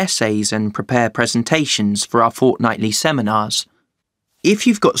write essays and prepare presentations for our fortnightly seminars. If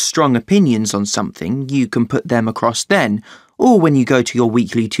you've got strong opinions on something, you can put them across then, or when you go to your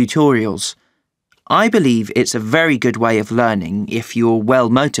weekly tutorials. I believe it's a very good way of learning if you're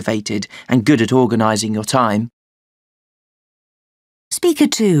well motivated and good at organising your time. Speaker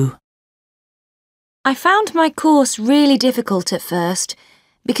 2. I found my course really difficult at first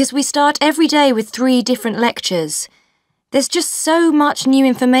because we start every day with 3 different lectures. There's just so much new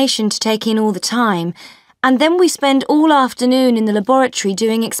information to take in all the time, and then we spend all afternoon in the laboratory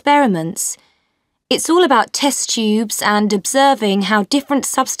doing experiments. It's all about test tubes and observing how different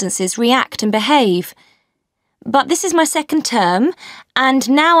substances react and behave. But this is my second term, and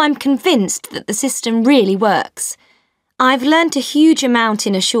now I'm convinced that the system really works. I've learnt a huge amount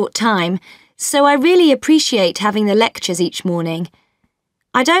in a short time, so I really appreciate having the lectures each morning.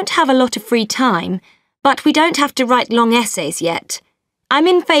 I don't have a lot of free time, but we don't have to write long essays yet. I'm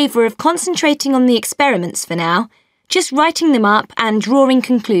in favour of concentrating on the experiments for now, just writing them up and drawing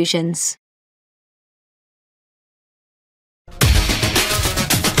conclusions.